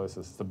the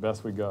closest, the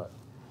best we got.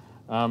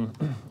 All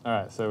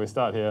right, so we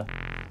start here.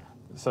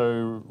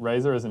 So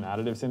Razor is an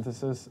additive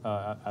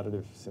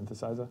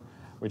synthesizer,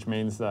 which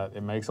means that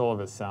it makes all of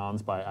its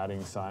sounds by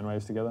adding sine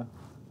waves together.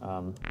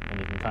 And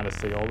you can kind of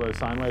see all those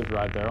sine waves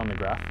right there on the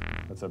graph.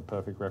 That's a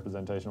perfect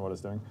representation of what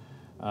it's doing.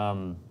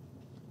 And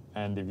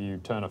if you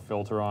turn a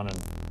filter on and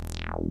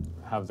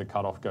have the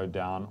cutoff go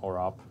down or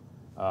up,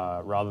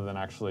 rather than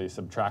actually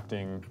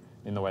subtracting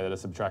in the way that a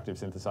subtractive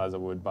synthesizer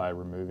would by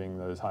removing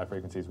those high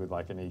frequencies with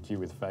like an EQ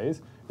with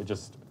phase, it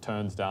just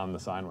turns down the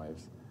sine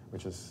waves,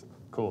 which is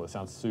cool. It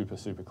sounds super,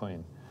 super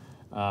clean.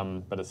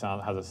 But it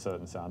has a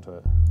certain sound to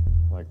it,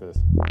 like this.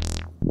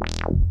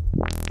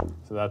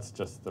 So that's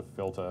just the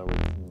filter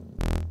with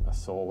a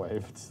saw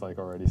wave. It's like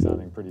already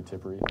sounding pretty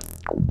tippery.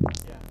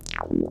 Yeah.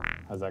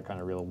 Has that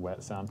kind of real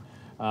wet sound.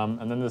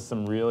 And then there's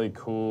some really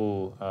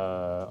cool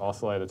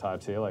oscillator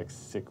types here, like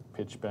sick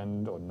pitch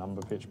bend or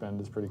number pitch bend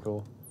is pretty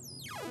cool.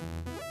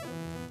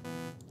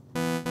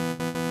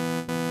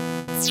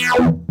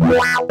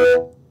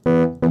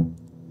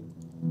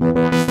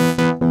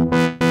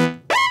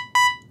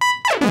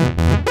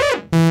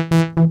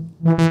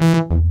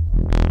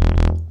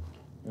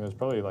 There's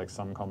probably like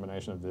some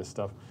combination of this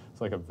stuff.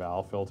 It's like a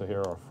valve filter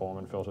here or a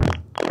Foreman filter.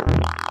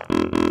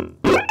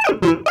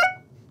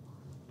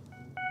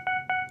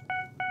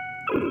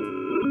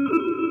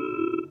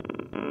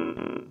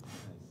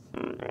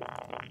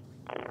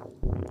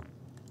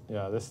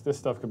 Yeah, this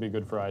stuff could be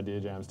good for idea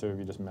jams too if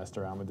you just messed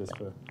around with this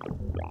for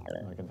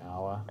like an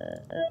hour.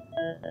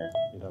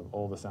 You'd have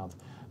all the sounds.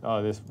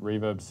 Oh, this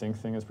reverb sync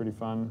thing is pretty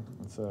fun.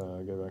 Let's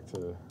go back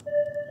to,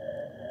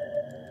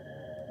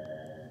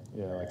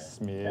 yeah, like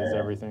smears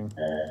everything.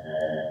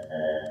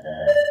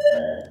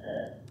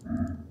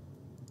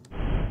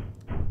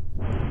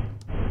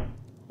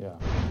 Yeah.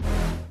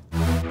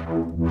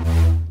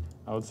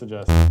 I would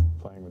suggest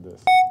playing with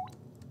this.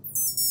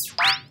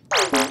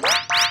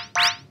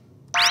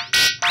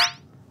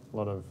 A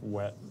lot of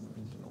wet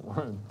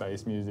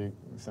bass music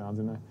sounds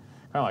in there.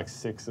 Kind of like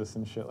Sixus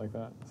and shit like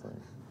that. It's like,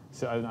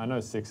 so I know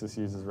Sixus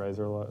uses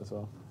Razor a lot as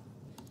well.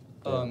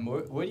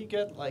 Where do you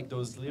get like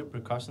those little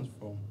percussions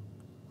from?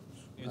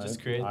 You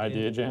just create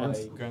idea jams,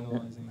 like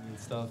granulizing and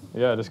stuff.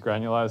 Yeah, just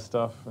granulize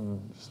stuff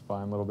and just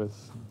find little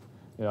bits.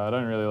 Yeah, I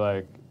don't really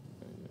like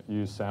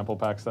use sample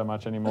packs that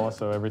much anymore,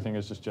 so everything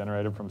is just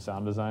generated from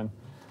sound design.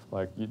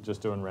 Like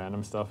just doing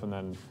random stuff and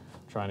then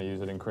trying to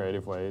use it in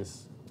creative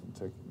ways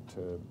to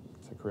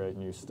create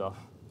new stuff.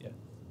 Yeah.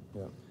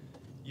 Yeah.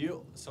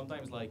 You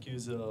sometimes like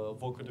use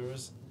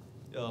vocoders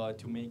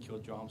to make your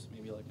drums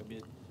maybe like a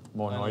bit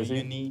more noisy,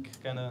 unique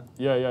kind of.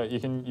 Yeah, you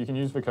can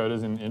use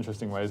vocoders in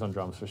interesting ways on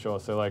drums for sure.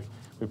 So like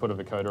we put a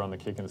vocoder on the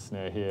kick and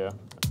snare here.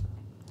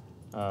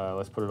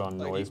 Let's put it on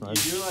like noise mode.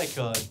 You do like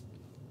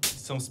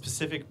some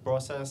specific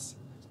process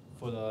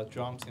for the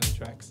drums in the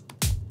tracks?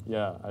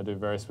 Yeah, I do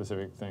very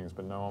specific things,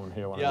 but no one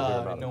here wants to hear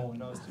about no it. one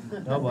knows to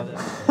know about it.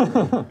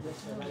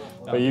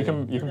 But you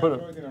can put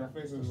it.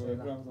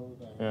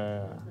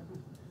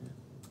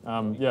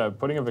 Yeah,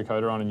 putting a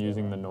vocoder on and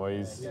using the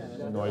noise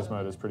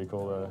mode is pretty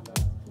cool though.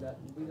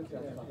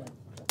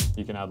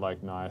 You can add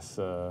like nice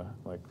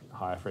like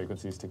high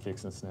frequencies to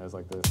kicks and snares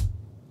like this.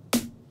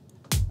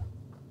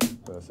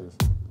 Versus,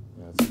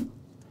 yeah, it's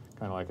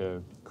kind of like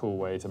a cool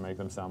way to make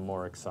them sound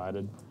more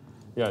excited.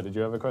 Yeah, did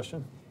you have a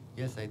question?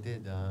 Yes, I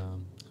did.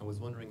 I was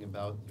wondering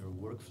about your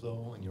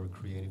workflow and your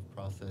creative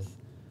process.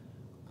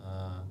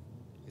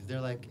 Is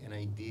there like an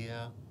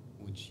idea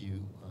which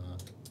you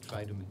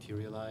try to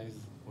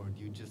materialize, or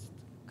do you just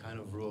kind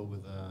of roll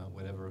with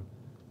whatever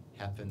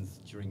happens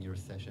during your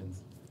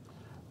sessions?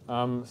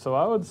 So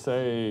I would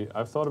say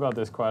I've thought about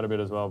this quite a bit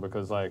as well,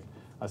 because like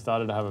I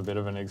started to have a bit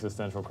of an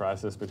existential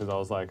crisis because I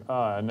was like, oh,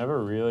 I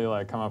never really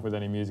like come up with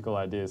any musical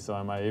ideas, so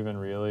am I even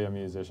really a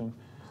musician?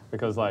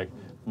 Because like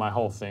my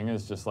whole thing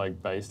is just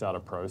like based out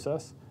of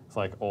process. It's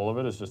like all of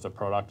it is just a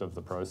product of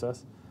the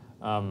process.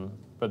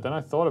 But then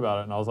I thought about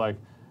it and I was like,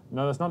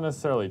 no, that's not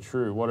necessarily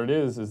true. What it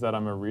is that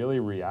I'm a really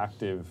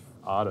reactive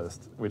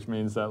artist, which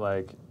means that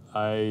like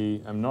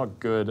I am not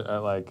good at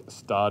like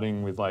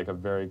starting with like a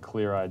very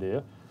clear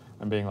idea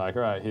and being like,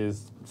 all right,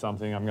 here's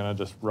something, I'm gonna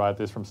just write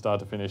this from start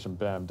to finish and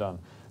bam, done.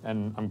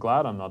 And I'm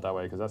glad I'm not that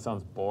way because that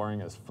sounds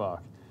boring as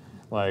fuck.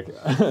 Like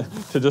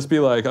to just be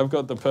like, I've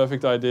got the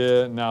perfect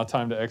idea, now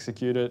time to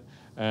execute it,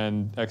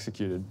 and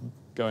executed,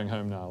 going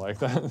home now. Like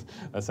that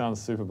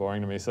sounds super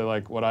boring to me. So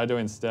like what I do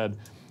instead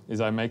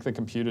is I make the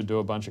computer do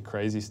a bunch of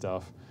crazy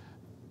stuff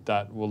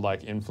that will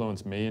like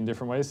influence me in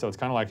different ways. So it's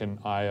kind of like an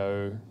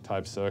I/O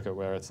type circuit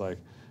where it's like,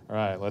 all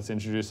right, let's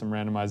introduce some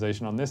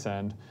randomization on this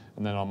end,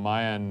 and then on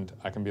my end,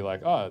 I can be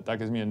like, oh, that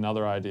gives me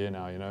another idea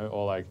now, you know,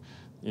 or like,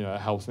 you know,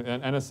 it helps me.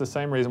 And it's the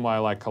same reason why I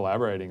like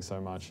collaborating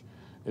so much,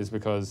 is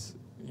because,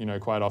 you know,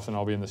 quite often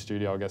I'll be in the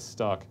studio, I'll get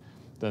stuck,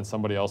 then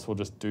somebody else will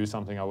just do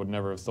something I would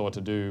never have thought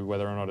to do,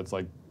 whether or not it's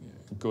like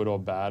good or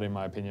bad in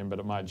my opinion, but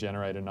it might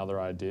generate another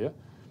idea.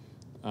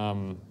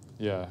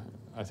 Yeah,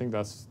 I think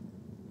that's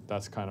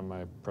kind of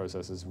my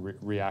process, is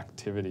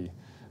reactivity.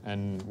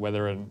 And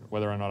whether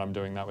or not I'm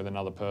doing that with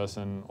another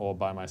person or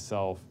by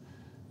myself,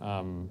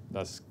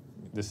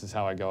 this is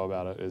how I go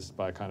about it, is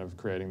by kind of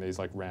creating these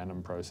like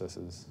random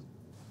processes.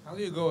 How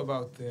do you go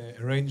about the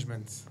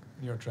arrangements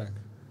in your track?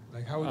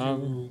 Like how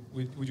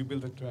would you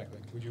build a track?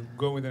 Like would you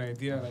go with an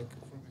idea like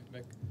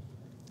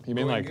You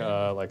mean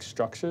like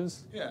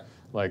structures? Yeah.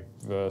 Like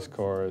verse,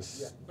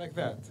 chorus. Yeah. Like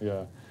that.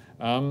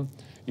 Yeah.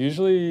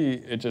 Usually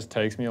it just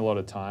takes me a lot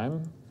of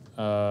time,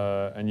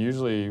 and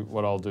usually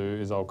what I'll do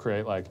is I'll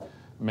create like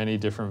many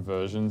different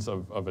versions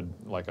of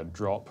a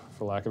drop,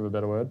 for lack of a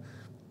better word,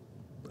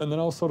 and then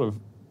I'll sort of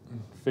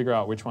figure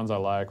out which ones I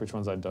like, which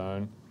ones I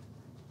don't,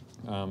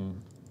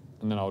 and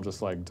then I'll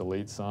just like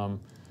delete some,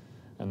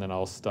 and then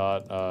I'll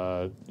start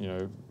you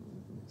know,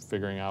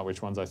 figuring out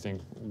which ones I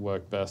think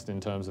work best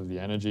in terms of the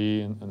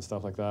energy and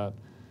stuff like that.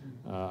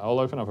 I'll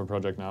open up a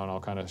project now and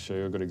I'll kind of show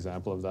you a good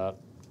example of that.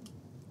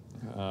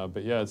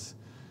 But yeah, it's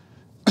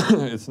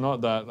it's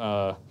not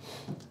that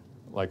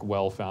like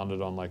well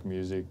founded on like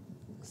music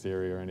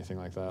theory or anything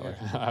like that.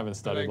 Like, I haven't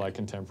studied like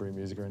contemporary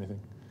music or anything.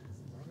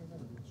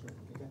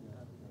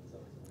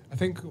 I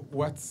think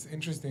what's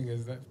interesting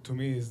is that, to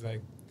me, is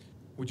like,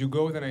 would you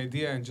go with an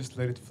idea and just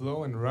let it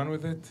flow and run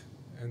with it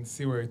and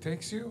see where it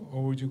takes you,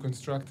 or would you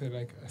construct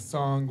like a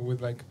song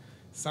with like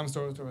some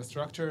sort of a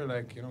structure,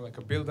 like, you know, like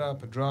a build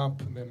up, a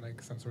drop, and then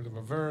like some sort of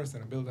a verse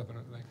and a build up, and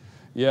like.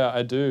 Yeah,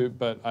 I do,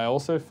 but I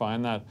also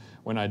find that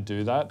when I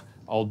do that,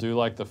 I'll do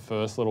like the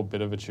first little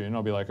bit of a tune.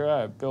 I'll be like, all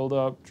right, build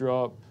up,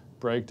 drop,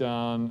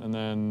 breakdown, and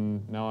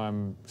then now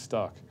I'm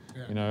stuck.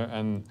 Yeah. You know,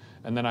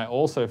 and then I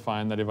also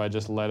find that if I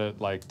just let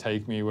it like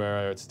take me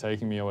where it's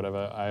taking me or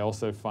whatever, I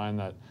also find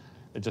that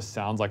it just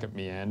sounds like it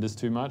meanders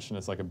too much and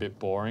it's like a bit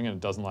boring and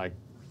it doesn't like,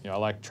 you know, I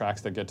like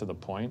tracks that get to the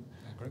point.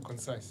 Yeah, very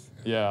concise.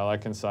 Yeah, I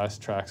like concise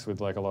tracks with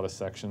like a lot of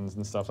sections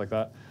and stuff like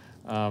that.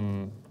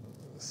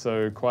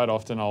 So quite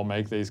often I'll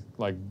make these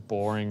like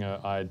boring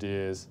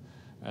ideas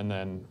and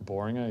then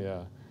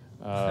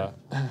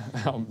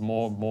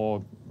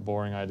more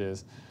boring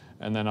ideas,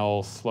 and then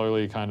I'll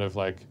slowly kind of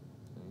like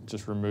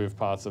just remove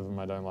parts of them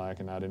I don't like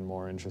and add in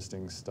more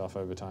interesting stuff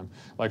over time.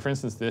 Like for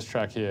instance, this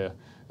track here,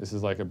 this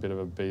is like a bit of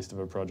a beast of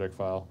a project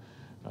file.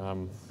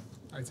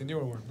 It's a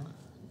newer one, no?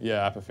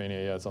 Yeah,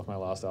 Apophenia, yeah, it's off my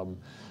last album.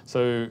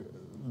 So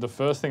the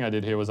first thing I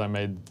did here was I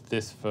made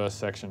this first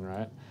section,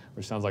 right?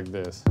 Which sounds like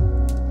this.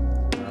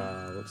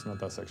 Whoops, not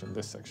that section,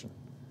 this section.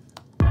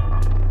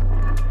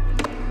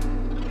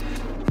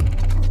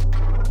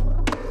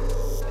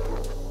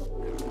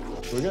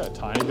 Should we get a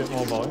tiny bit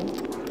more volume?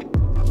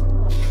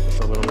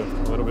 Just a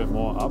little bit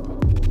more up.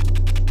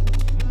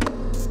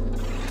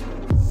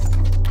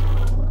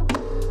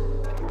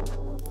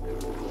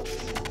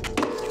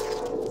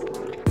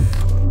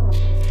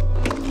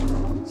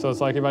 So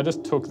it's like if I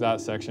just took that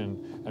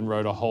section and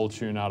wrote a whole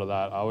tune out of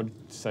that, I would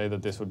say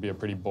that this would be a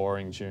pretty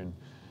boring tune.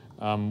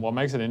 What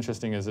makes it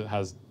interesting is it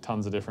has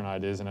tons of different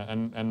ideas in it.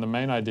 And the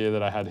main idea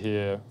that I had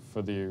here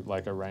for the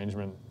like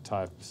arrangement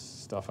type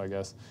stuff, I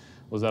guess,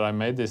 was that I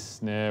made this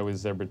snare with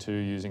Zebra 2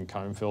 using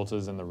comb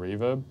filters and the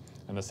reverb,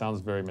 and it sounds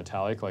very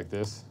metallic like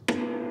this.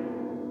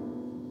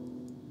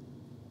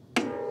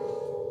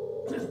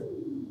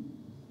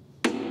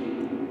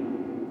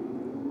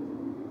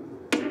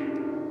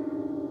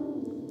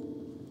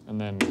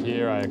 And then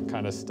here I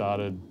kind of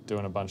started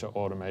doing a bunch of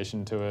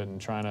automation to it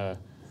and trying to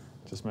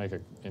just make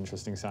an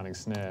interesting sounding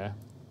snare.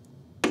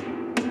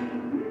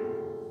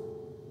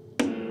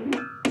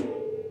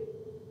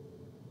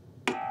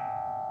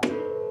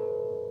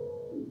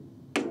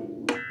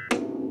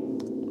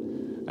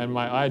 And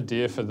my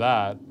idea for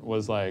that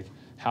was like,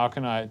 how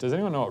can I, does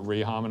anyone know what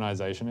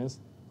reharmonization is?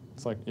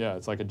 It's like, yeah,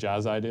 it's like a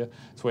jazz idea.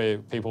 It's where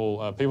people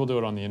do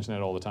it on the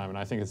internet all the time, and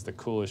I think it's the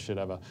coolest shit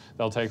ever.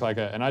 They'll take like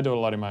and I do it a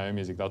lot in my own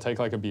music, they'll take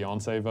like a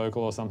Beyonce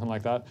vocal or something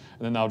like that,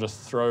 and then they'll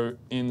just throw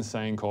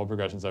insane chord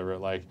progressions over it,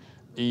 like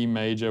E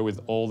major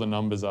with all the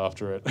numbers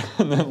after it,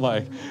 and then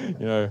like,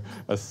 you know,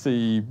 a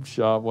C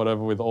sharp,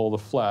 whatever, with all the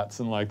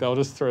flats, and like they'll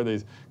just throw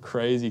these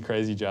crazy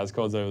jazz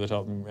chords over the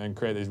top and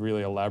create these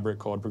really elaborate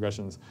chord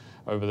progressions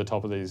over the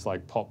top of these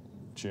like pop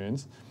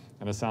tunes,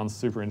 and it sounds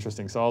super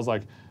interesting. So I was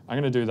like, I'm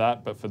gonna do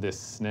that, but for this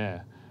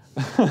snare,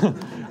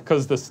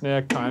 because the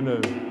snare kind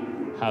of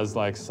has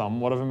like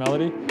somewhat of a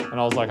melody, and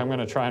I was like, I'm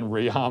gonna try and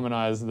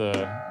reharmonize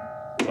the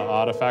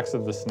artifacts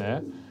of the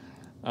snare.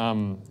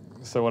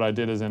 So what I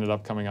did is ended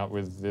up coming up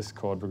with this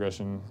chord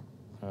progression.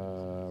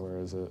 Where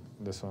is it?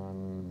 This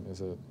one,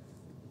 is it?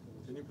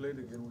 Can you play it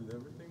again with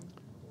everything?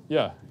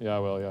 Yeah, I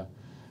will, yeah.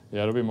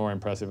 Yeah, it'll be more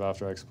impressive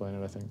after I explain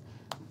it, I think.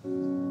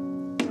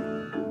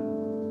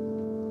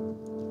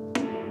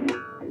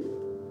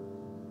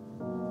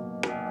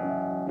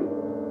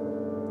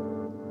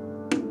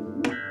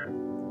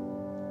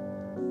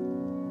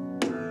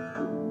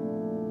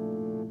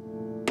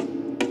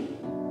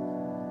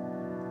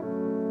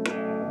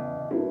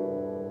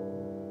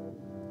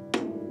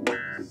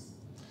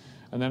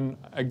 And then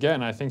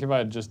again, I think if I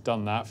had just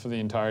done that for the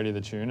entirety of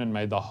the tune and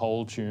made the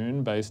whole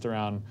tune based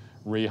around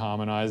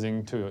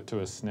reharmonizing to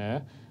a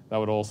snare, that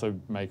would also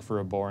make for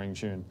a boring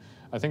tune.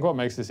 I think what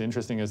makes this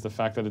interesting is the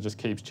fact that it just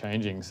keeps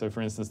changing. So for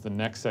instance, the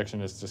next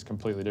section is just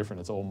completely different.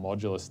 It's all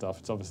modular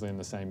stuff. It's obviously in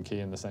the same key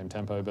and the same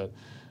tempo, but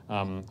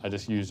I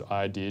just used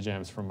idea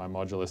jams from my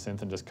modular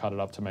synth and just cut it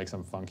up to make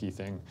some funky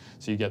thing.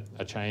 So you get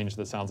a change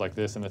that sounds like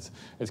this, and it's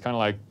kind of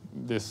like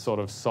this sort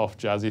of soft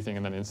jazzy thing,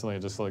 and then instantly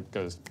it just like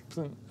goes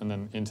and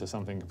then into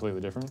something completely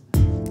different.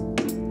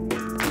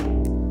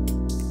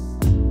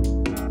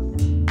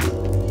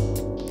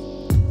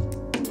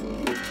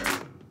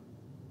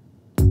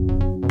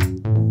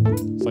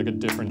 It's like a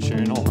different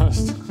tune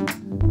almost.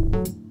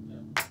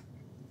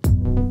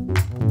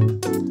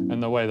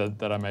 And the way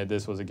that I made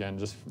this was, again,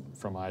 just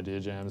from idea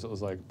jams. It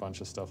was like a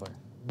bunch of stuff like...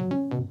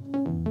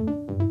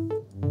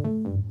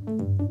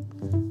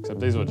 Except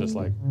these were just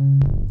like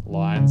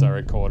lines I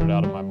recorded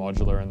out of my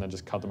modular and then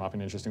just cut them up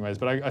in interesting ways.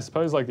 But I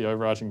suppose like the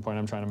overarching point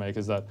I'm trying to make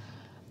is that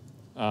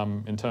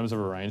in terms of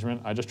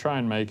arrangement, I just try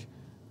and make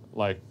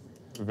like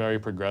very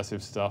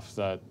progressive stuff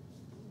that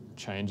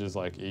changes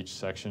like each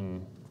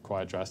section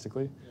quite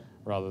drastically.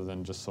 rather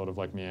than just sort of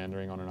like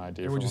meandering on an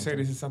idea. And would you say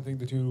this is something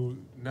that you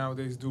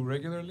nowadays do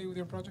regularly with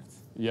your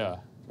projects? Yeah,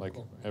 like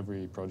Cool.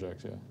 every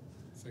project, yeah.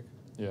 Sick.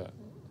 Yeah.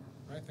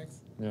 All right,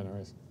 thanks. Yeah, no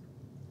worries.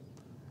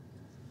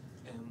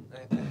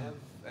 I have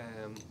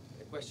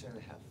a question and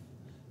a half.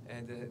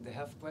 And the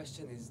half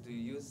question is: do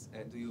you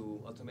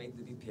automate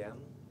the BPM?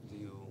 Do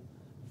you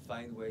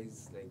find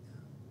ways like,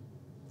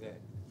 yeah?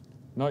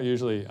 Not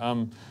usually.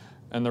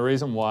 And the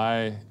reason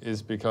why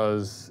is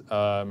because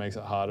it makes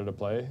it harder to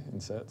play in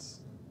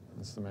sets.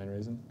 That's the main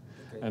reason.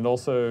 Okay. And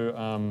also,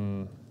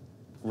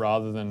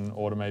 rather than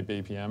automate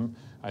BPM,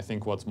 I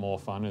think what's more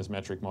fun is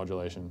metric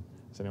modulation.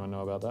 Does anyone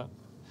know about that?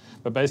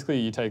 But basically,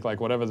 you take like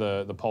whatever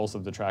the pulse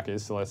of the track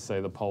is. So let's say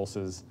the pulse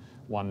is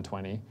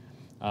 120,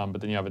 but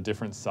then you have a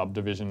different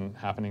subdivision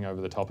happening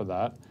over the top of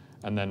that.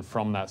 And then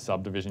from that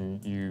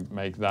subdivision, you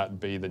make that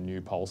be the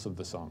new pulse of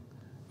the song.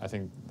 I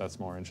think that's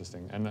more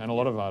interesting. And a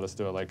lot of artists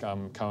do it. Like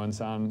Cohen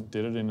Sound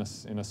did it in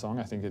a song.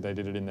 I think they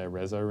did it in their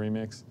Rezo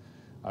remix.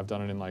 I've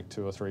done it in like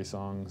 2 or 3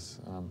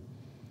 songs.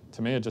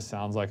 To me, it just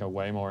sounds like a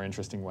way more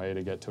interesting way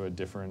to get to a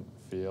different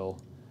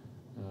feel.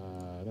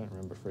 I don't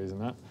remember freezing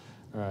that.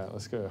 All right,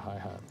 let's go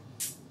hi-hat.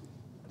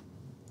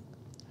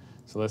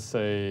 So let's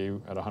say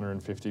at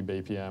 150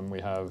 BPM, we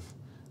have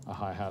a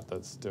hi-hat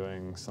that's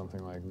doing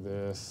something like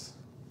this.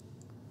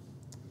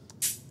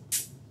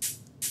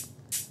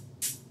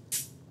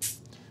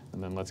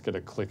 And then let's get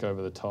a click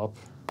over the top.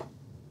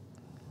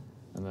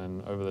 And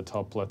then over the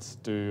top, let's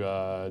do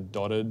a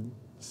dotted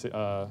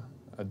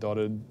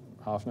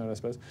half note, I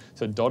suppose.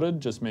 So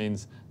dotted just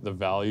means the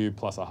value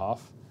plus a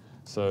half.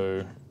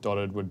 So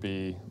dotted would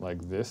be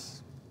like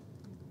this.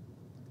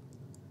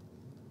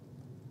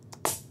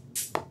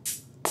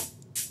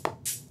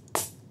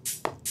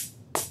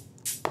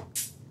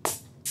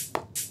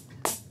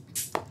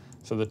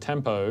 So the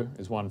tempo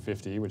is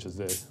 150, which is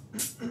this.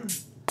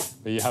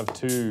 But you have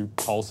 2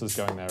 pulses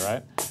going there,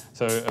 right?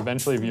 So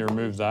eventually if you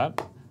remove that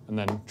and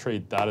then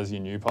treat that as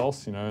your new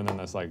pulse, you know, and then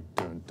there's like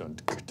dun, dun,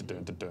 dun,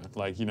 dun, dun, dun.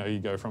 Like, you know, you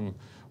go from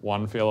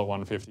one feel at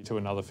 150 to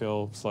another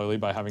feel slowly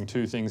by having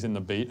 2 things in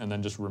the beat and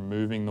then just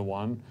removing the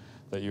one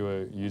that you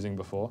were using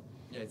before.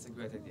 Yeah, it's a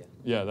great idea.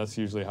 Yeah, that's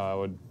usually how I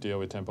would deal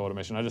with tempo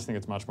automation. I just think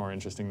it's much more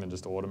interesting than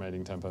just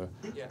automating tempo.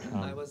 Yeah,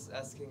 I was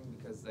asking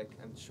because like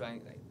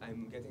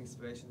I'm getting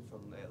inspiration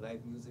from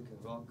live music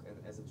and rock, and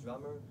as a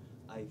drummer,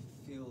 I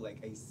feel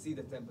like I see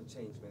the tempo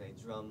change when I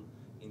drum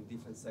in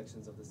different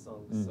sections of the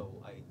song. So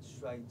I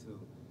try to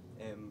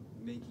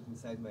make it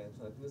inside my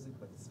electronic music,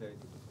 but it's very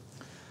difficult.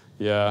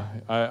 Yeah,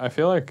 I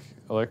feel like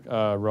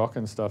rock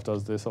and stuff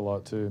does this a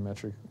lot too,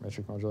 metric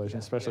modulation,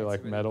 especially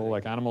like really metal,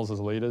 like Animals as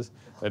Leaders.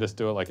 They just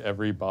do it like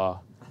every bar.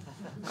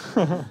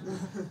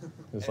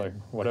 It's like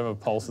whatever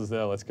pulse is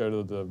there, let's go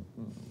to the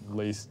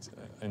least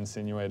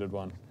insinuated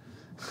one.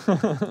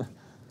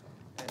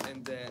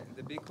 And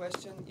the big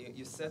question,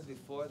 you said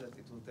before that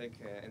it will take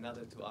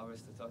another 2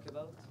 hours to talk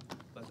about,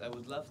 but I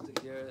would love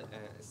to hear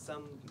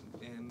some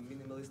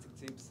minimalistic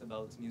tips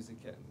about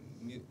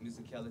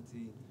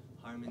musicality,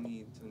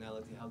 harmony,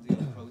 tonality. How do you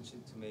approach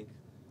it to make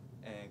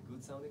a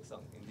good sounding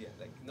song in the end?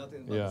 Like not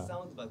in the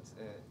sound, but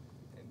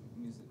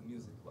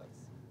music-wise.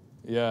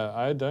 Yeah,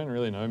 I don't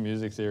really know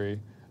music theory,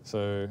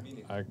 so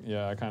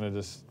I kind of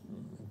just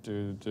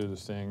do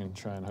this thing and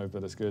try and hope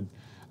that it's good.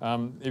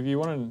 If you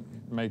want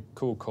to make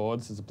cool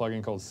chords, there's a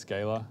plugin called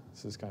Scalar.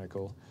 This is kind of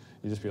cool.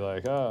 You just be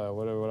like,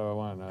 what do I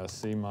want?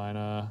 C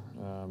minor,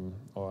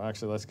 or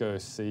actually let's go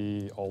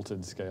C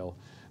altered scale.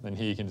 Then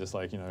here you can just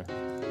like, you know,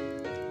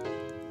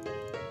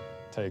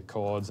 take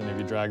chords, and if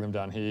you drag them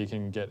down here, you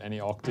can get any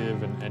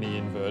octave and any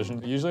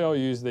inversion. Usually I'll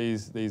use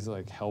these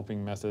like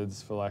helping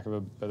methods, for lack of a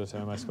better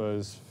term, I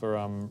suppose, for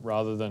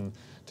rather than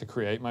to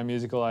create my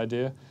musical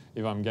idea,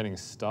 if I'm getting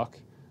stuck,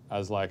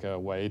 as like a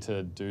way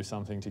to do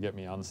something to get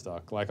me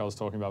unstuck. Like I was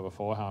talking about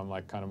before, how I'm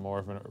like kind of more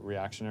of a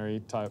reactionary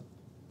type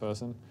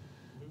person.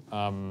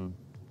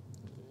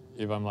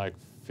 If I'm like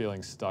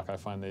feeling stuck, I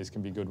find these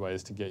can be good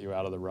ways to get you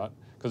out of the rut,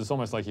 because it's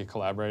almost like you're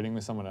collaborating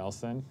with someone else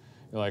then.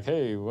 You're like,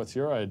 hey, what's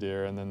your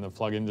idea? And then the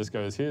plugin just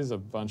goes, here's a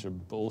bunch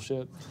of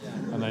bullshit.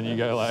 And then you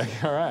go like,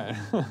 all right,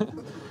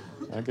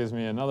 that gives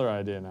me another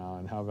idea now.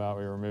 And how about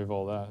we remove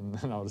all that? And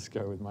then I'll just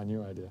go with my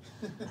new idea.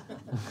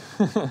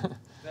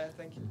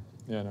 Thank you.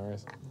 Yeah, no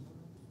worries.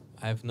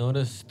 I've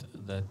noticed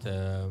that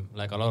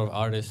like a lot of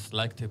artists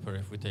like Tipper,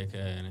 if we take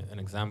an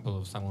example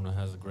of someone who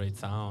has a great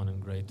sound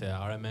and great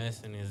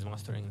RMS in his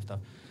mastering and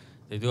stuff,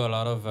 they do a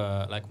lot of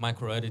like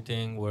micro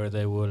editing where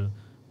they will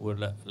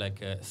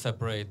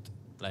separate,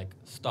 like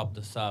stop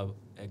the sub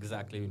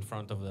exactly in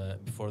front of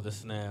before the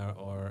snare,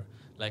 or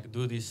like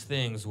do these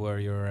things where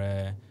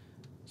your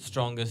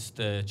strongest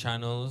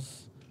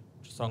channels,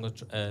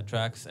 strongest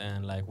tracks,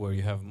 and like where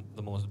you have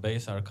the most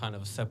bass are kind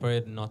of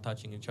separate, not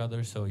touching each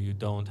other, so you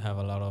don't have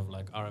a lot of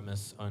like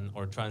RMS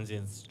or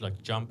transients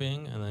like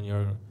jumping, and then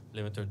your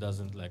limiter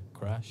doesn't like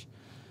crash.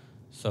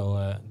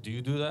 So do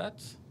you do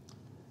that?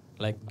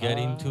 Like get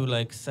into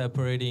like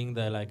separating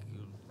the like,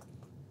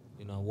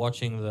 you know,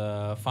 watching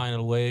the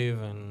final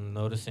wave and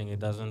noticing it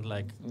doesn't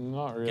like.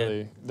 Not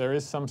really. There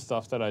is some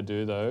stuff that I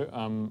do though.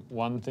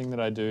 One thing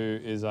that I do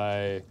is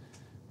I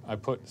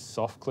put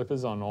soft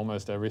clippers on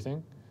almost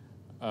everything.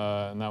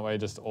 And that way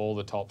just all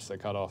the tops are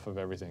cut off of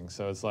everything.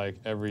 So it's like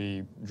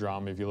every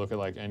drum, if you look at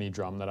like any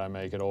drum that I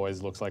make, it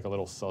always looks like a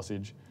little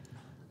sausage.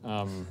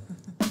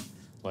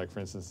 Like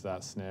for instance,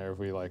 that snare, if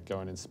we like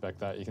go and inspect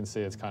that, you can see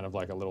it's kind of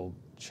like a little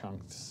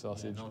chunked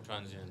sausage. Yeah, no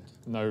transient.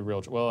 No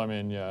real, well, I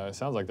mean, yeah, it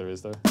sounds like there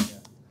is though. Yeah.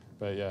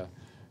 But yeah,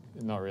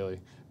 not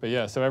really. But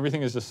yeah, so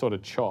everything is just sort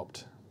of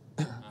chopped.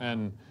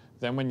 And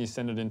then when you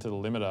send it into the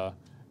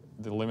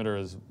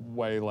limiter is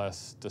way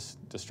less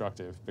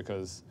destructive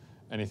because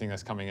anything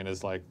that's coming in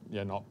is like,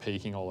 yeah, not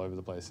peaking all over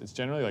the place. It's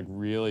generally like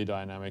really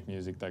dynamic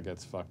music that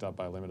gets fucked up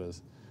by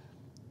limiters.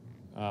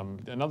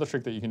 Another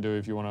trick that you can do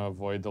if you want to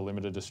avoid the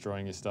limiter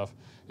destroying your stuff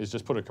is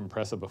just put a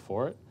compressor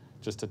before it,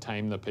 just to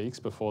tame the peaks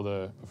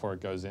before it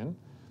goes in.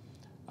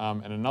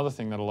 And another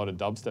thing that a lot of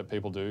dubstep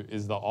people do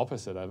is the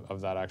opposite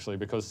of that actually,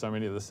 because so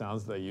many of the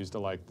sounds they used are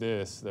like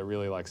this, they're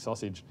really like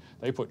sausage.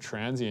 They put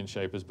transient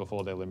shapers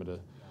before their limiter.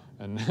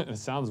 And it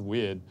sounds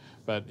weird,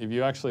 but if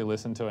you actually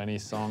listen to any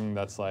song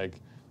that's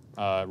like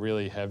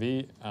really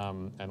heavy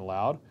and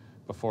loud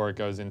before it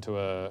goes into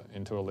a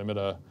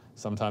limiter,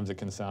 sometimes it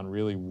can sound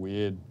really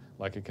weird.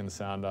 Like it can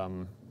sound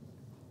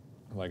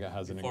like it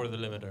has before the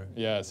limiter.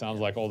 Yeah, it sounds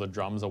like all the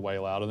drums are way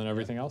louder than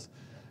everything else.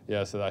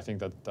 Yeah, so I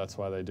think that's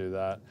why they do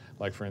that.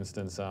 Like for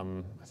instance,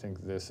 I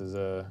think this is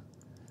I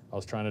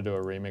was trying to do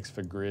a remix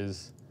for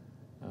Grizz,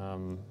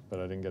 but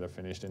I didn't get it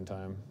finished in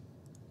time.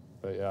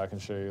 But yeah, I can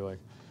show you like,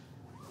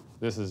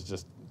 this is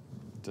just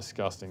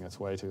disgusting. It's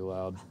way too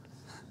loud.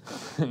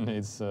 It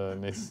needs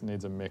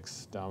a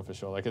mix down for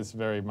sure. Like it's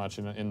very much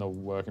in the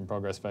work in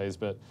progress phase,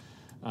 but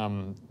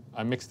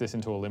I mixed this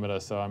into a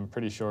limiter, so I'm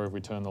pretty sure if we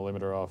turn the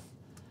limiter off,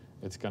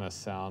 it's gonna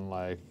sound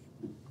like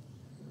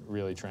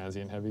really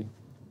transient heavy.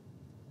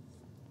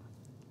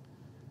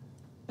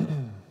 Let's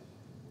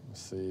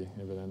see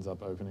if it ends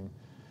up opening.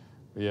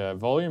 But yeah,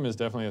 volume is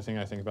definitely a thing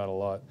I think about a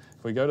lot.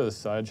 If we go to the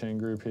sidechain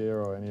group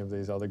here or any of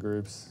these other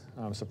groups,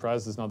 I'm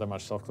surprised there's not that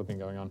much soft clipping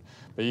going on.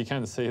 But you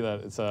can see that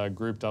it's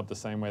grouped up the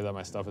same way that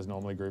my stuff is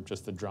normally grouped,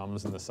 just the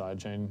drums and the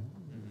sidechain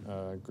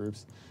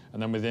groups.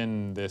 And then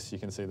within this, you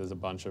can see there's a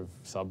bunch of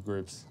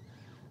subgroups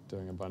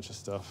doing a bunch of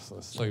stuff.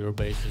 So your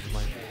bass is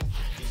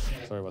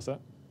Sorry, what's that?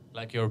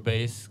 Like your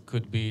bass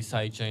could be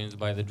sidechained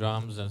by the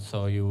drums, and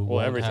so you well,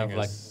 won't everything have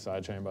like is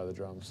sidechained by the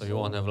drums. So you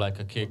won't have like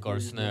a kick or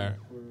snare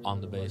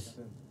on the bass.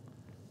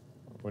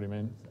 What do you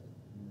mean?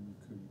 You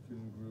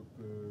couldn't group.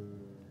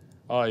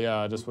 Oh yeah,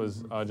 I just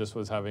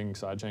was having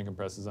sidechain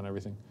compressors on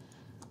everything.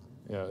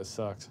 Yeah, it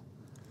sucked.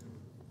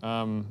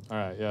 All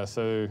right, yeah.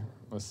 So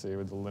let's see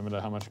with the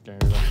limiter how much gain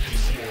we got.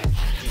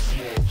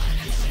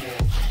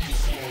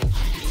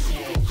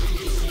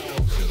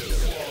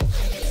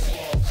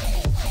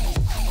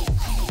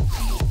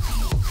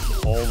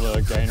 All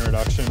the gain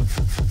reduction.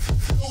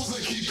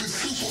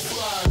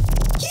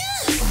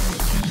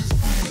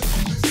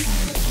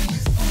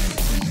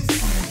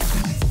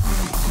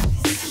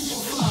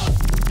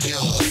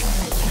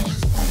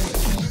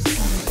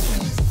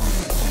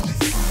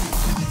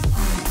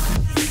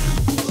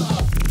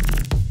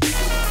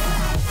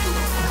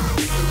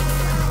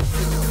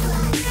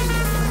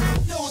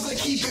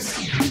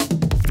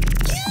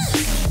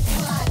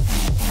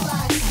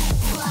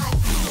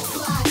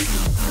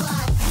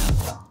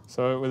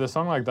 So with a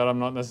song like that, I'm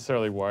not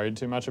necessarily worried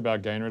too much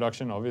about gain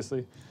reduction,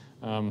 obviously.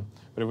 But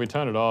if we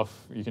turn it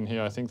off, you can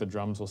hear, I think the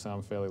drums will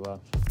sound fairly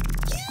loud.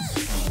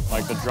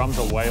 Like the drums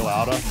are way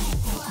louder.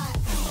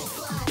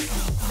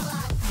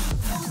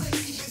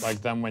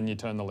 Like then when you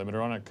turn the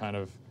limiter on, it kind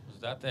of...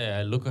 Is that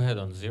a look ahead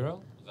on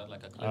 0? Is that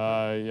like a clip?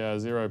 Yeah,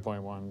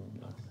 0.1.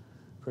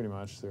 Pretty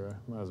much 0.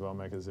 Might as well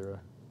make it 0.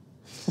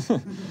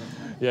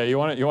 Yeah, you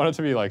want it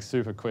to be like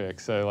super quick,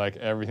 so like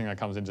everything that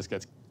comes in just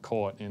gets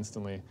caught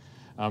instantly.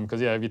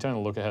 Because yeah, if you turn the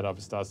look ahead up,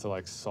 it starts to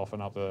like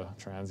soften up the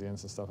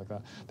transients and stuff like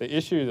that. The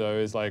issue though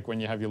is like when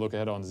you have your look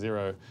ahead on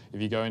 0,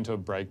 if you go into a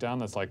breakdown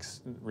that's like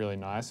really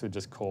nice with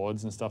just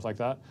chords and stuff like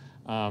that,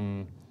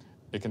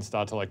 it can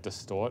start to like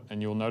distort,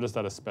 and you'll notice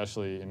that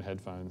especially in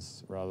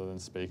headphones rather than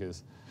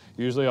speakers.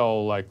 Usually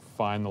I'll like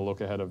find the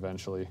look ahead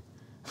eventually.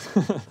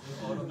 You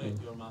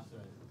automate your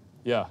mastering.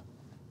 Yeah.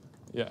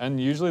 Yeah, and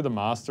usually the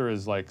master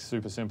is like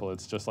super simple.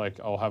 It's just like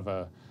I'll have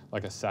a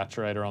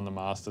saturator on the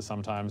master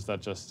sometimes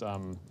that just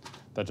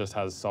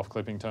has soft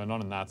clipping turned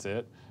on, and that's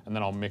it. And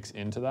then I'll mix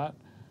into that.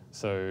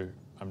 So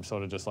I'm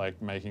sort of just like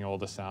making all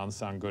the sounds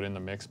sound good in the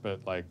mix, but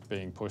like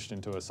being pushed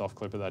into a soft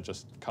clipper that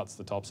just cuts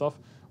the tops off.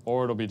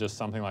 Or it'll be just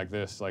something like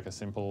this, like a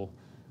simple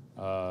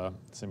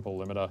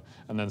limiter.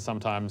 And then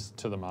sometimes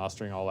to the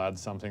mastering, I'll add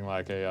something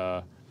like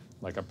a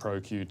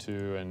Pro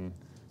Q2, and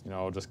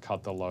I'll just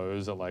cut the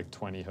lows at like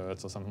 20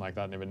 hertz or something like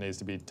that. And if it needs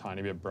to be a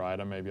tiny bit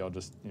brighter, maybe I'll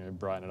just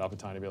brighten it up a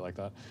tiny bit like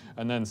that.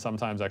 And then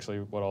sometimes actually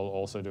what I'll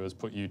also do is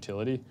put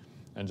utility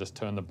and just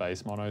turn the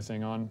bass mono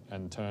thing on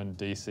and turn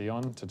DC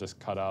on to just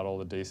cut out all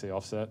the DC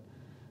offset.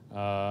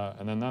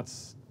 And then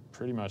that's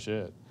pretty much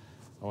it.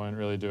 I won't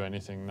really do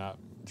anything that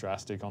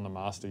drastic on the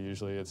master.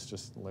 Usually it's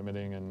just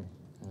limiting and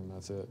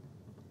that's it.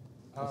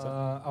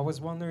 I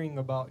was wondering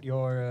about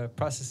your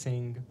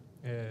processing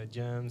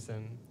jams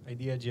and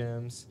idea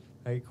jams.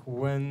 Like,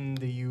 when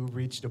do you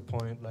reach the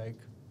point, like,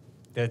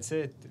 that's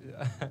it,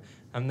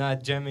 I'm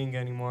not jamming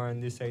anymore on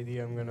this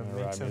idea, I'm gonna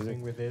make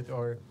something with it?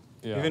 Or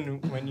even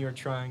when you're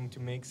trying to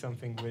make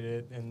something with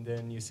it and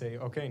then you say,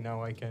 okay,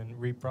 now I can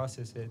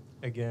reprocess it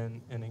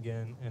again and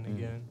again and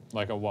again.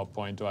 Like, at what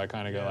point do I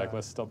kind of go like,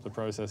 let's stop the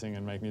processing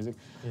and make music?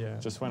 Yeah.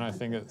 Just when I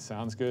think it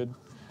sounds good.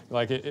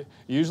 Like,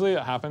 usually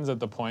it happens at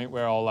the point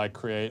where I'll like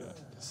create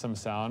some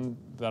sound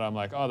that I'm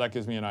like, oh, that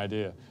gives me an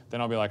idea. Then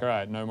I'll be like, all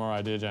right, no more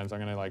idea jams. I'm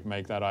gonna like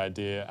make that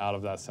idea out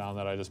of that sound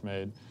that I just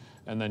made.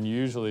 And then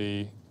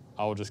usually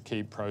I'll just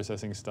keep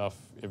processing stuff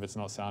if it's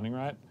not sounding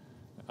right,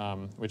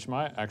 which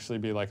might actually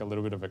be like a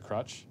little bit of a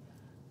crutch.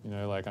 You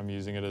know, like I'm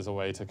using it as a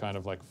way to kind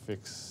of like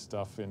fix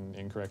stuff in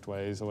incorrect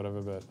ways or whatever,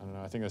 but I don't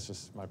know, I think that's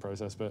just my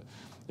process. But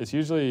it's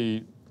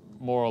usually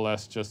more or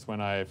less just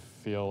when I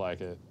feel like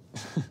it.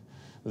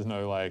 There's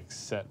no like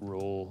set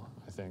rule,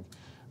 I think,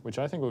 which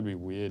I think would be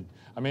weird.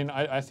 I mean,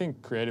 I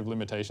think creative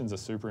limitations are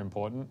super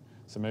important,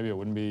 so maybe it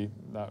wouldn't be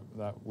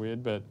that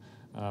weird, but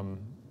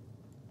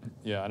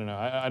yeah, I don't know.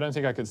 I don't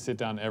think I could sit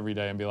down every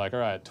day and be like, all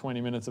right, 20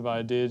 minutes of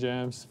idea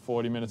jams,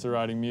 40 minutes of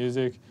writing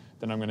music,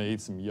 then I'm going to eat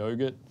some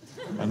yogurt,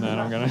 and then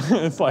I'm going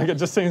to, it's like, it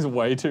just seems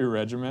way too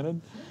regimented.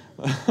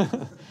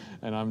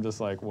 And I'm just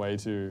like way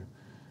too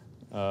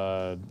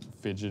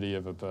fidgety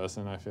of a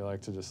person, I feel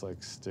like, to just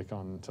like stick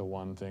on to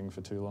one thing for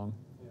too long.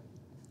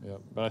 Yeah,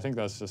 but I think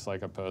that's just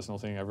like a personal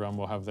thing. Everyone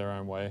will have their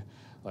own way.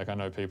 Like, I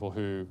know people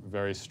who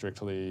very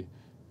strictly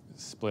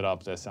split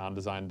up their sound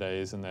design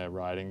days and their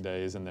writing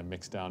days and their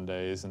mix down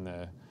days and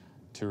their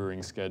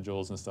touring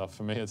schedules and stuff.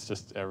 For me, it's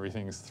just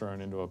everything's thrown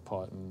into a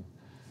pot and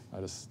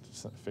I just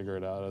figure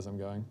it out as I'm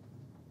going.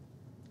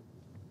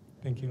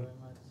 Thank you.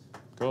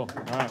 Cool.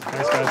 All right.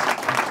 Thanks,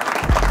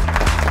 guys.